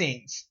cut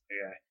scenes.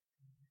 Yeah.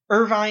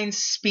 Irvine's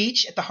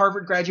speech at the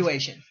Harvard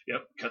graduation.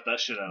 Yep. Cut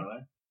that shit out of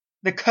there.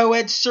 The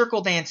co-ed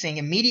circle dancing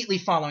immediately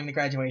following the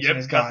graduation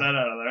is gone. Cut that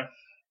out of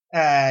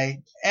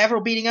there.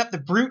 Avril beating up the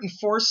brute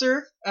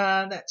enforcer.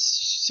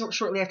 That's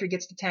shortly after he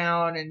gets to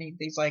town, and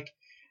he's like,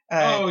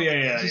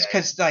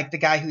 because the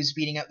guy who's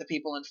beating up the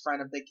people in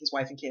front of his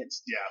wife and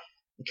kids. Yeah.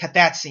 Cut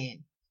that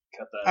scene.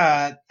 Cut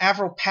that.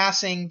 Avril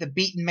passing the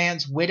beaten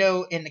man's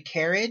widow in the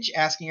carriage,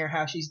 asking her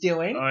how she's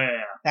doing. Oh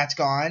yeah. That's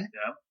gone.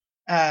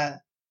 Yeah.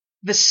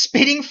 The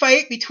spitting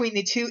fight between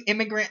the two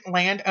immigrant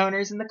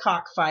landowners in the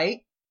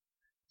cockfight.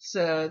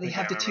 So they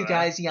have the two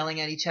guys yelling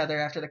at each other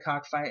after the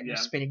cockfight and they're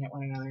spitting at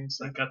one another and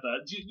stuff. Cut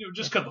that.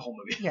 Just cut the whole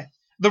movie. Yeah.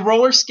 The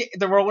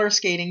roller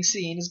skating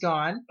scene is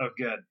gone. Oh,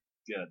 good.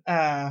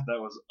 That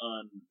was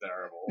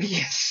unbearable.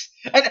 Yes.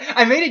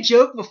 I made a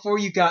joke before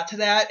you got to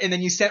that, and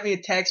then you sent me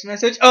a text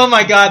message. Oh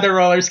my God, they're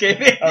roller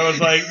skating. I was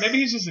like, maybe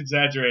he's just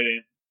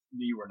exaggerating.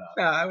 You were not.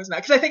 No, I was not.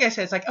 Because I think I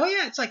said, it's like, oh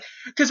yeah, it's like,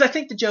 because I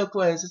think the joke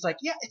was, it's like,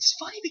 yeah, it's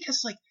funny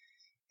because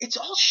it's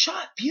all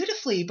shot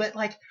beautifully, but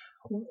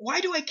why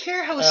do I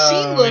care how a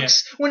scene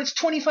looks when it's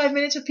 25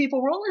 minutes of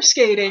people roller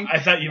skating? I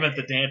thought you meant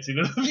the dancing.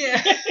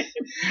 Yeah.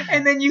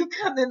 And then you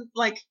come in,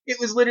 it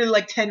was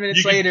literally 10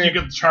 minutes later. You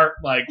could chart,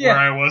 where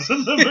I was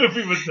in the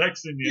movie with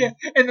texting you.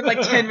 Yeah. And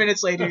then 10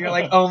 minutes later, you're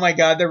like, oh my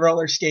God, they're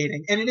roller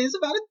skating. And it's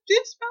about a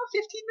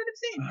 15-minute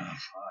scene. Oh,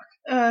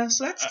 fuck.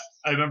 So that's...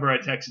 I remember I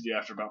texted you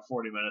after about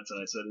 40 minutes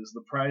and I said, is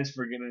the prize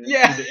for getting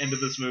to the end of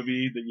this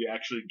movie that you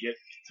actually get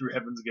through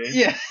Heaven's Gate?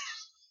 Yeah.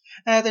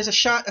 There's a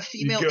shot of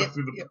female. You go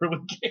through the pearly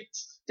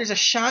gates. There's a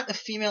shot of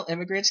female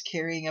immigrants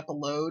carrying up a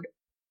load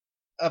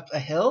up a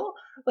hill.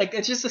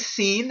 It's just a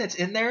scene that's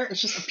in there.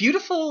 It's just a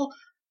beautiful,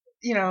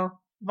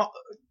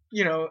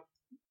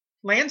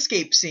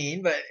 landscape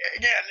scene. But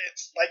again,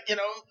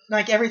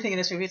 it's everything in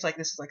this movie. It's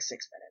this is 6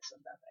 minutes of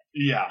nothing.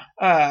 Yeah.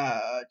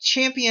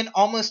 Champion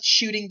almost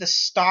shooting the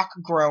stock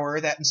grower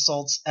that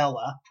insults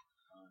Ella.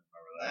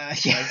 I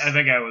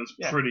think I was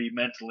pretty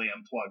mentally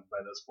unplugged by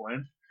this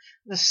point.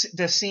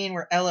 The scene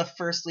where Ella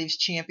first leaves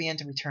Champion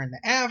to return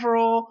to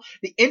Avril.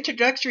 The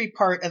introductory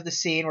part of the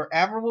scene where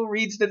Avril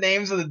reads the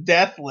names of the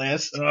death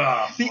list.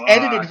 The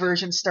edited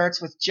version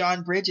starts with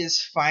John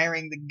Bridges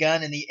firing the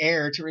gun in the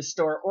air to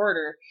restore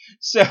order.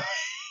 So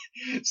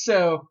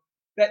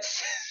that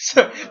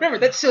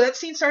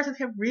scene starts with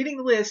him reading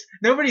the list.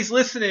 Nobody's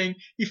listening.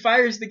 He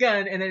fires the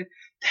gun, and then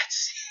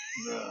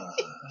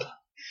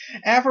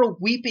Avril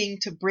weeping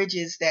to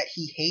Bridges that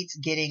he hates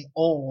getting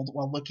old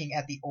while looking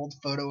at the old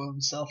photo of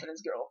himself and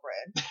his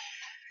girlfriend.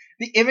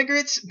 The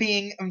immigrants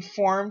being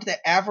informed that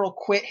Averill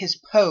quit his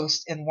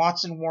post, and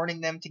Watson warning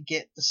them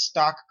that the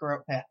stock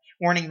growers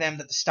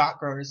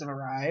have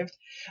arrived.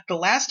 The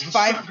last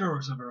Stock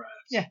growers have arrived.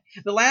 Yeah,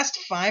 the last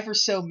 5 or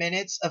so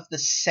minutes of the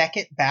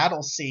second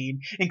battle scene,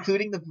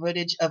 including the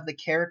footage of the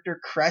character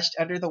crushed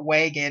under the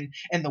wagon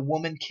and the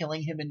woman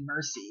killing him in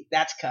mercy.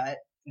 That's cut.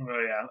 Oh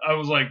yeah, I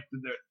was like,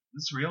 "Is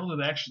this real? Did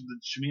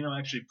Cimino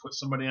actually put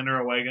somebody under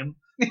a wagon?"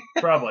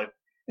 Probably.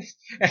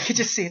 I could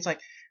just see it's like,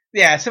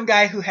 yeah, some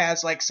guy who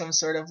has like some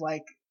sort of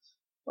like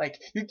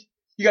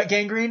you got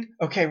gangrene?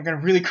 Okay, we're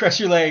gonna really crush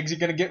your legs. You're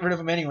gonna get rid of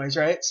them anyways,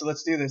 right? So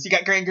let's do this. You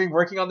got gangrene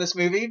working on this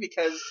movie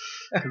because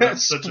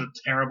that's such a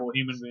terrible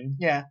human being.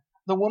 Yeah,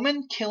 the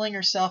woman killing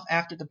herself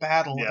after the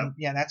battle. Yeah.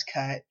 Yeah, that's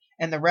cut.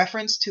 And the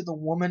reference to the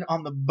woman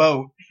on the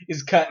boat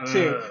is cut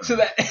too. So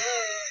that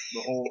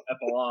the whole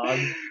epilogue.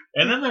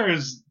 And then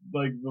there's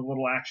like the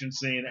little action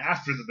scene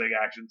after the big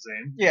action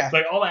scene. Yeah. It's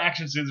like all the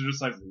action scenes are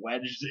just like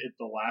wedged at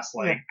the last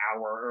like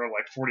hour or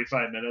like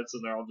 45 minutes,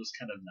 and they're all just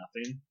kind of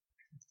nothing.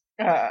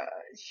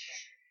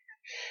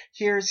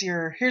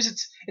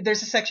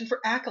 There's a section for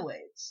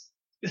accolades.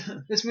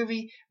 This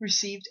movie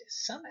received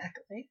some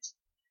accolades.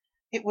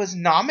 It was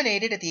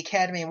nominated at the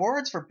Academy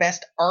Awards for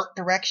Best Art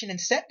Direction and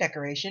Set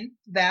Decoration.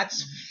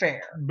 That's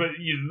fair. But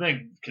you'd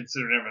think,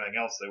 considering everything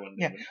else, they wouldn't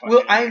even fucking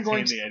well, I am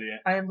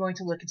going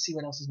to look and see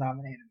what else is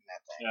nominated in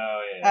that thing.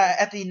 Oh, yeah.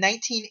 At the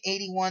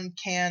 1981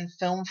 Cannes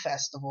Film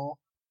Festival,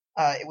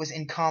 it was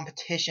in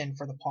competition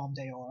for the Palme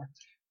d'Or,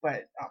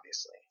 but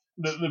obviously.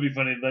 That'd be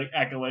funny, like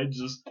accolades,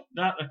 just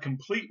not a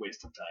complete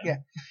waste of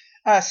time.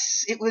 Yeah.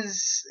 It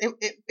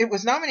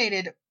was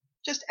nominated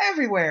just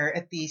everywhere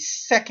at the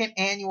second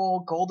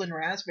annual Golden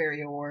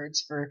Raspberry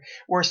Awards for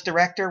Worst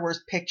Director,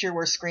 Worst Picture,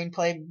 Worst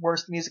Screenplay,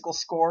 Worst Musical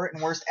Score,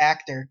 and Worst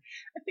Actor.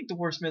 I think the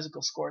Worst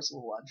Musical Score is a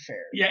little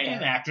unfair. Yeah,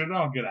 and actor. They're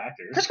all good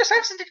actors. Chris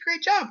Christopherson did a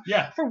great job.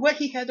 Yeah. For what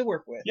he had to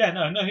work with. Yeah,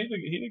 no, he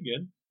did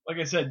good. Like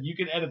I said, you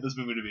can edit this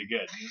movie to be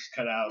good. You just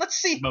cut out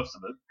most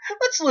of it.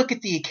 Let's look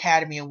at the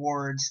Academy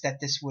Awards that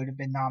this would have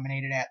been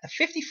nominated at. The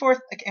 54th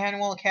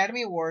Annual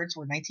Academy Awards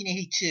were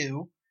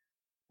 1982.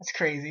 That's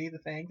crazy to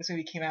think. This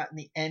movie came out in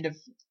the end of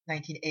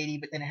 1980,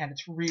 but then it had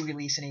its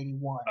re-release in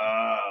 81.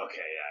 Oh, okay,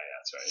 yeah,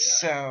 that's right. Yeah.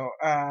 So,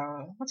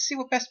 let's see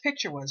what Best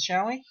Picture was,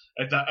 shall we?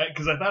 I thought it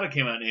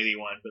came out in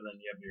 81, but then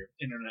you have your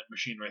internet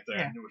machine right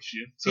there.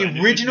 Yeah.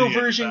 The original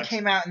version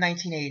came out in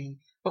 1980,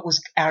 but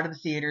was out of the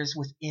theaters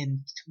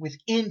within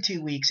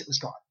 2 weeks. It was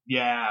gone.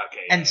 Yeah,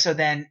 okay. And so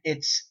then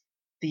it's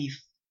the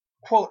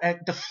quote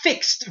the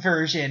fixed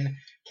version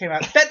came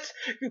out. That's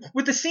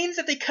with the scenes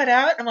that they cut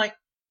out. I'm like,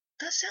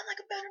 does sound like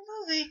a better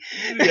movie.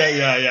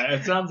 Yeah.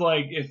 It sounds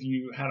like if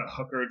you had a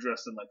hooker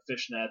dressed in like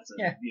fishnets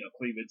and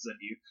cleavage, and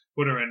you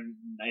put her in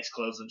nice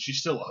clothes, and she's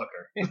still a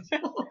hooker.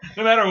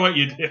 No matter what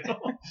you do,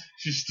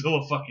 she's still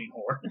a fucking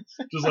whore.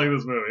 Just like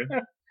this movie.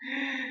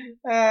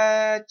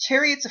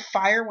 Chariots of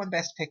Fire won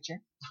Best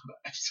Picture.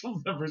 I've still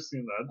never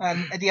seen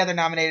that. The other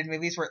nominated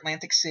movies were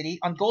Atlantic City,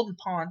 On Golden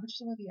Pond, which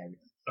is a movie I really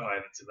like. Oh, I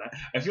haven't seen that.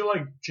 I feel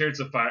like Chariots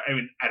of Fire. I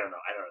mean, I don't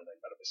know anything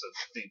about it besides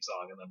the theme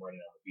song and them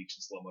running on the beach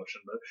in slow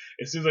motion, but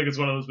it seems like it's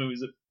one of those movies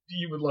that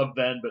you would love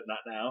then, but not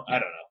now. I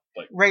don't know.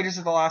 Like Raiders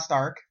of the Lost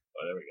Ark.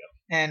 Oh, there we go.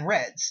 And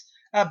Reds.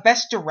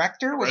 Best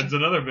Director was Reds,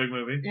 another big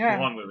movie. Yeah. A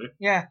long movie.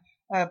 Yeah.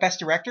 Best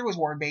Director was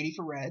Warren Beatty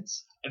for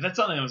Reds. And that's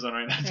on Amazon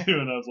right now too,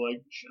 and I was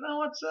like,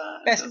 what's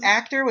Best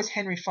Actor was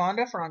Henry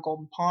Fonda for On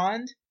Golden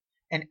Pond,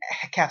 and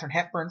Katharine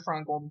Hepburn for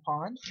On Golden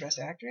Pond, Best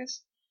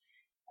Actress.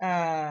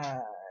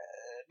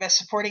 Best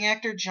Supporting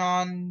Actor,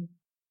 John.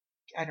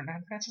 I don't know how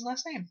to pronounce his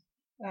last name.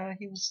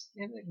 He was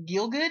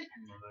Gielgud.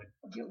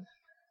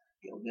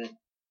 Gielgud.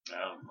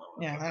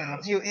 Yeah, I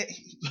don't know.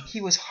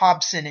 He was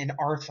Hobson in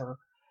Arthur.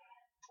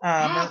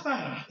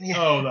 Arthur. Yeah.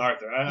 Oh, the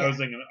Arthur. I was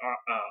thinking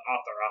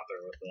Arthur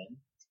with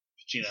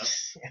Pacino.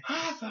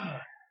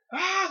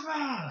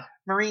 Arthur.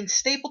 Maureen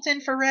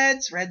Stapleton for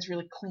Reds. Reds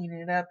really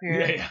cleaning it up here.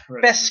 Yeah.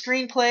 Right. Best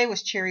Screenplay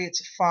was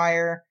Chariots of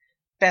Fire.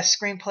 Best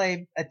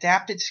Screenplay,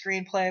 Adapted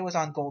Screenplay was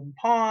On Golden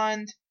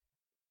Pond.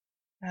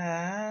 Best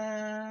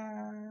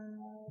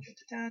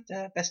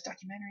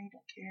Documentary,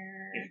 don't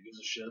care. Yeah, gives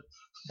a shit.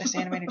 Best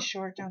Animated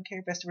Short, don't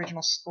care. Best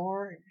Original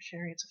Score,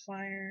 Chariots of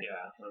Fire.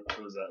 Yeah,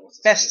 who was that?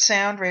 Best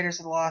Sound, Raiders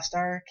of the Lost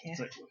Ark. Yeah.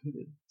 It's like, who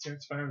did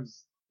Chariots of Fire?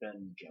 Was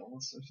Ben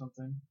Gillis or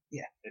something?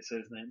 Yeah. They say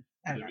his name?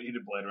 I don't know. He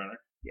did Blade Runner.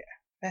 Yeah.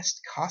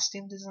 Best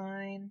Costume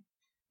Design.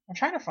 I'm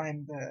trying to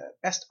find the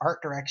Best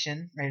Art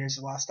Direction, Raiders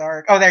of the Lost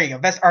Ark. Oh, there you go.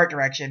 Best Art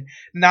Direction.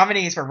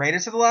 Nominees for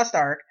Raiders of the Lost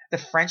Ark, The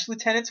French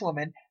Lieutenant's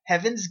Woman,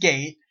 Heaven's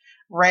Gate,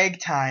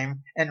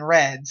 Ragtime, and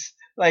Reds.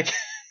 Like,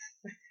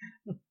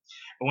 I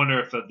wonder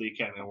if at the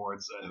Academy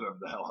Awards, whoever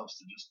the hell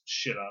hosted just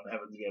shit on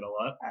Heaven's Gate a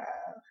lot.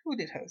 Who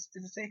did host?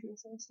 Did it say who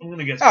was hosting? I'm going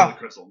to guess Billy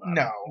Crystal.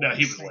 No,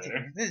 he was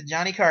later. This is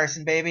Johnny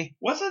Carson, baby.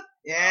 Was it?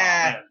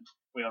 Yeah. Oh, man.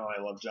 We all know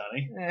I love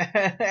Johnny.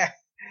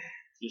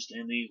 Just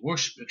in the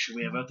worst picture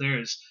we have out there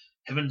is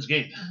Heaven's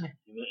Gate.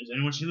 Has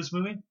anyone seen this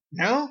movie?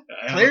 No,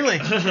 clearly.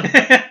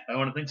 I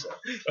want to think so.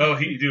 Oh,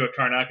 he do a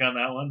Karnak on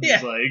that one? Yeah.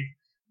 He's like,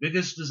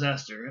 biggest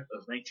disaster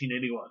of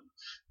 1981.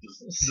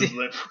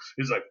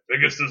 He's like,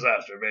 biggest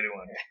disaster of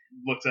 81.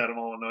 Looks at him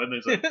all annoyed, and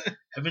he's like,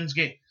 Heaven's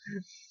Gate.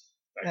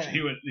 Actually,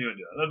 he wouldn't do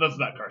that. That's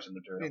not Carson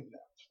material.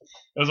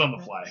 It was on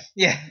the fly.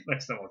 Yeah.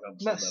 Next time we'll come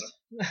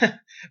better.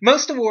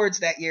 Most awards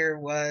that year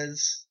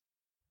was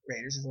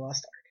Raiders of the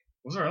Lost Ark.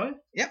 Was it really?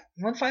 Yep,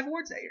 won 5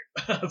 awards that year.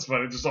 That's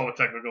funny, just all the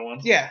technical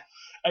ones. Yeah.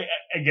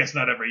 I guess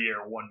not every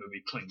year one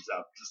movie cleans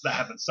up. Just that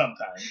happens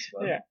sometimes.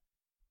 But Yeah.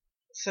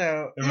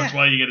 So every once in a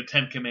while you get a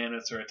 10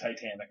 Commandments or a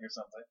Titanic or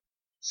something.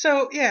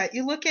 So yeah,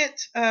 you look at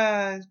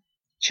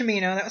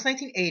Cimino. That was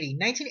 1980.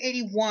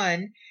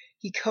 1981,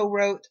 he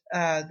co-wrote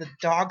The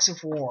Dogs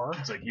of War.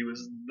 It's like he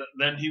was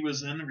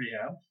in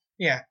rehab.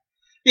 Yeah.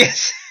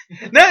 Yes.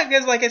 No,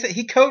 because like I said,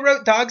 he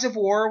co-wrote Dogs of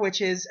War,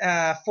 which is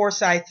a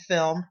Forsyth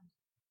film.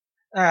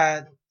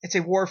 It's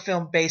a war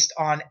film based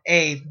on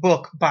a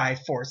book by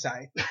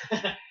Forsyth.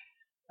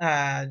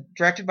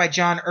 Directed by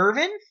John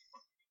Irvin,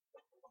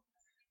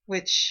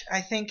 which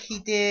I think he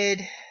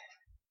did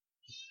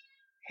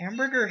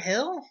Hamburger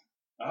Hill?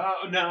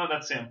 Oh, no,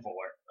 that's Sam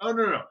Fuller. Oh,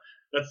 no.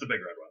 That's the Big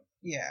Red one.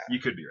 Yeah. You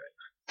could be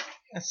right.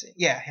 That's it.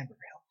 Yeah, Hamburger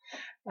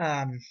Hill.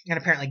 And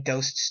apparently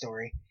Ghost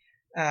Story.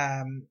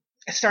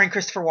 Starring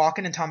Christopher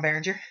Walken and Tom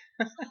Berenger.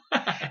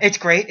 It's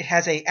great. It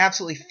has a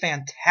absolutely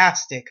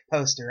fantastic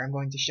poster. I'm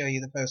going to show you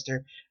the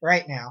poster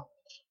right now.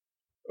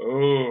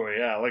 Oh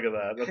yeah, look at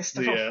that. That's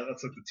like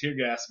the tear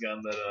gas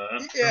gun that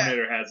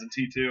Terminator has in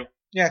T2.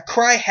 Yeah,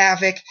 cry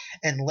havoc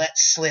and let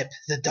slip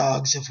the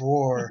dogs of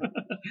war.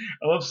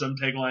 I love some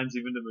taglines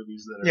even to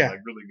movies that are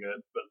like really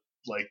good, but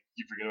like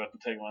you forget about the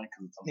tagline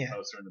because it's on the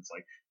poster and it's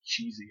like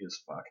cheesy as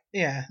fuck.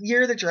 Yeah,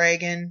 Year of the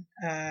Dragon.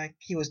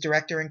 He was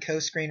director and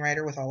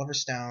co-screenwriter with Oliver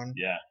Stone.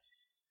 Yeah.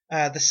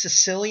 The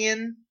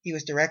Sicilian. He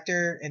was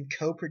director and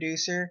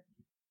co-producer.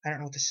 I don't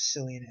know what the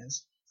Sicilian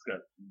is. It's got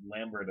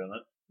Lambert in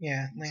it.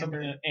 Yeah,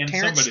 Lambert. And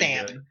Terrence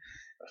Stamp. Terrence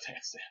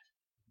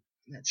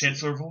Stamp.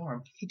 Chancellor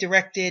Vorm. He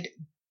directed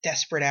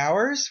Desperate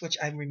Hours, which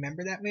I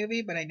remember that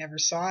movie, but I never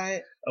saw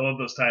it. I love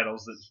those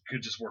titles that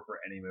could just work for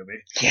any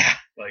movie. Yeah.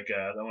 Like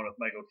that one with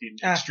Michael Keaton,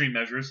 Extreme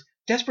Measures.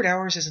 Desperate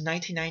Hours is a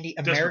 1990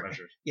 Desperate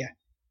Measures. Yeah.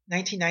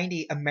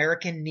 1990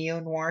 American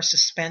neo-noir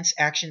suspense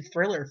action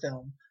thriller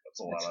film.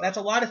 That's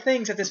a lot of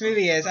things that this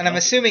movie is, and I'm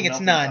assuming it's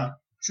none.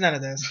 It's none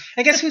of those.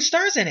 And guess who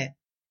stars in it?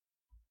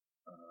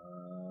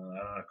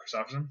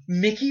 Christopherson?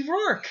 Mickey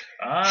Rourke.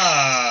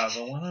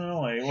 The one and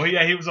only. Well,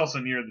 yeah, he was also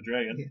Near the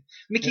Dragon. Yeah.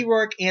 Mickey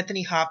Rourke,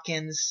 Anthony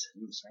Hopkins.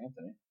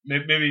 Anthony.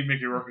 Maybe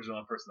Mickey Rourke is the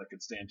only person that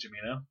could stand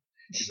Cimino.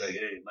 He's like,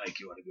 hey, Mike,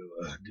 you want to go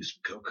do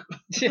some coke?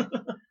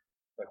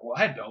 Like, well,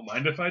 I don't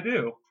mind if I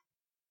do.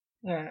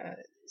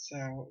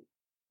 So,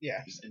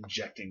 yeah. Just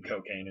injecting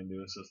cocaine into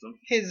his system.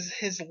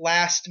 His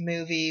last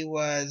movie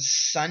was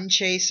Sun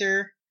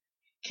Chaser.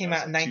 Came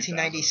out in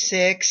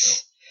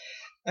 1996.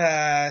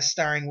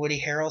 Starring Woody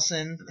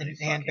Harrelson and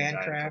Anne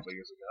Bancroft.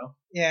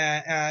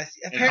 Yeah.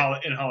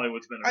 In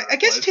Hollywood's been I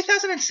guess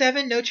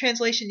 2007, no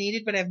translation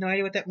needed, but I have no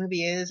idea what that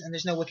movie is, and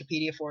there's no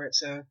Wikipedia for it,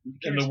 so...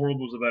 And the world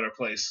was a better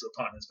place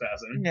upon his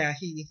passing. Yeah,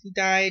 he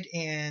died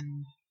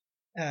in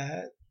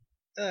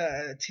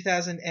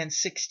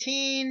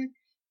 2016.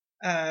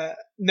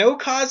 No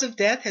cause of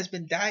death has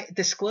been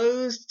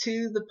disclosed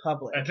to the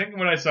public. I think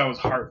what I saw was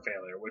heart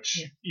failure, which,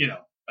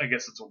 I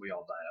guess that's what we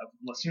all die of,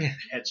 unless your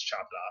head's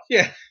chopped off.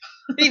 Yeah.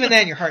 Even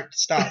then, your heart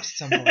stops at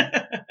some point.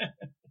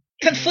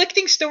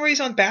 Conflicting stories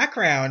on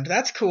background.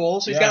 That's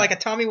cool. So he's got like a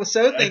Tommy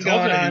Wiseau thing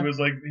going on. He was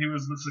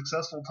the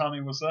successful Tommy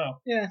Wiseau.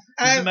 Yeah.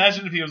 Just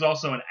imagine if he was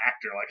also an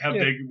actor. Like, how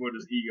big would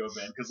his ego have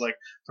been? Because, like,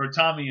 for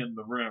Tommy in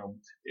The Room,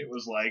 it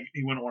was like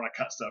he wouldn't want to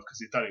cut stuff because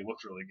he thought he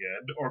looked really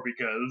good, or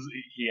because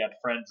he had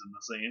friends in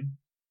the scene.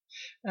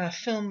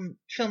 Film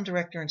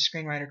director and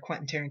screenwriter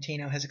Quentin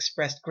Tarantino has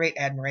expressed great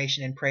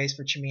admiration and praise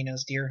for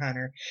Cimino's Deer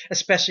Hunter,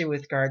 especially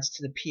with regards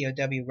to the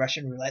POW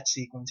Russian roulette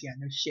sequence. Yeah,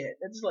 no shit.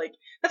 That's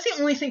the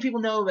only thing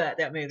people know about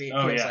that movie.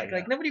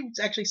 Like nobody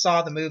actually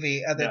saw the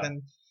movie other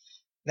than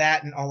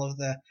that and all of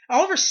the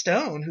Oliver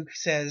Stone, who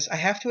says, "I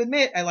have to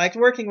admit, I liked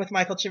working with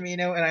Michael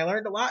Cimino and I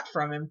learned a lot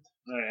from him."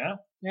 Oh yeah.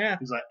 Yeah.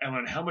 He's like, I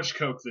learned how much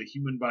coke the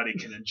human body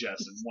can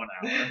ingest in 1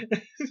 hour.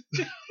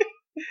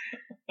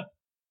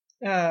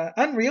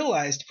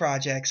 Unrealized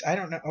projects. I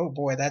don't know. Oh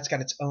boy, that's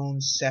got its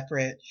own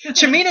separate.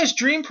 Cimino's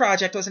dream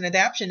project was an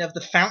adaptation of The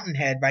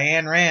Fountainhead by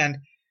Ayn Rand.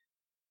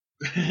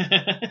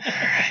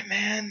 Alright,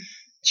 man.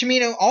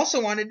 Cimino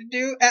also wanted to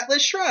do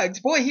Atlas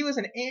Shrugged. Boy, he was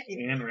an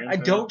Ayn Rand. I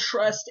don't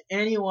trust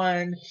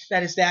anyone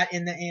that is that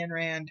in the Ayn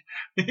Rand.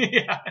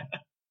 Yeah.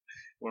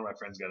 One of my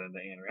friends got into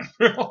Ayn Rand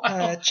for a while. I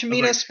don't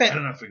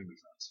know if we can be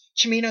friends.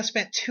 Cimino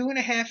spent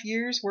 2.5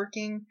 years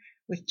working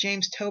with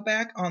James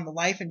Toback on the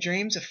life and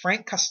dreams of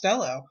Frank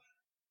Costello.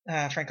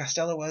 Frank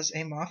Costello was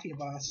a mafia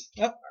boss.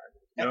 Oh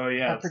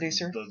yeah, our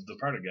producer, the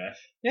Departed guy.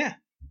 Yeah.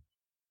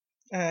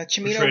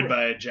 Cimino, portrayed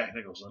by Jack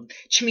Nicholson.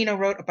 Cimino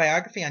wrote a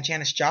biography on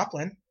Janis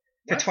Joplin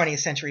for 20th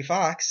Century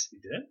Fox. He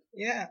did?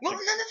 Yeah. Well,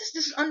 none of this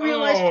is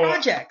unrealized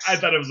projects. I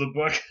thought it was a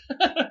book.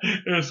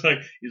 It was like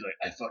he's like,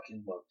 I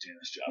fucking love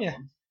Janis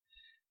Joplin.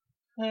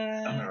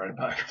 Yeah. I'm gonna write a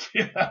biography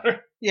about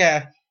her.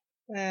 Yeah.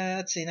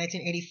 Let's see,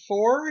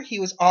 1984, he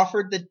was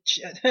offered the...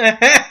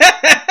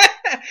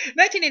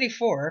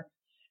 1984,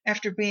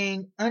 after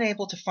being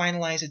unable to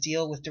finalize a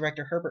deal with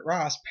director Herbert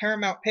Ross,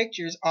 Paramount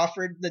Pictures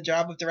offered the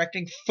job of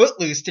directing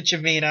Footloose to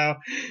Cimino.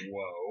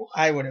 Whoa.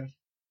 I would have...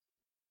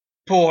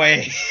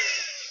 Boy,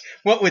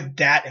 what would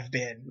that have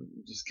been?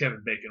 Just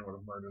Kevin Bacon would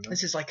have murdered him.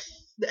 This is like...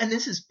 And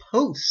this is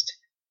post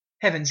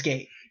Heaven's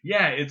Gate.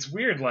 Yeah, it's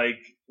weird. Like,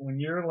 when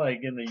you're,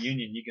 like, in the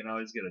union, you can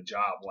always get a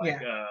job. Like,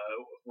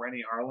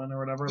 Rennie Harlan or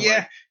whatever. Yeah.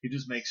 Like, he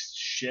just makes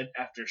shit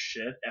after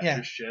shit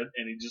after shit,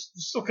 and he just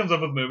still comes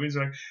up with movies.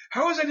 Like,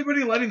 how is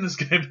anybody letting this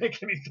guy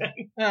make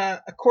anything?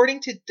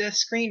 According to the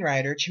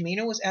screenwriter,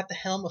 Cimino was at the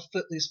helm of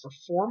Footloose for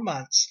 4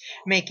 months,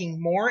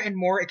 making more and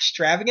more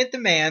extravagant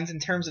demands in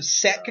terms of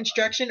set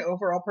construction,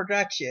 overall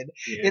production.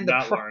 In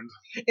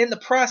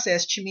the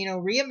process,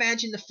 Cimino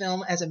reimagined the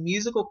film as a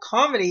musical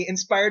comedy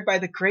inspired by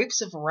The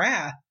Grapes of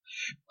Wrath.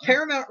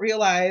 Paramount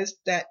realized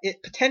that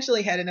it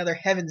potentially had another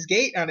Heaven's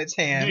Gate on its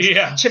hands.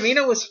 Yeah.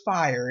 Cimino was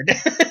fired.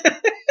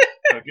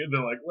 Okay,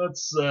 they're like,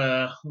 let's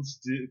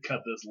cut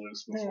this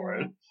loose before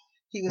it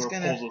pulls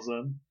us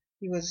in.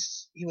 He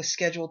was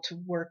scheduled to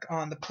work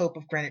on The Pope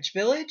of Greenwich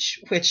Village,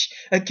 which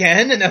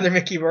again another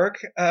Mickey Rourke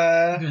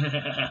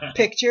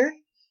picture.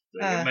 Mike,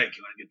 you want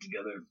to get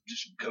together, do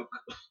some coke?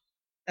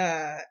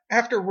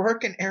 After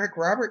Rourke and Eric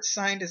Roberts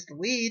signed as the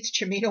leads,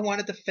 Cimino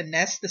wanted to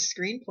finesse the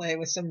screenplay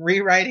with some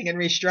rewriting and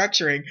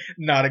restructuring.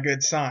 Not a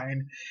good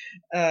sign.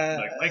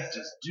 Mike,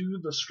 just do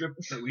the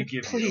script that we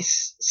give you.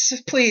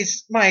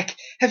 Please, Mike,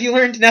 have you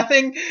learned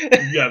nothing?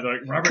 Yeah,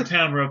 like, Robert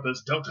Towne wrote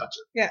this, don't touch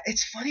it. Yeah,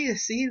 it's funny to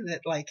see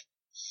that, like,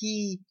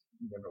 he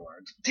never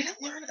learned.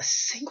 Didn't learn a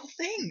single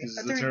thing. He's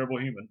a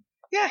terrible human.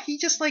 Yeah, he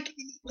just, like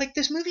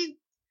this movie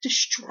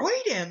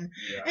destroyed him.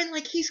 Yeah. And,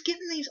 like, he's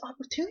getting these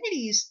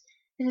opportunities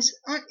and is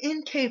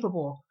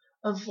incapable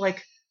of,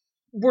 like,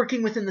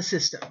 working within the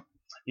system.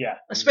 Yeah.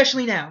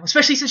 Especially now.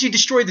 Especially since you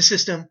destroyed the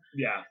system.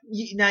 Yeah.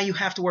 Now you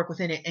have to work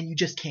within it, and you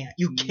just can't.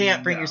 You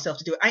can't bring yourself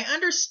to do it. I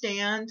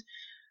understand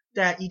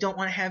that you don't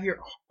want to have your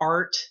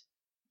art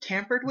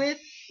tampered with,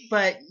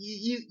 but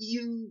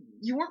you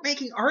weren't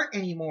making art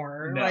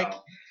anymore. No. Like,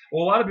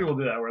 well, a lot of people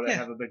do that, where they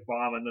have a big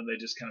bomb and then they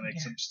just kind of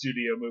make some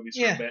studio movies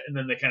for a bit, and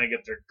then they kind of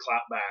get their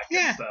clap back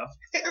and stuff.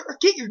 Or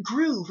get your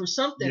groove or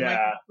something.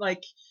 Yeah.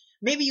 Like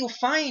maybe you'll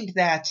find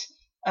that,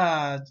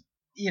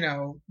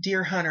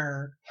 Deer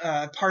Hunter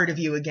part of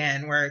you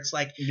again, where it's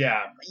like,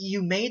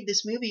 you made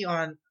this movie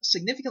on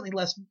significantly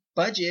less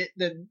budget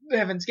than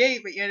Heaven's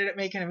Gate, but you ended up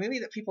making a movie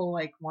that people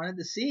like wanted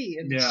to see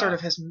and sort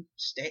of had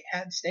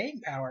staying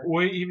power.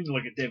 Well, even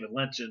look at David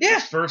Lynch.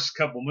 His first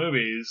couple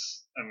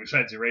movies,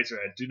 besides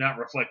Eraserhead, do not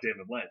reflect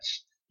David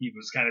Lynch. He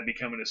was kind of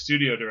becoming a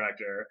studio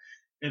director,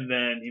 and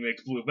then he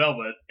makes Blue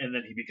Velvet, and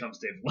then he becomes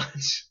David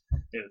Lynch.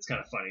 And it's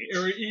kind of funny.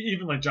 Or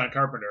even like John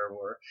Carpenter,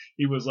 where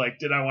he was like,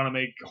 did I want to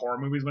make horror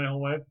movies my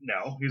whole life?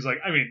 No. He's like,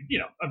 I'm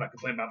not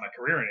complaining about my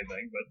career or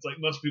anything, but it's like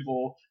most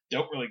people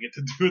don't really get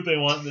to do what they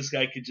want. This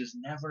guy could just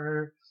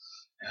never...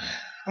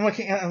 I'm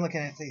looking at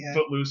the...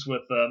 Footloose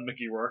with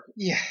Mickey Rourke.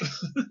 Yeah.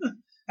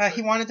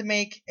 He wanted to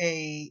make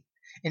an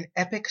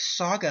epic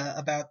saga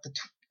about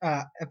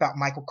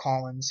Michael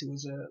Collins, who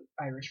was an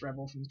Irish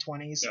rebel from the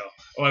 20s. No.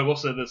 Oh, I will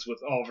say this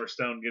with Oliver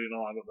Stone getting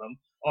along with them.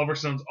 Oliver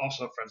Stone's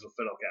also friends with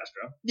Fidel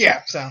Castro.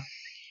 Yeah, so.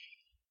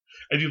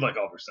 I do like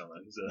Oliver Stone,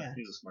 though.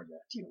 He's a smart guy.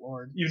 Dear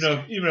Lord.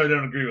 Even though I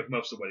don't agree with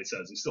most of what he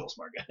says, he's still a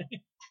smart guy.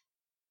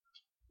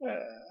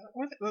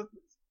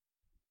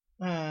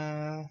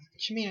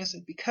 Cimino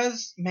said,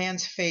 because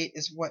Man's Fate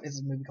is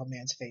a movie called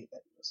Man's Fate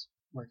that he was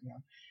working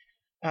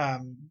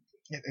on.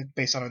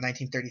 Based on a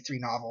 1933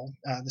 novel.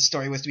 The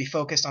story was to be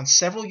focused on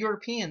several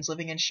Europeans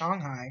living in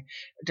Shanghai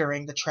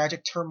during the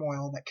tragic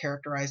turmoil that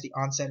characterized the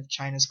onset of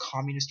China's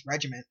communist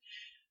regime.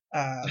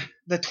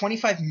 The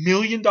 $25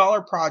 million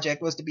project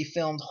was to be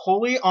filmed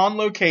wholly on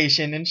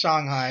location in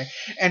Shanghai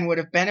and would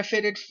have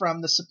benefited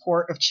from the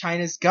support of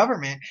China's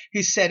government,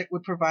 who said it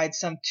would provide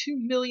some $2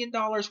 million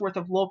worth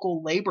of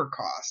local labor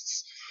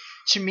costs.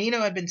 Cimino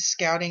had been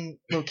scouting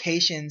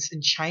locations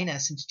in China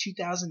since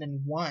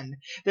 2001.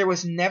 There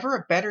was never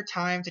a better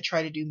time to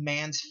try to do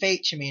Man's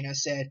Fate, Cimino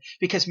said,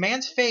 because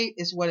Man's Fate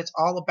is what it's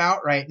all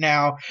about right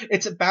now.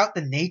 It's about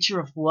the nature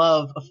of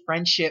love, of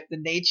friendship, the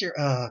nature...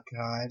 Oh,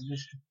 God.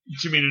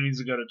 Cimino needs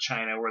to go to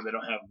China where they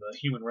don't have the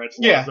human rights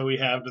laws that we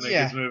have to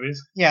make these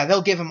movies. Yeah,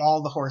 they'll give him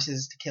all the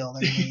horses to kill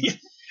that he needs.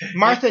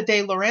 Martha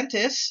De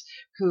Laurentiis,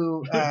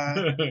 who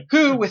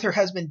with her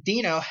husband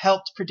Dino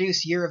helped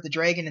produce Year of the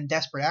Dragon and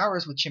Desperate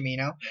Hours with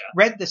Cimino,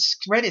 read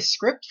his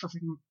script for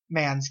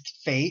Man's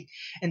Fate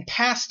and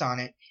passed on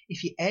it.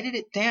 If you edit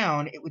it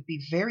down, it would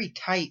be very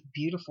tight,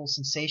 beautiful,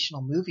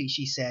 sensational movie,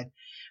 she said,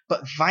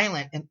 but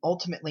violent and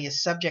ultimately a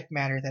subject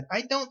matter that I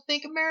don't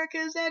think America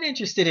is that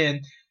interested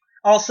in.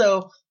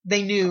 Also,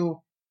 they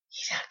knew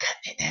he's not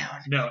cutting it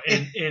down. No,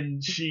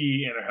 and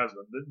she and her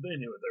husband, they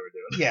knew what they were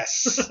doing.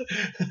 Yes.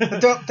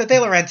 The De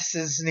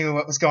Laurentiis knew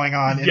what was going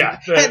on. And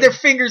had their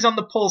fingers on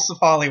the pulse of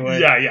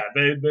Hollywood. Yeah,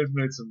 they've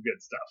made some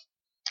good stuff.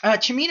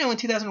 Cimino in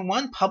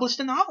 2001 published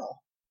a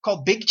novel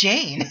called Big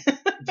Jane.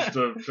 Just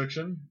a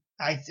fiction?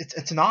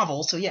 It's a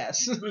novel, so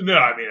yes. No,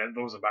 I mean it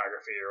was a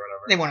biography or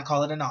whatever. They want to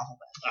call it a novel.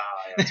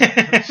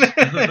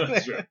 Yeah,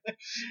 that's true.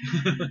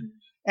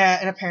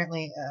 And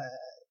apparently,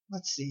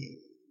 let's see.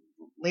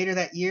 Later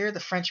that year, the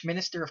French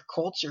Minister of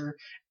Culture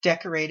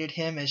decorated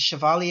him as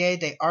Chevalier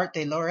des Arts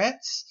et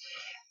Laurets,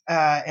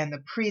 and the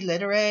Prix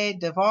Littéraire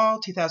de Val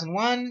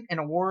 2001, an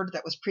award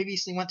that was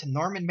previously went to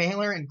Norman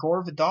Mailer and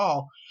Gore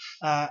Vidal.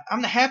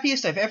 I'm the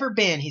happiest I've ever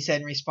been, he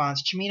said in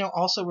response. Cimino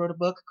also wrote a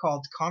book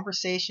called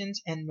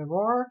Conversations and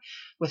Mirror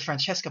with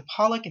Francesca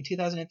Pollock in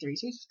 2003.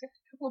 So he's got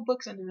a couple of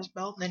books under his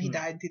belt, and then he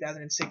died in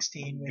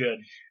 2016. With, Good.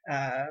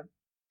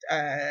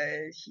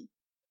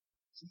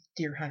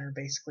 Deer Hunter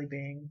basically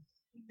being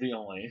The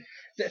only.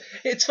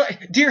 It's fine.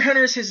 Deer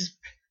Hunter's his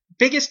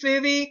biggest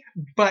movie,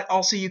 but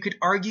also you could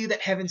argue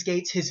that Heaven's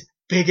Gate's his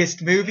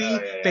biggest movie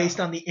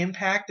based on the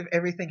impact of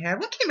everything had.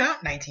 What came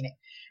out in 1980?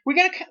 We're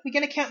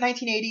gonna count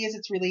 1980 as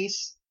its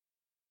release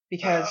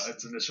because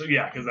it's initial,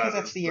 because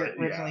that's the year it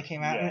originally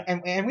came out,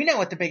 and we know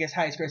what the biggest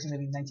highest grossing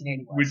movie in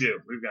 1980 was. We do.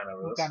 We've gone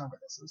over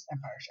this. It was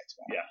Empire Strikes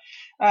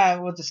Back.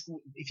 We'll just,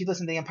 if you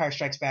listen to The Empire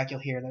Strikes Back, you'll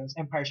hear those.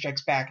 Empire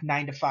Strikes Back,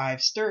 9 to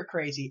 5, Stir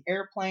Crazy,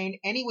 Airplane,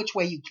 Any Which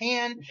Way You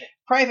Can,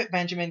 Private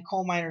Benjamin,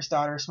 Coal Miner's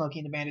Daughter, Smokey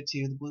and the Bandit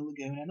 2, The Blue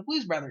Lagoon, and The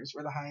Blues Brothers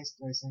were the highest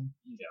grossing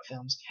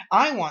films.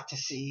 I want to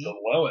see the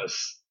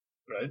lowest,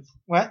 right?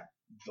 What?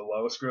 The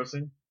lowest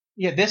grossing?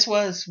 Yeah, this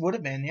would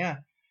have been, yeah.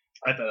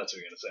 I thought that's what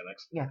you were going to say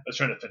next. Yeah. I was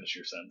trying to finish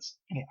your sentence.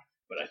 Yeah.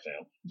 But I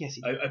failed. Yes,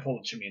 you did. I pulled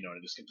a Cimino and I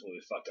just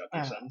completely fucked up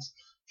your sentence.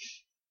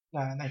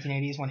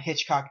 1980 is when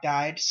Hitchcock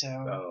died, so.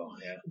 Oh,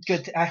 yeah.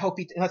 Good. I hope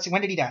let's see,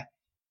 when did he die?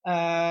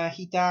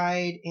 He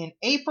died in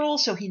April,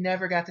 so he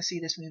never got to see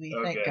this movie.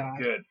 Oh, Thank good, God.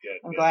 Good.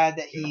 I'm glad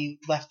that he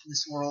left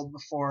this world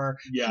before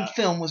the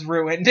film was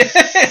ruined.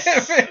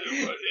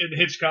 In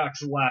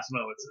Hitchcock's last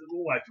moments,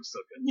 life was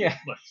still good. Yeah.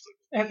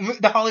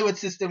 And the Hollywood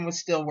system was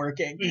still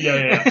working.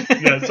 Yeah,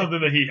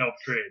 something that he helped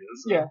create.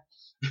 Yeah.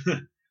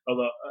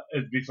 Although,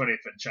 it'd be funny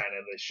if in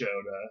China they showed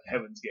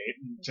Heaven's Gate,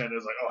 and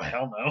China's like, oh,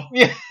 hell no.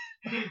 Yeah.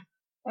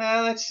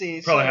 Let's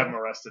see. Probably have him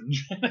arrested.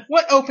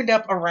 What opened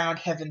up around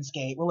Heaven's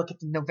Gate? We'll look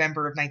at the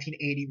November of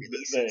 1980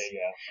 releases. There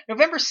you go.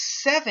 November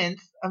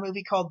 7th, a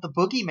movie called The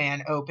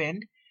Boogeyman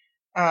opened,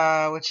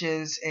 which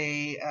is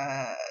a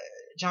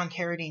John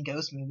Carradine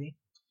ghost movie.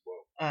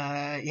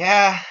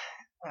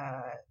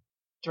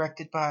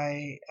 Directed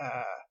by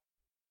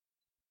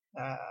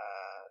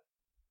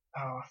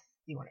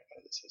you want to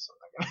know this is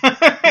something.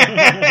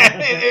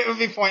 It would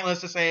be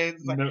pointless to say.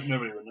 It's like, nobody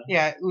would know.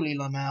 Yeah, Uli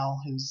Lamel,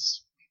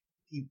 who's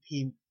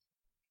he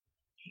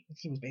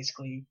was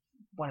basically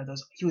one of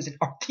those. He was an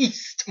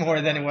artiste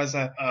more than it was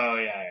a. Oh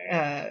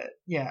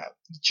yeah.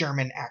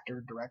 German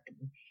actor director.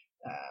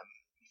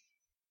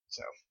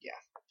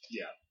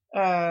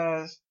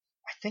 I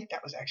think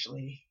that was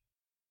actually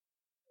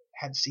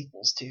had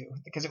sequels too,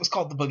 because it was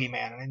called The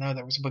Boogeyman, and I know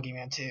there was a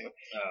Boogeyman too. Oh,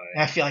 yeah.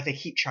 And I feel like they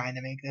keep trying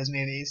to make those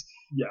movies.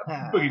 Yeah,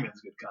 Boogeyman's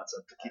a good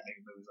concept to keep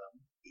making movies on.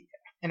 Yeah,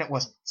 and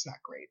it's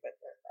not great, but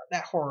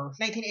that horror,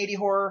 1980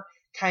 horror,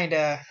 kind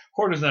of.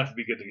 Horror doesn't have to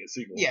be good to get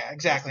sequels. Yeah,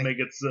 exactly. To make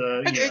its,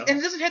 and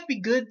it doesn't have to be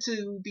good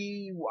to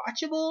be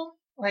watchable.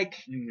 Like,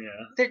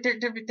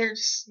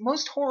 there's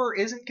most horror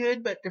isn't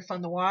good, but they're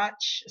fun to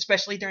watch,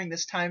 especially during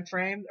this time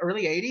frame,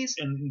 early 80s.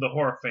 And the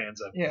horror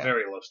fans have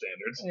very low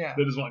standards. Yeah.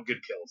 They just want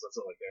good kills. That's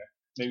all they care.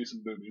 Maybe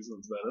some boobies.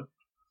 That's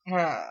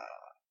about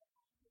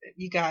it.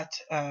 You got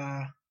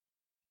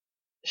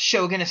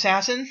Shogun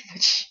Assassin,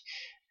 which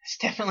is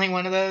definitely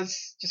one of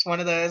those. Just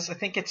one of those. I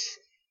think it's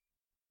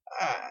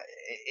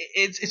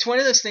one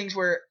of those things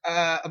where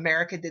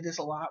America did this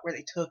a lot, where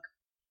they took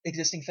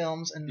existing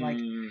films and like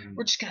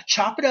we're just gonna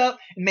chop it up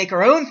and make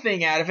our own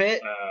thing out of it.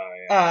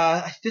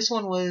 This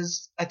one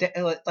was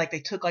like they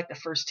took like the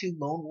first two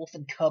Lone Wolf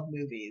and Cub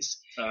movies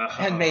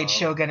and made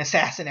Shogun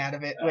Assassin out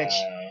of it, which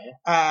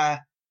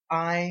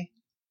I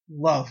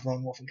love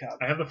Lone Wolf and Cub.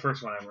 I have the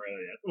first one. I haven't read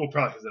it yet. Well,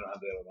 probably because I don't have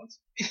the other ones.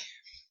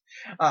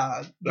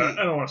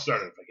 I don't want to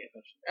start it if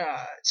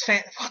I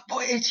can't.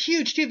 Boy, it's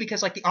huge too,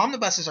 because like the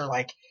omnibuses are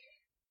like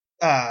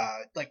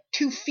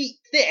 2 feet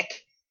thick,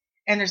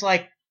 and there's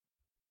like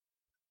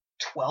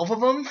 12 of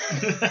them.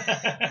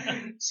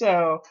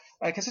 So,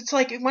 because it's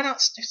like it went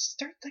out,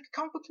 started like a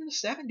comic book from the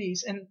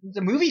 70s, and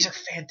the movies are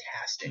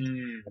fantastic.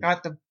 I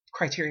got the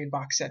Criterion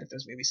box set of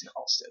those movies, and they're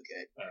all so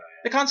good.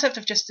 The concept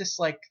of just this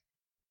like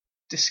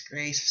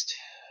disgraced,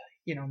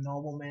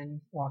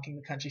 nobleman walking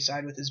the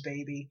countryside with his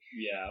baby.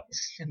 Yeah.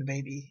 And the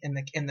baby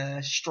in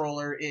the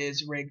stroller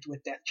is rigged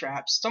with death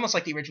traps. It's almost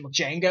like the original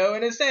Django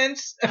in a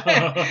sense.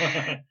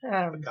 The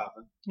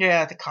coffin.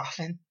 Yeah, the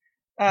coffin.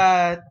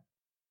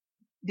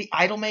 The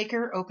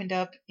Idolmaker opened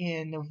up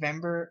in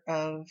November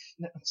of,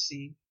 let's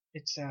see,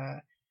 it's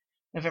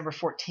November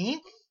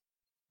 14th,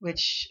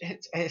 which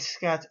it's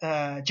got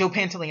Joe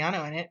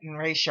Pantoliano in it and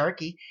Ray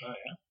Sharkey. Oh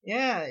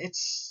yeah. Yeah,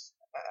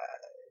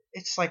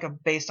 it's like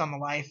based on the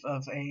life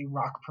of a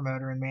rock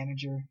promoter and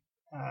manager.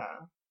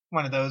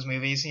 One of those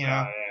movies, Oh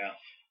yeah.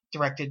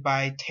 Directed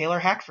by Taylor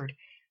Hackford.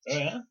 Oh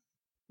yeah.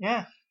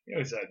 Yeah. He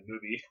always had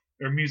movie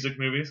or music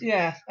movies.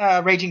 Yeah.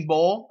 Raging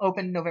Bull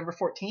opened November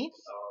 14th.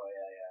 Oh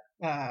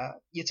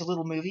It's a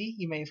little movie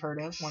you may have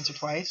heard of once or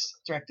twice,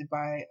 directed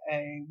by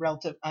a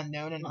relative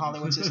unknown in the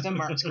Hollywood system,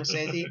 Martin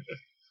Scorsese,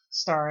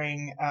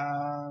 starring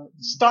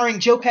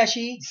Joe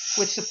Pesci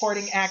with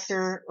supporting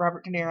actor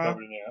Robert De Niro.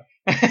 Robert De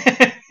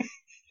Niro.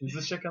 Is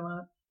this chick on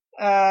that?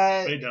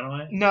 Faye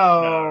Dunaway?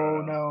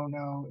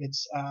 No.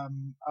 It's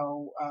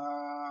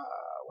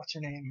what's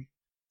her name?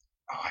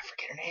 Oh, I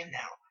forget her name now.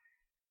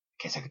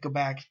 I guess I could go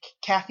back.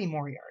 Kathy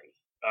Moriarty.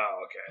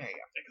 Oh, okay. There you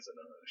go. I think I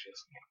know who she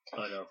is. I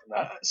know from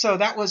that. So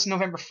that was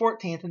November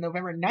 14th, and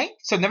November 9th.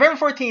 So November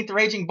 14th, The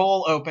Raging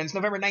Bull opens.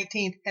 November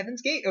 19th,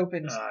 Heaven's Gate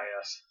opens.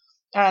 Yes.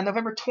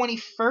 November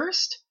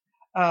 21st,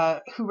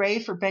 Hooray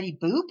for Betty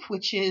Boop,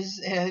 which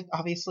is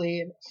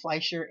obviously a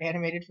Fleischer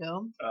animated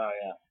film. Oh,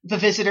 yeah. The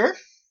Visitor.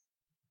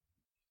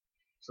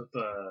 Is that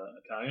the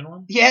Italian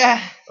one? Yeah.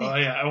 Oh,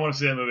 yeah. I want to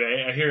see that movie.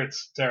 I hear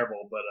it's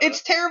terrible, but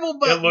it's terrible,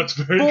 but it looks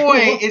very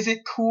boy, cool. is it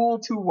cool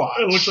to watch.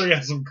 It looks like it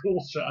has some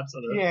cool shots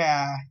of it.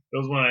 Yeah. It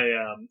was when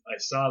I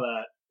saw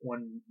that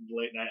one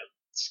late night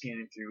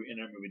scanning through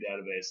Internet Movie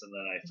Database, and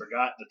then I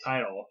forgot the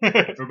title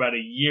for about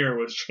a year.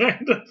 Was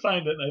trying to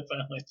find it, and I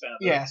finally found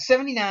it. Yeah,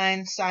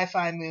 79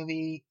 sci-fi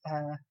movie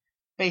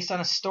based on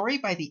a story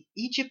by the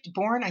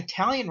Egypt-born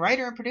Italian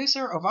writer and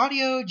producer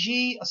Ovidio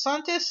G.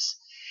 Asantis.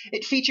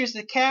 It features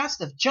the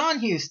cast of John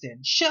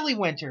Huston, Shelley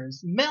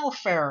Winters, Mel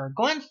Ferrer,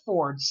 Glenn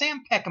Ford,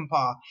 Sam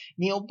Peckinpah,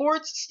 Neil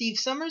Bortz, Steve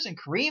Summers, and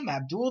Kareem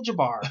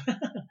Abdul-Jabbar.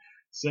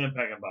 Sam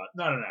Peckinpah,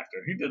 not an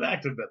actor. He did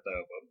act a bit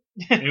though,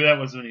 but maybe that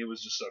was when he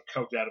was just so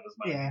coked out of his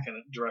mind he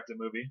couldn't direct a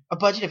movie. A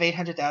budget of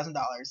 $800,000.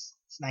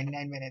 It's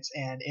 99 minutes,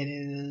 and it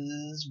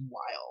is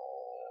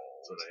wild.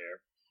 That's what I hear.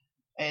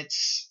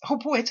 It's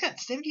it's got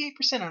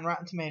 78% on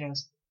Rotten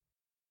Tomatoes.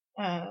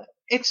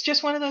 It's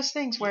just one of those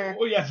things where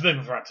you have to think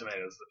with Rotten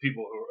Tomatoes, the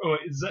people who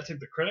does that take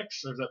the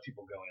critics or is that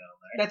people going on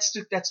there?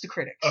 That's the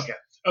critics. Okay,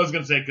 I was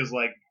gonna say because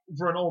like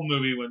for an old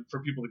movie,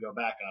 for people to go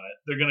back on it,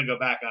 they're gonna go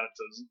back on it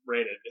to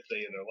rate it if they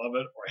either love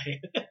it or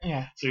hate it.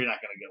 Yeah. So you're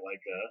not gonna get like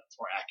it's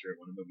more accurate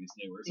when a movie's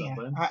new or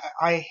something.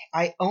 Yeah.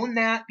 I own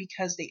that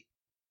because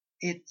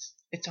it's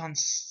on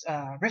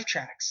Riff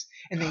Tracks,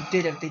 and they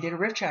did a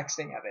Riff Tracks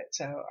thing of it,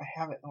 so I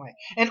have it in the way.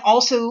 And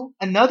also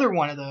another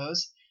one of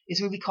those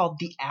is a movie called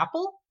The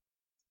Apple.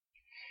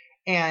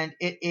 And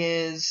it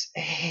is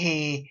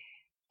their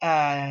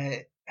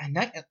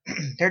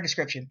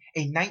description,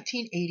 a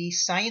 1980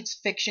 science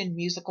fiction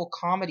musical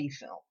comedy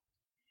film.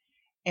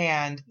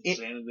 And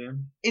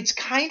it's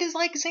kind of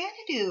like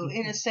Xanadu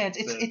in a sense.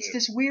 It's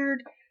this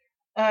weird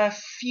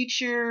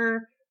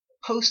future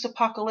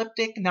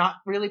post-apocalyptic, not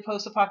really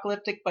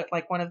post-apocalyptic, but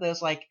like one of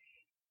those like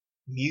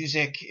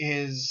music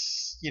is,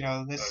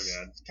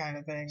 this kind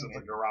of thing. So it's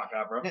like a rock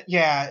opera?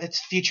 Yeah, it's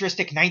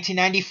futuristic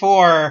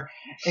 1994,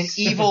 an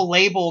evil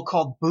label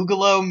called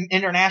Boogaloo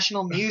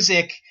International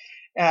Music.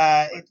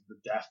 Like the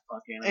Daft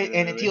Punk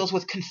and it deals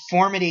with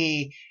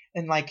conformity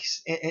and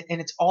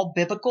and it's all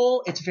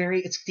biblical. It's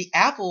the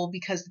apple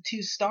because the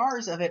two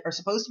stars of it are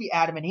supposed to be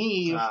Adam and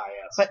Eve. Ah,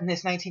 yes. But in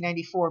this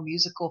 1994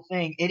 musical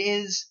thing, it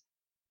is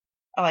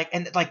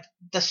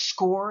the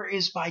score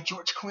is by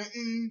George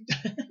Clinton.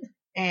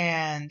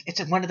 And it's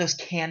one of those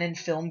Canon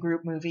Film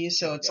Group movies,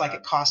 so it's like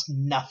it cost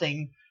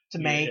nothing to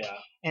make,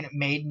 and it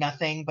made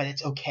nothing, but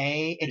it's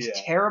okay. It's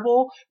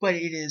terrible, but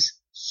it is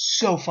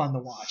so fun to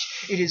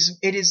watch. It is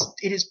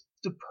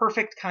the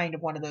perfect kind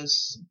of one of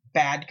those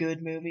bad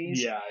good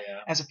movies. Yeah.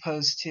 As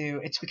opposed to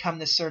it's become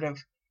this sort of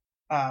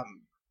I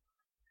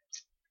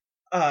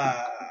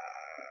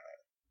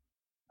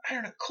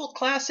don't know, cult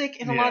classic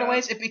in a lot of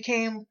ways. It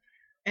became,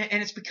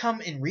 and it's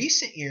become in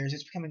recent years,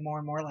 it's becoming more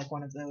and more like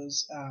one of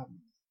those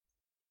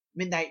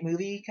midnight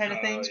movie kind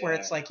of things where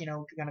it's like,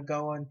 you're gonna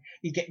go and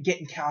you get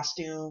in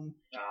costume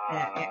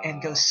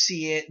and go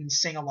see it and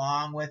sing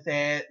along with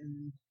it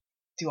and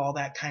do all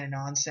that kind of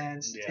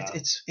nonsense. Yeah.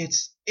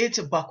 It's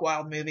a buck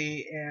wild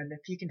movie, and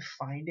if you can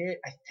find it,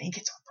 I think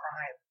it's on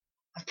Prime.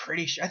 I'm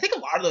pretty sure. I think a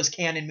lot of those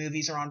Canon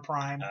movies are on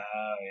Prime.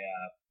 Oh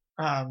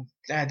yeah.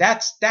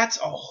 That's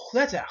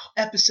an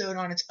episode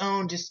on its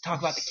own just to talk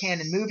about the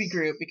Canon movie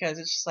group, because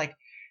it's just like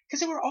because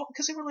they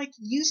were like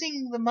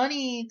using the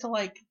money to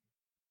like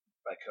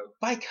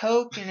buy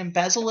Coke and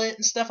embezzle it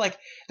and stuff. Like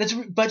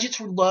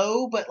budgets were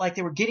low, but like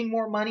they were getting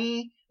more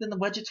money than the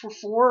budgets were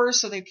for,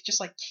 so they could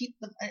just like keep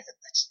them.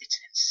 It's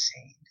an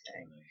insane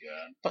thing.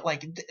 But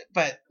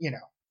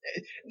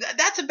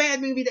that's a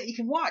bad movie that you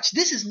can watch.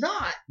 This is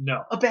not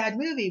a bad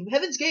movie.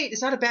 Heaven's Gate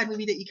is not a bad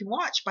movie that you can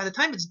watch. By the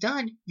time it's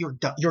done, you're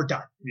done.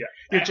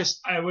 Yeah.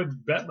 I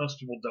would bet most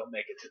people don't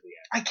make it to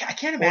the end. I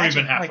can't imagine.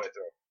 Or even halfway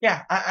through.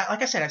 Yeah,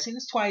 like I said, I've seen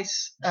this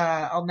twice.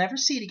 I'll never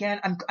see it again.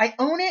 I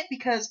own it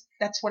because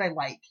that's what I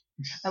like.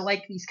 I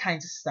like these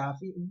kinds of stuff.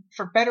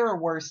 For better or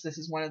worse, this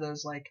is one of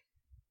those like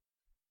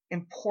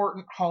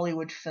important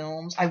Hollywood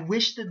films. I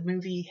wish the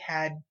movie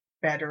had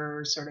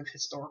better sort of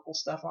historical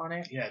stuff on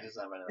it. Yeah, it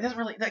doesn't have anything. It doesn't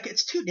really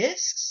it's 2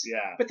 discs.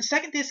 Yeah. But the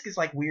second disc is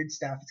like weird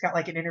stuff. It's got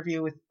like an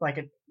interview with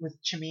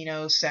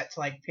Cimino set to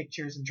like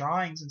pictures and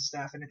drawings and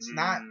stuff, and it's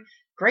not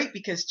great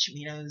because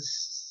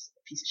Cimino's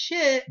piece of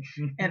shit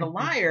and a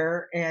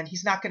liar, and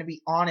he's not going to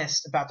be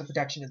honest about the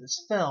production of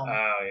this film.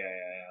 Oh,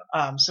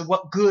 yeah. So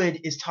what good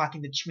is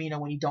talking to Cimino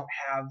when you don't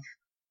have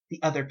the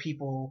other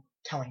people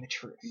telling the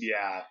truth?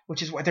 Yeah.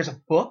 Which is why there's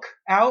a book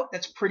out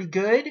that's pretty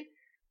good.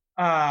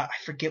 I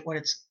forget what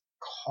it's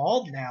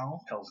called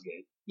now. Hell's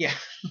Gate. Yeah.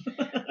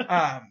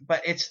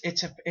 But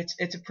it's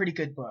a pretty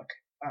good book.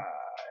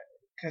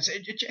 Because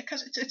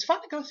it's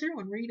fun to go through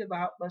and read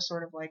about the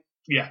sort of like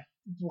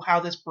how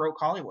this broke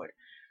Hollywood.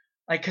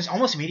 Like, because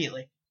almost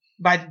immediately.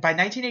 By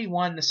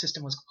 1981, the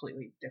system was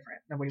completely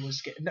different. Nobody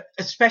was getting,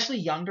 especially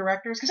young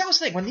directors, because that was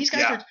the thing when these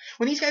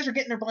guys were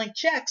getting their blank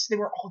checks, they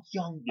were all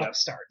young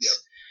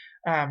upstarts.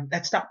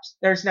 That stops.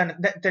 There's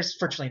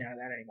virtually none of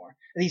that anymore.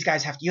 These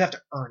guys you have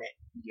to earn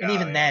it, and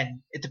even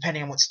then,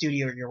 depending on what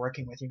studio you're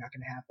working with, you're not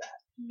going to have that.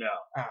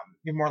 No.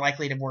 You're more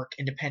likely to work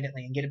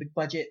independently and get a big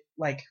budget,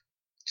 like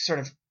sort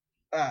of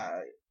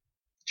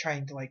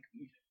trying to like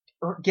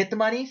get the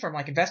money from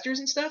like investors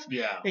and stuff.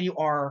 Yeah. Than you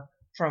are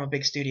from a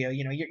big studio.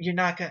 You know, you're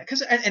not gonna,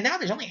 because and now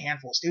there's only a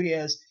handful of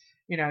studios.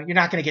 You know, you're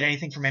not gonna get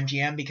anything from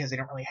MGM because they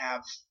don't really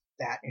have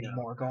that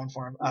anymore going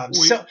for them.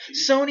 So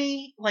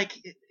Sony, like,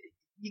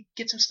 you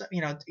get some stuff.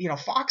 You know,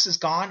 Fox is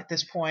gone at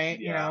this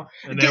point. You know,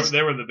 and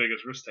they were the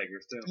biggest risk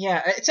takers too.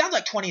 Yeah, it sounds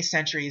like 20th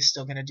Century is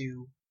still gonna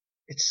do.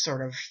 It's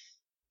sort of.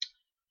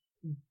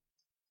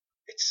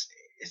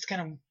 It's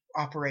gonna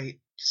operate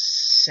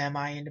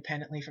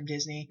semi-independently from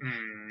Disney.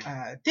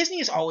 Disney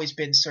has always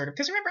been sort of,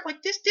 because remember,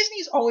 like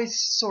Disney's always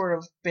sort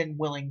of been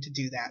willing to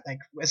do that. Like,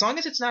 as long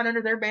as it's not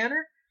under their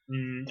banner,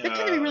 they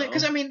tend to be really.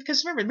 Because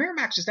remember,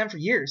 Miramax was them for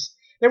years.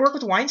 They worked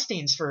with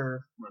Weinstein's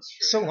for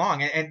so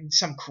long, and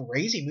some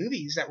crazy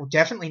movies that were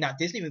definitely not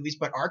Disney movies,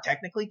 but are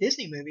technically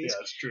Disney movies. Yeah,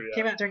 that's true. Yeah.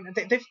 Came out during.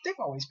 They've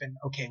always been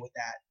okay with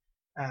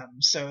that.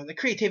 So the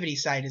creativity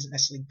side isn't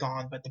necessarily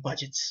gone, but the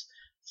budgets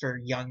for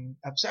young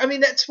I mean,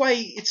 that's why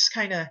it's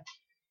kind of,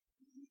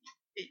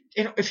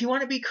 you know, if you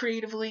want to be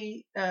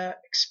creatively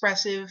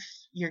expressive,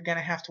 you're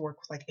gonna have to work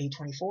with like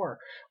A24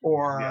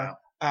 or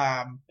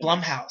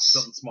Blumhouse.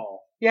 Something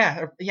small.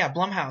 Yeah,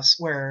 Blumhouse,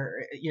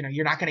 where you know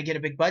you're not gonna get a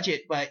big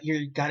budget, but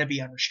you're gonna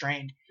be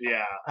unrestrained.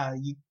 Yeah.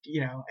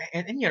 You know,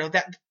 and you know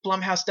that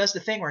Blumhouse does the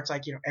thing where it's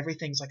like, you know,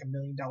 everything's like $1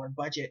 million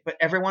budget, but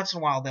every once in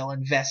a while they'll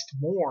invest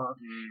more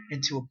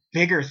into a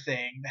bigger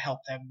thing to help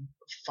them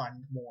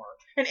fund more.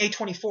 And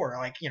A24,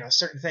 like, you know,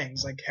 certain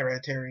things like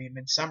Hereditary and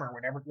Midsummer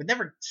would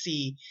never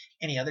see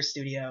any other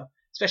studio,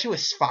 especially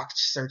with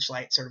Fox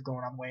Searchlight sort of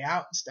going on the way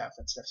out and stuff.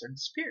 That stuff sort of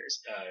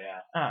disappears. Oh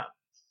yeah.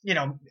 You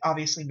know,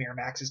 obviously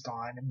Miramax is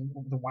gone, and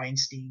the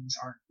Weinsteins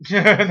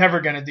aren't never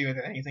going to do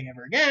anything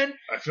ever again.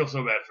 I feel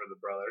so bad for the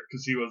brother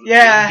because he was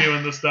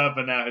doing the stuff,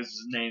 and now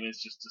his name is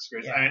just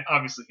disgraced. Yeah. I mean,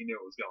 obviously he knew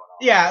what was going on.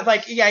 Yeah,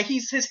 like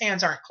his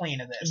hands aren't clean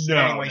of this in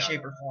any way,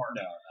 shape, or form.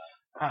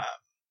 No.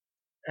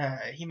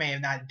 He may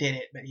have not did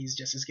it, but he's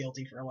just as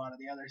guilty for a lot of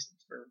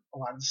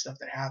the stuff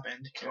that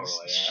happened.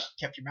 Totally,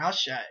 kept your mouth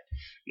shut.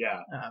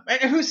 Yeah.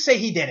 And who's to say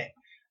he did it?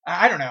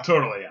 I don't know.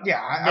 Totally, yeah.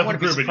 Yeah, I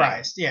wouldn't be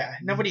surprised. Yeah,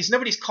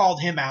 nobody's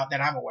called him out that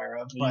I'm aware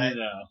of, but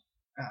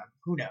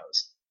who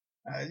knows?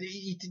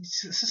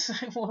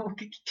 We'll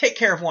take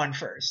care of one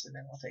first, and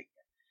then we'll take.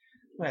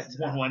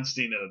 One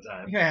Weinstein at a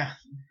time. Yeah.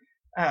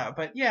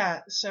 But yeah,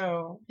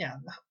 so yeah,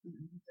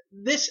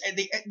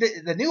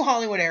 the new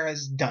Hollywood era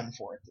is done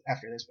for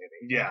after this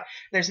movie. Yeah.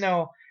 There's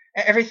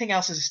everything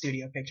else is a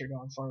studio picture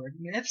going forward. I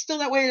mean, it's still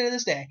that way to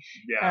this day.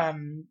 Yeah.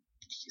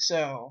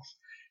 So.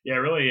 Yeah,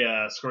 really,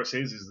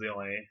 Scorsese's the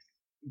only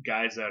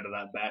guys out of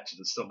that batch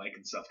that's still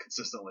making stuff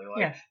consistently.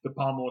 Like, De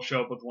Palma will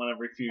show up with one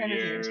every few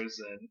years,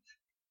 and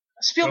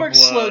Spielberg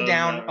slowed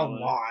down a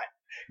lot.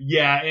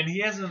 Yeah, and he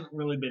hasn't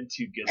really been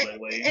too good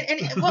lately.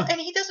 And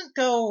he doesn't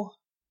go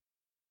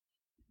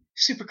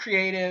super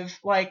creative.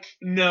 Like,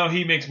 no,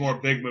 he makes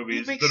more big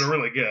movies that are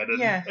really good.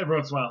 And every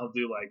once in a while he'll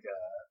do like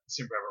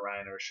Saving Private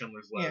Ryan or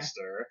Schindler's List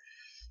or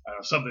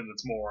something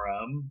that's more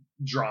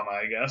drama,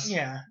 I guess.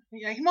 Yeah,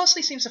 he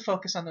mostly seems to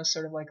focus on those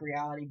sort of like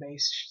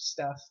reality-based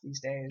stuff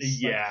these days.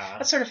 Yeah, like,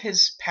 that's sort of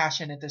his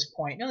passion at this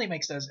point. He only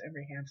makes those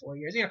every handful of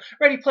years. You know,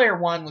 Ready Player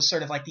One was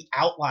sort of like the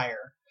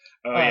outlier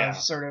of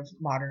sort of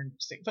modern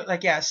thing. But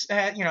like, yes,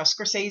 you know,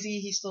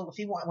 Scorsese,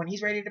 when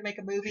he's ready to make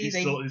a movie, he's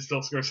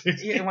still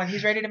Scorsese. When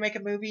he's ready to make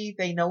a movie,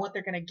 they know what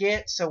they're going to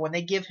get. So when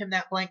they give him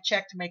that blank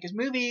check to make his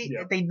movie,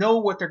 they know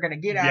what they're going to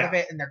get out of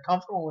it, and they're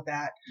comfortable with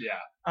that.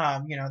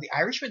 Yeah. You know, The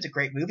Irishman's a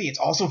great movie. It's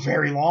also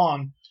very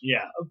long.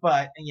 Yeah.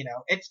 But you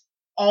know, it's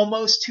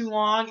almost too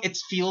long. It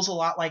feels a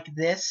lot like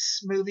this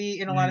movie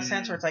in a lot of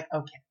sense, where it's like,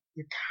 okay,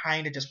 you're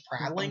kind of just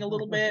prattling a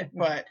little bit,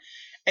 but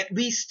at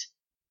least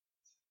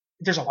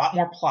there's a lot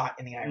more plot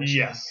in The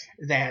Irishman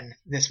than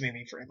this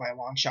movie by a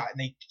long shot,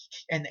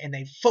 and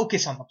they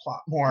focus on the plot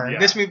more. Yeah.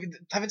 This movie,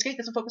 Heaven's Gate,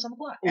 doesn't focus on the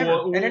plot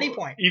ever, at any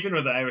point. Even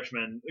with The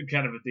Irishman,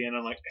 kind of at the end,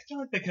 I'm like, I feel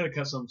like they could have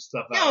cut some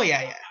stuff out. Oh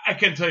yeah. I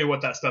can't tell you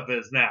what that stuff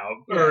is now,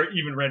 or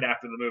even right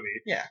after the movie.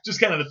 Yeah, just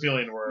kind of the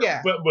feeling where.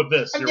 Yeah. But with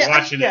this, you're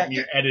watching it and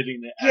you're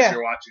editing it as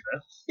you're watching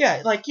it.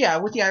 Yeah,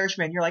 with The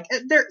Irishman, you're like,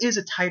 there is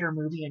a tighter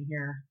movie in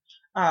here.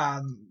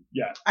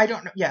 Yeah. I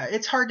don't know. Yeah,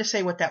 it's hard to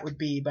say what that would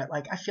be, but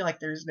like I feel like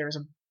there's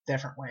a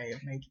different way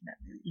of making that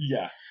movie.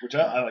 Yeah, which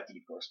I liked it,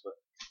 of course, but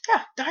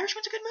Yeah, The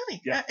Irishman's a good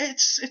movie. Yeah.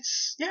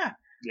 It's yeah.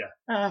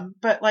 Yeah.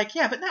 But like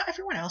but not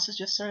everyone else is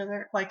just sort of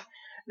there. Like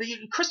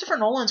Christopher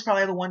Nolan's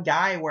probably the one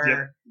guy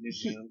where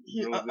he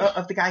really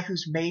of the guy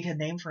who's made a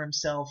name for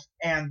himself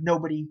and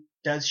nobody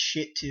does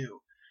shit to.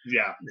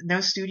 Yeah.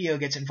 No studio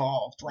gets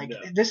involved. Like No.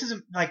 this is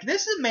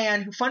a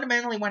man who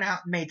fundamentally went out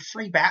and made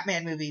 3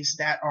 Batman movies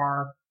that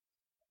are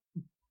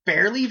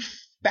barely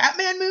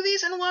Batman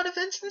movies in a lot of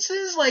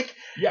instances. Like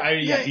he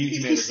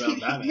made his own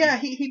Batman.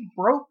 He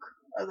broke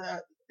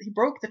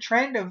the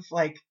trend of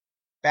like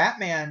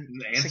Batman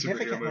And superhero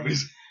significantly.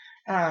 movies.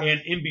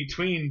 And in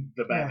between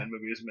the Batman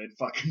movies made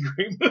fucking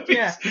great movies.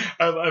 Yeah.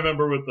 I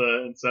remember with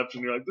the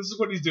Inception, you're like, this is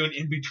what he's doing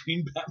in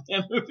between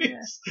Batman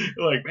movies.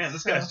 You're like, man,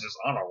 this guy's just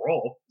on a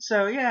roll.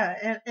 So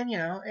yeah, and you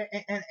know,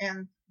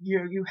 and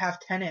you have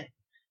Tenet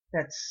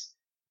that's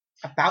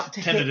about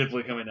to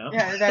tentatively coming out.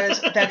 Yeah,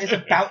 that is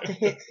about to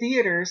hit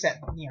theaters at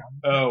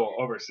Oh,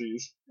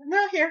 overseas.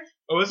 No, here.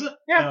 Oh, is it?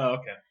 Yeah. Oh,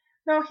 okay.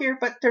 No, here,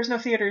 but there's no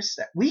theaters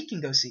that we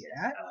can go see it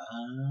at,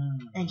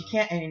 and you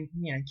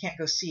can't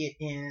go see it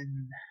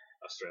in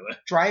Australia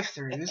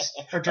drive-throughs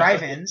or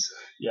drive-ins.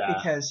 Yeah.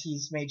 Because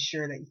he's made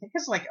sure that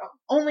because like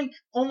only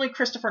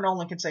Christopher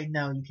Nolan can say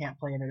no, you can't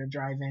play it at a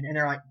drive-in, and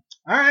they're like,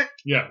 all right.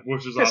 Yeah,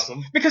 which is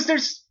awesome. Because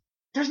there's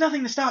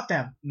nothing to stop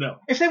them. No.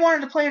 If they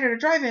wanted to play it at a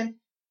drive-in,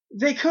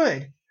 they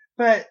could,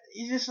 but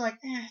you're just like,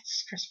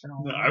 it's Christopher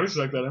Nolan. No, I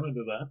respect that. I'm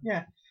into that.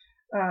 Yeah.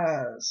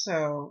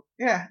 So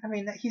yeah, I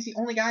mean, he's the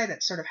only guy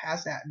that sort of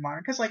has that in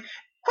mind. Because like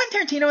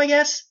Quentin Tarantino, I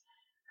guess,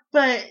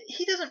 but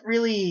he doesn't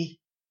really.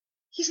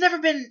 He's never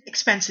been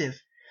expensive.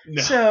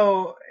 No.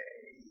 So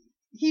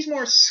he's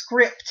more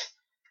script.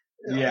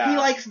 Yeah. He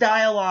likes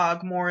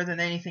dialogue more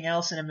than anything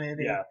else in a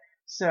movie. Yeah.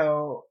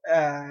 So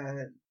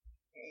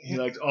he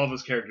likes all of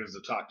his characters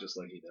to talk just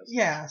like he does.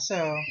 Yeah,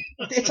 so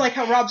it's like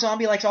how Rob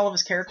Zombie likes all of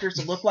his characters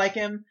to look like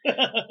him.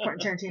 Quentin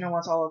Tarantino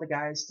wants all of the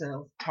guys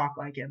to talk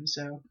like him,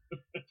 so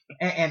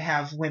and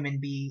have women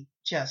be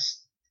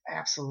just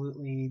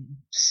absolutely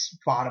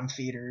bottom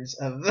feeders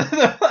of. I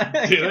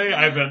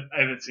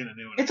haven't seen a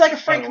new one. It's like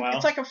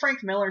a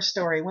Frank Miller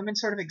story. Women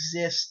sort of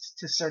exist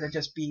to sort of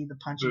just be the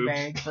punching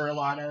bag for a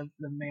lot of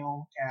the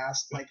male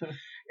cast. Like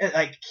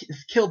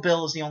Kill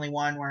Bill is the only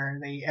one where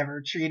they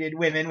ever treated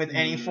women with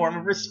any form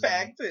of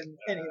respect in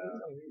any of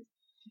those movies.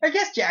 I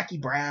guess Jackie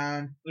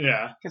Brown.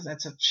 Yeah. Because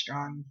that's a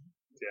strong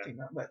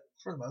female, but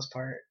for the most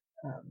part,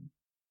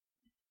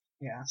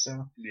 yeah.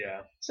 So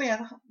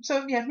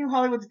New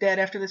Hollywood's dead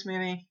after this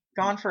movie.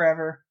 Gone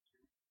forever.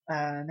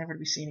 Never to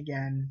be seen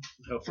again.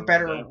 Hopefully for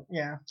better,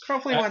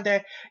 hopefully one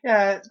day.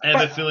 I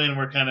have a feeling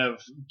we're kind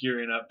of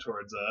gearing up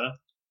towards a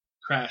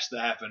crash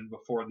that happened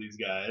before these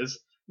guys.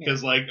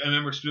 Because I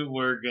remember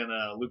Spielberg and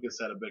Lucas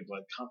had a big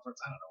conference.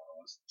 I don't know when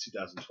it was,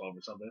 2012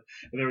 or something,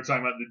 and they were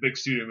talking about the big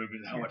studio movies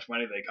and how much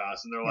money they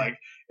cost. And they're like,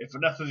 if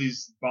enough of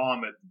these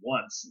bomb at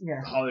once,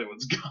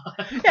 Hollywood's gone.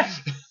 Yeah.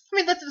 I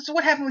mean, that's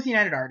what happened with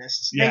United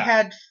Artists. Yeah. They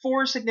had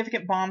 4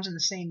 significant bombs in the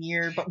same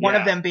year, but one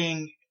of them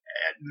being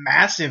a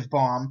massive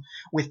bomb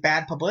with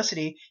bad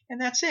publicity,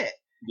 and that's it.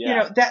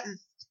 Yeah.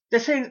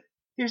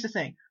 Here's the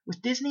thing.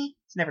 With Disney,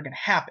 it's never going to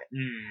happen.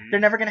 Mm. They're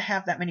never going to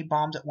have that many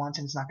bombs at once,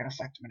 and it's not going to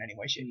affect them in any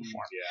way, shape, or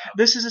form. Yeah.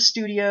 This is a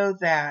studio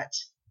that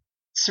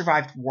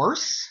survived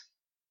worse.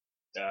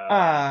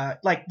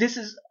 This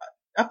is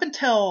up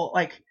until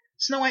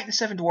Snow White and the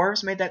Seven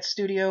Dwarfs made that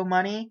studio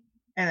money,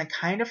 and then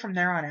kind of from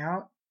there on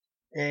out,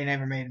 they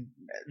never made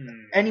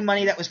any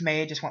money that was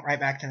made. Just went right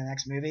back to the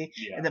next movie.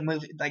 Yeah. And the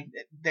movie, they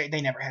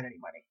never had any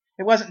money.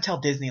 It wasn't until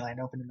Disneyland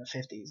opened in the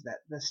 50s that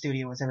the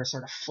studio was ever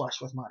sort of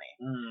flush with money,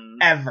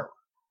 ever.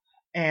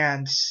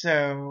 And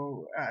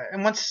so,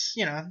 and once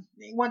the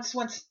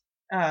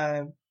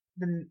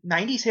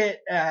 90s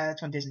hit,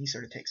 that's when Disney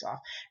sort of takes off,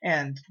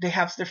 and they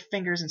have their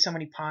fingers in so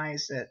many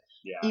pies that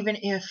even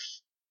if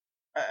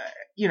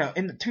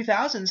in the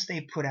 2000s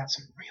they put out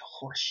some real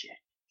horse shit.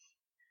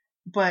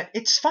 But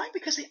it's fine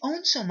because they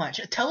own so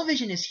much.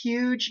 Television is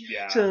huge,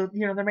 so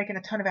they're making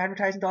a ton of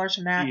advertising dollars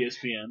from that.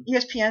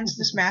 ESPN's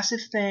this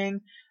massive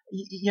thing.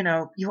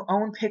 You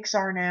own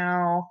Pixar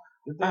now.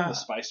 Did they have the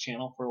Spice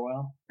Channel for a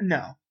while?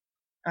 No.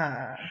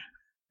 I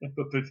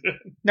thought they did.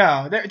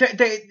 No,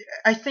 they.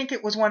 I think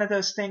it was one of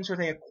those things where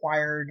they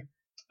acquired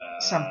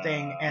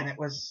something, and it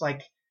was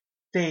like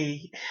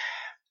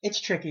It's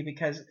tricky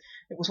because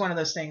it was one of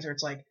those things where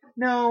it's like,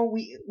 no,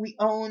 we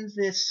own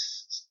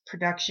this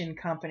production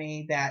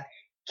company that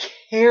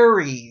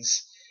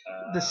carries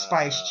the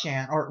Spice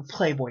Channel or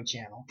Playboy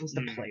Channel. It was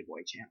the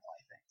Playboy Channel,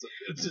 I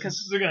think.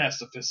 Because they're gonna have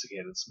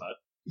sophisticated smut.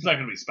 It's not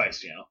gonna be Spice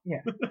Channel.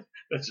 Yeah.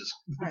 That's just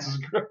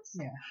gross.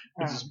 Yeah.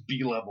 It's just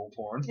B-level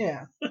porn.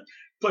 Yeah.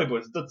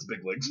 Playboy, that's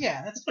big leagues.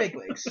 Yeah, that's big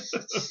leagues.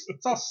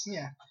 It's all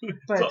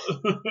but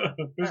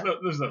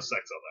there's no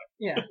sex on that.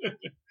 Yeah.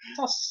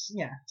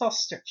 It's all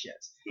strip shit.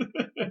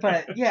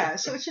 But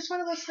so it's just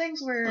one of those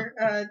things where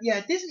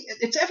Disney.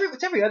 It's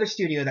every other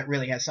studio that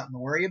really has something to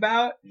worry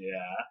about. Yeah.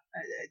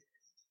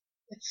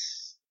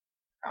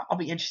 I'll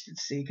be interested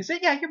to see because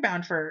yeah, you're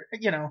bound for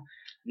Yeah.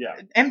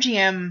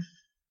 MGM.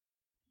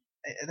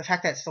 The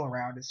fact that it's still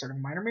around is sort of a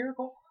minor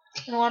miracle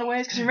in a lot of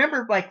ways. Because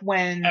remember, like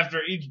when After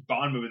each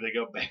Bond movie, they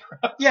go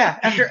bankrupt. yeah,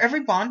 after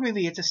every Bond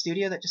movie, it's a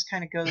studio that just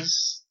kind of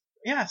goes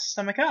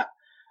stomach up.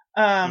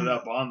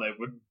 Without Bond, they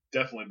would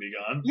definitely be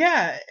gone.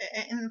 Yeah,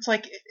 and it's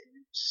like,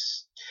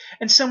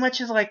 and so much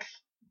is like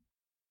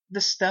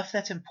the stuff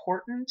that's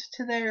important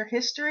to their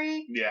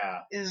history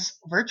is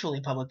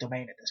virtually public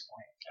domain at this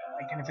point.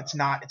 Like, and if it's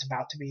not, it's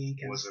about to be.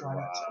 Wizard of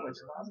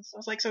Oz. So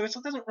it's like, so it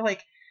doesn't really,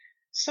 like,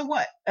 so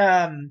what?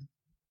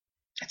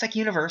 It's like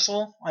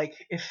Universal. Like,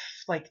 if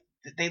like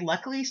they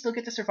luckily still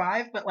get to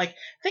survive, but like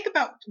think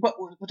about what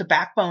the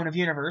backbone of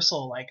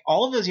Universal. Like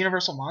all of those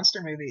Universal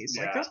monster movies.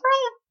 Like those are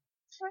all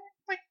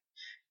like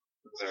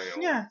very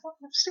old. Yeah,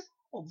 super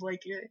old. Like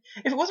if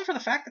it wasn't for the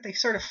fact that they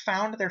sort of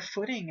found their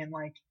footing in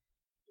like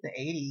the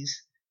 80s.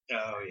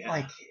 Oh yeah.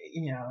 Like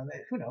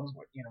who knows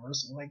what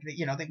Universal like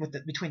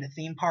with between the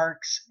theme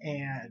parks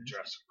and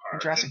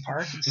Jurassic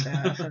Park and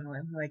stuff and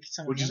like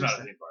some which of the is not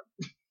stuff. a theme park.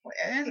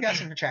 It's got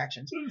some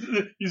attractions.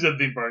 You said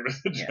theme park,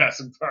 but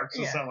Jurassic Park,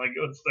 so it sounded like it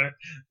was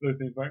their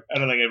theme park. I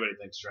don't think anybody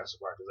thinks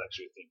Jurassic Park is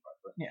actually a theme park,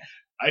 but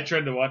I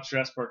tried to watch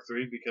Jurassic Park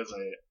 3 because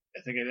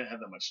I think I didn't have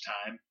that much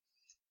time.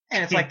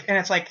 And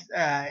it's like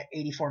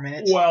 84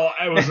 minutes. Well,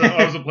 I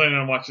wasn't planning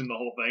on watching the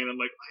whole thing, and I'm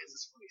like, why is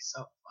this movie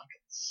so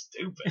fucking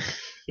stupid?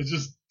 It's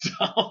just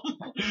dumb.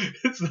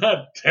 It's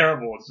not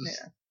terrible. It's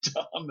just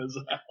dumb as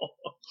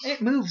hell.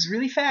 It moves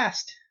really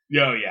fast.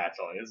 Oh yeah,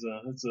 totally.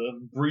 It's a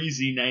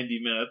breezy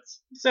 90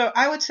 minutes. So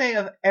I would say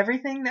of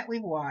everything that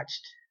we've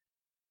watched,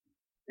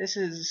 this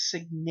is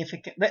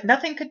significant.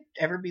 Nothing could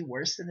ever be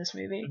worse than this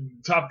movie.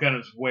 Top Gun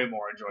is way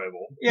more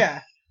enjoyable.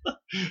 Yeah.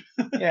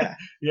 Yeah.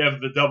 You have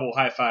the double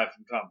high five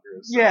from Tom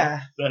Cruise. So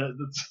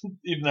that's,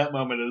 even that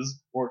moment is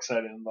more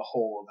exciting than the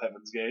whole of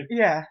Heaven's Gate.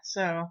 Yeah.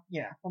 So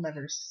we'll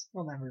never.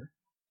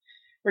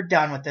 We're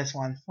done with this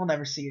one. We'll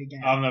never see it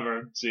again. I'll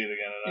never see it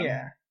again.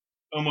 And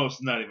I'm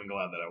almost not even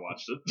glad that I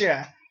watched it.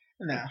 Yeah.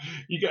 No.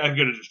 I'm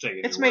gonna just take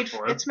it. It's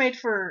made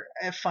for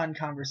a fun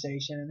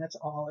conversation, and that's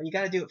all. You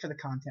got to do it for the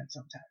content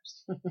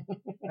sometimes.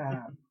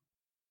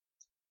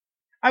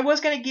 I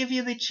was going to give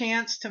you the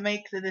chance to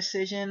make the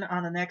decision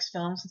on the next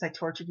film since I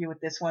tortured you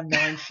with this one,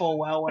 knowing full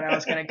well what I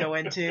was going to go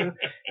into.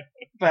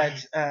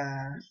 But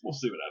we'll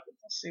see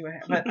what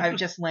happens. But I've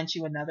just lent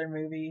you another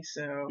movie,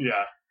 so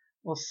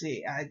we'll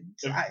see.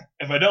 If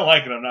I don't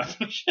like it, I'm not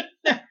finishing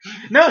it.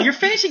 No, you're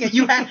finishing it.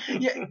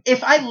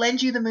 If I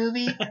lend you the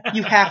movie,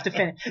 you have to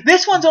finish.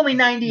 This one's only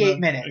 98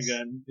 minutes.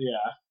 Again,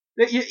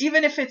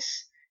 even if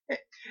it's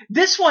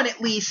this one, at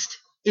least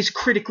is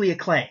critically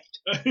acclaimed.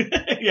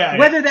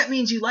 Whether that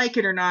means you like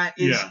it or not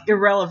is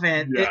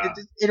irrelevant.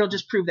 It'll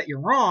just prove that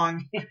you're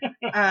wrong.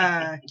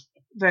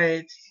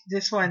 But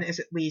this one is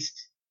at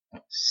least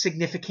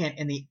significant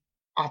in the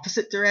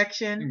opposite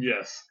direction.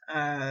 Yes.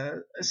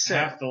 So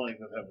half the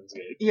length of Heaven's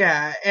Gate.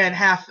 Yeah, and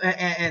half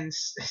and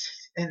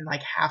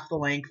like half the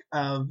length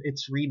of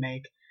its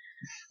remake.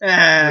 Which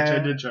I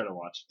did try to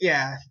watch.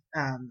 Yeah.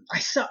 I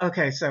saw.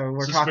 Okay, so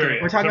we're talking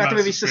about the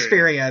movie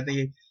Suspiria,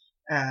 the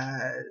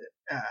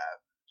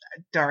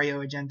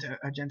Dario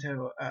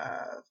Argento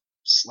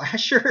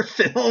slasher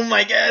film,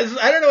 I guess.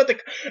 I don't know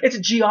it's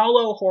a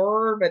giallo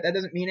horror, but that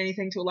doesn't mean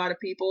anything to a lot of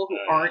people who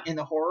aren't in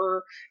the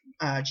horror.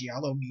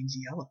 Giallo means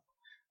yellow.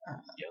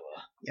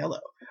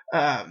 Yellow.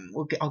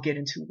 I'll get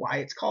into why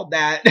it's called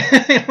that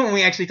when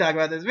we actually talk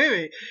about this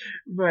movie.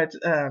 But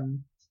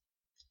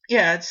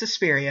it's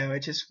Suspiria,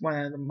 which is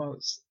one of the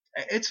most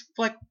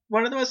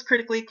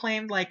critically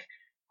acclaimed like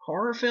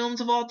horror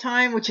films of all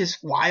time, which is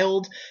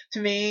wild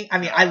to me. I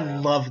mean, I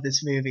love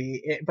this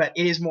movie, but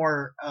it is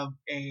more of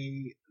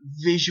a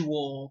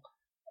visual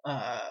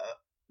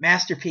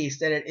masterpiece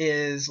than it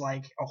is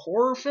like a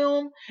horror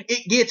film.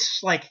 It gets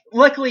like,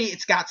 luckily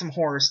it's got some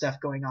horror stuff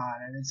going on,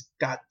 and it's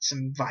got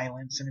some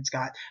violence, and it's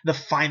got the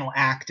final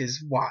act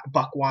is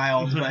buck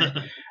wild, but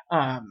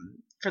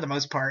for the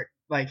most part,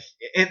 like,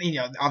 and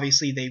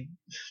obviously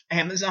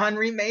Amazon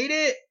remade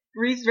it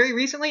very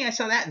recently. I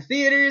saw that in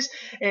theaters,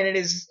 and it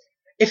is,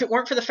 if it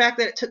weren't for the fact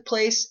that it took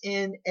place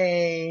in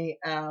a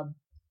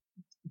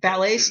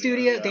ballet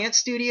studio, dance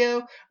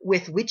studio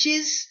with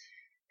witches,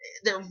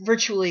 they're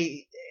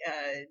virtually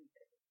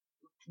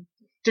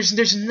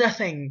there's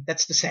nothing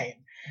that's the same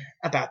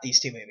about these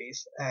two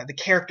movies. The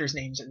characters'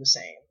 names are the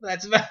same.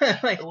 That's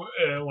like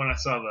when I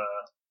saw the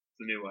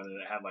new one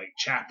and it had like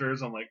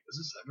chapters, I'm like, has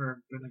this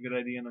ever been a good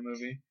idea in a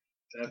movie?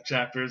 To have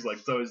chapters, like,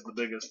 it's always the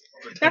biggest.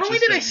 Not only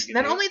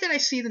did I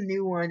see the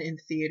new one in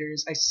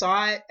theaters, I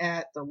saw it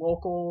at the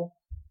local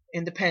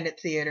independent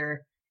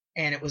theater,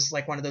 and it was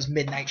like one of those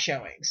midnight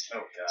showings. Oh,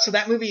 God. So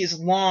that movie is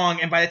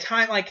long, and by the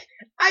time, like,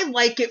 I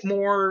like it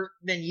more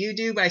than you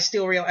do, but I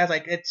still realize,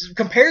 like, it's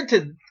compared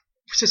to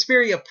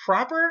Suspiria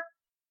proper,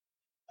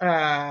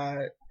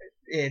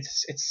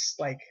 it's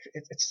like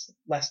it's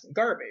less than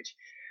garbage.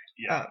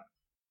 Yeah.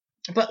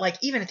 But like,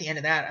 even at the end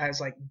of that, I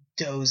was like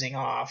dozing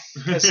off,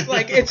 because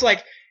like it's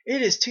like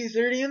it is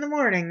 2:30 in the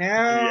morning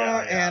now,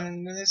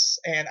 and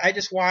I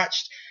just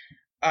watched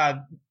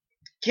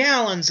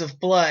gallons of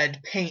blood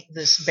paint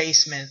this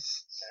basement.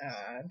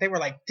 They were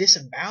like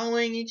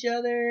disemboweling each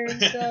other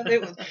and stuff.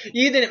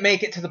 You didn't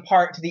make it to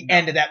the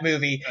end of that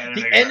movie.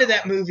 The end of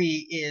that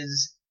movie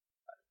is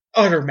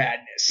utter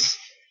madness.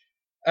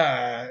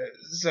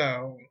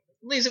 So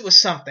at least it was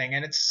something,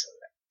 and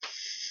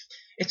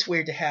it's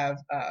weird to have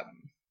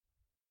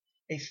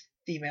a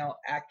female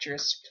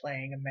actress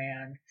playing a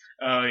man.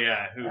 Oh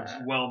yeah, who's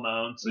well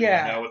known, so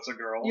yeah. you know it's a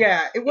girl.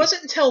 Yeah, it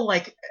wasn't until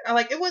it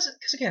wasn't,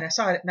 because again I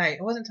saw it at night.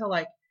 It wasn't until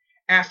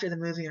after the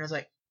movie, and I was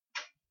like,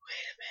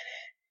 wait a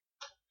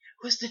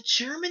minute, was the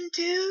German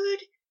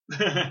dude?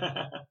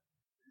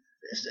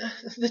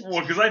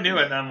 Well, because I knew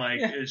it, and I'm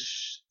like,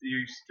 is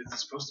it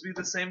supposed to be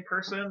the same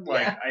person?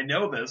 Like, I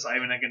know this. I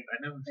know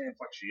who the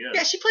fuck she is.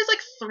 Yeah, she plays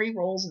 3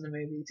 roles in the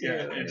movie too.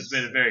 Yeah, and it's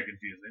made it very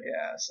confusing.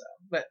 Yeah,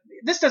 but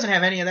this doesn't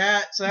have any of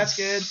that, so that's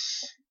good.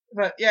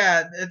 But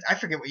yeah, I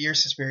forget what year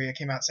Suspiria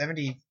came out.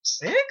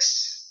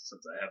 76?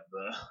 Since I have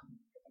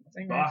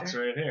the box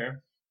right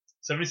here.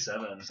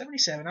 77.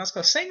 77. I was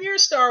close. Same year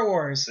as Star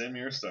Wars.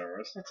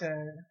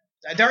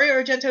 But,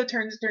 Dario Argento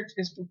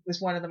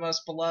is one of the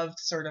most beloved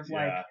sort of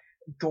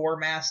gore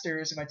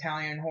masters of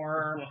Italian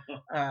horror.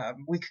 I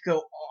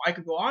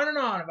could go on and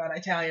on about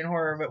Italian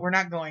horror, but we're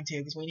not going to,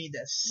 because we need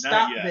to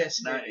stop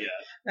this. Not yet.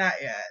 Not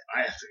yet.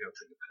 I have to go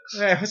take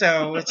a piss.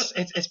 So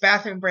it's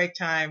bathroom break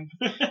time.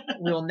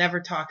 We'll never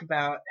talk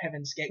about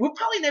Heaven's Gate. We'll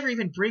probably never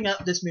even bring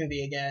up this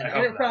movie again.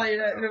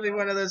 It'll be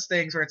one of those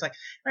things where it's like,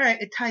 all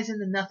right, it ties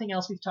into nothing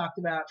else we've talked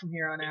about from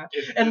here on out,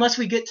 unless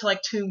we get to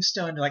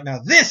Tombstone. Like, now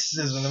this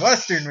is one of the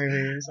Western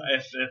movies.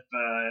 If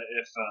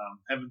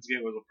Heaven's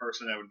Gate was a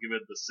person, I would give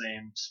it the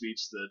same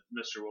speech that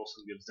Mr.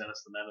 Wilson gives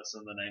Dennis the Menace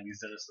in the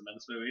 90s Dennis the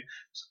Menace movie.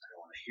 So, I don't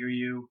want to hear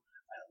you.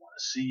 I don't want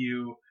to see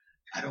you.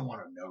 I don't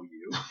want to know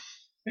you.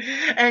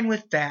 And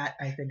with that,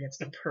 I think it's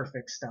the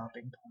perfect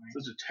stopping point.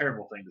 Such a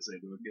terrible thing to say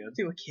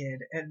to a kid.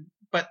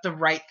 But the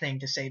right thing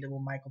to say to a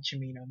Michael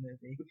Cimino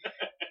movie.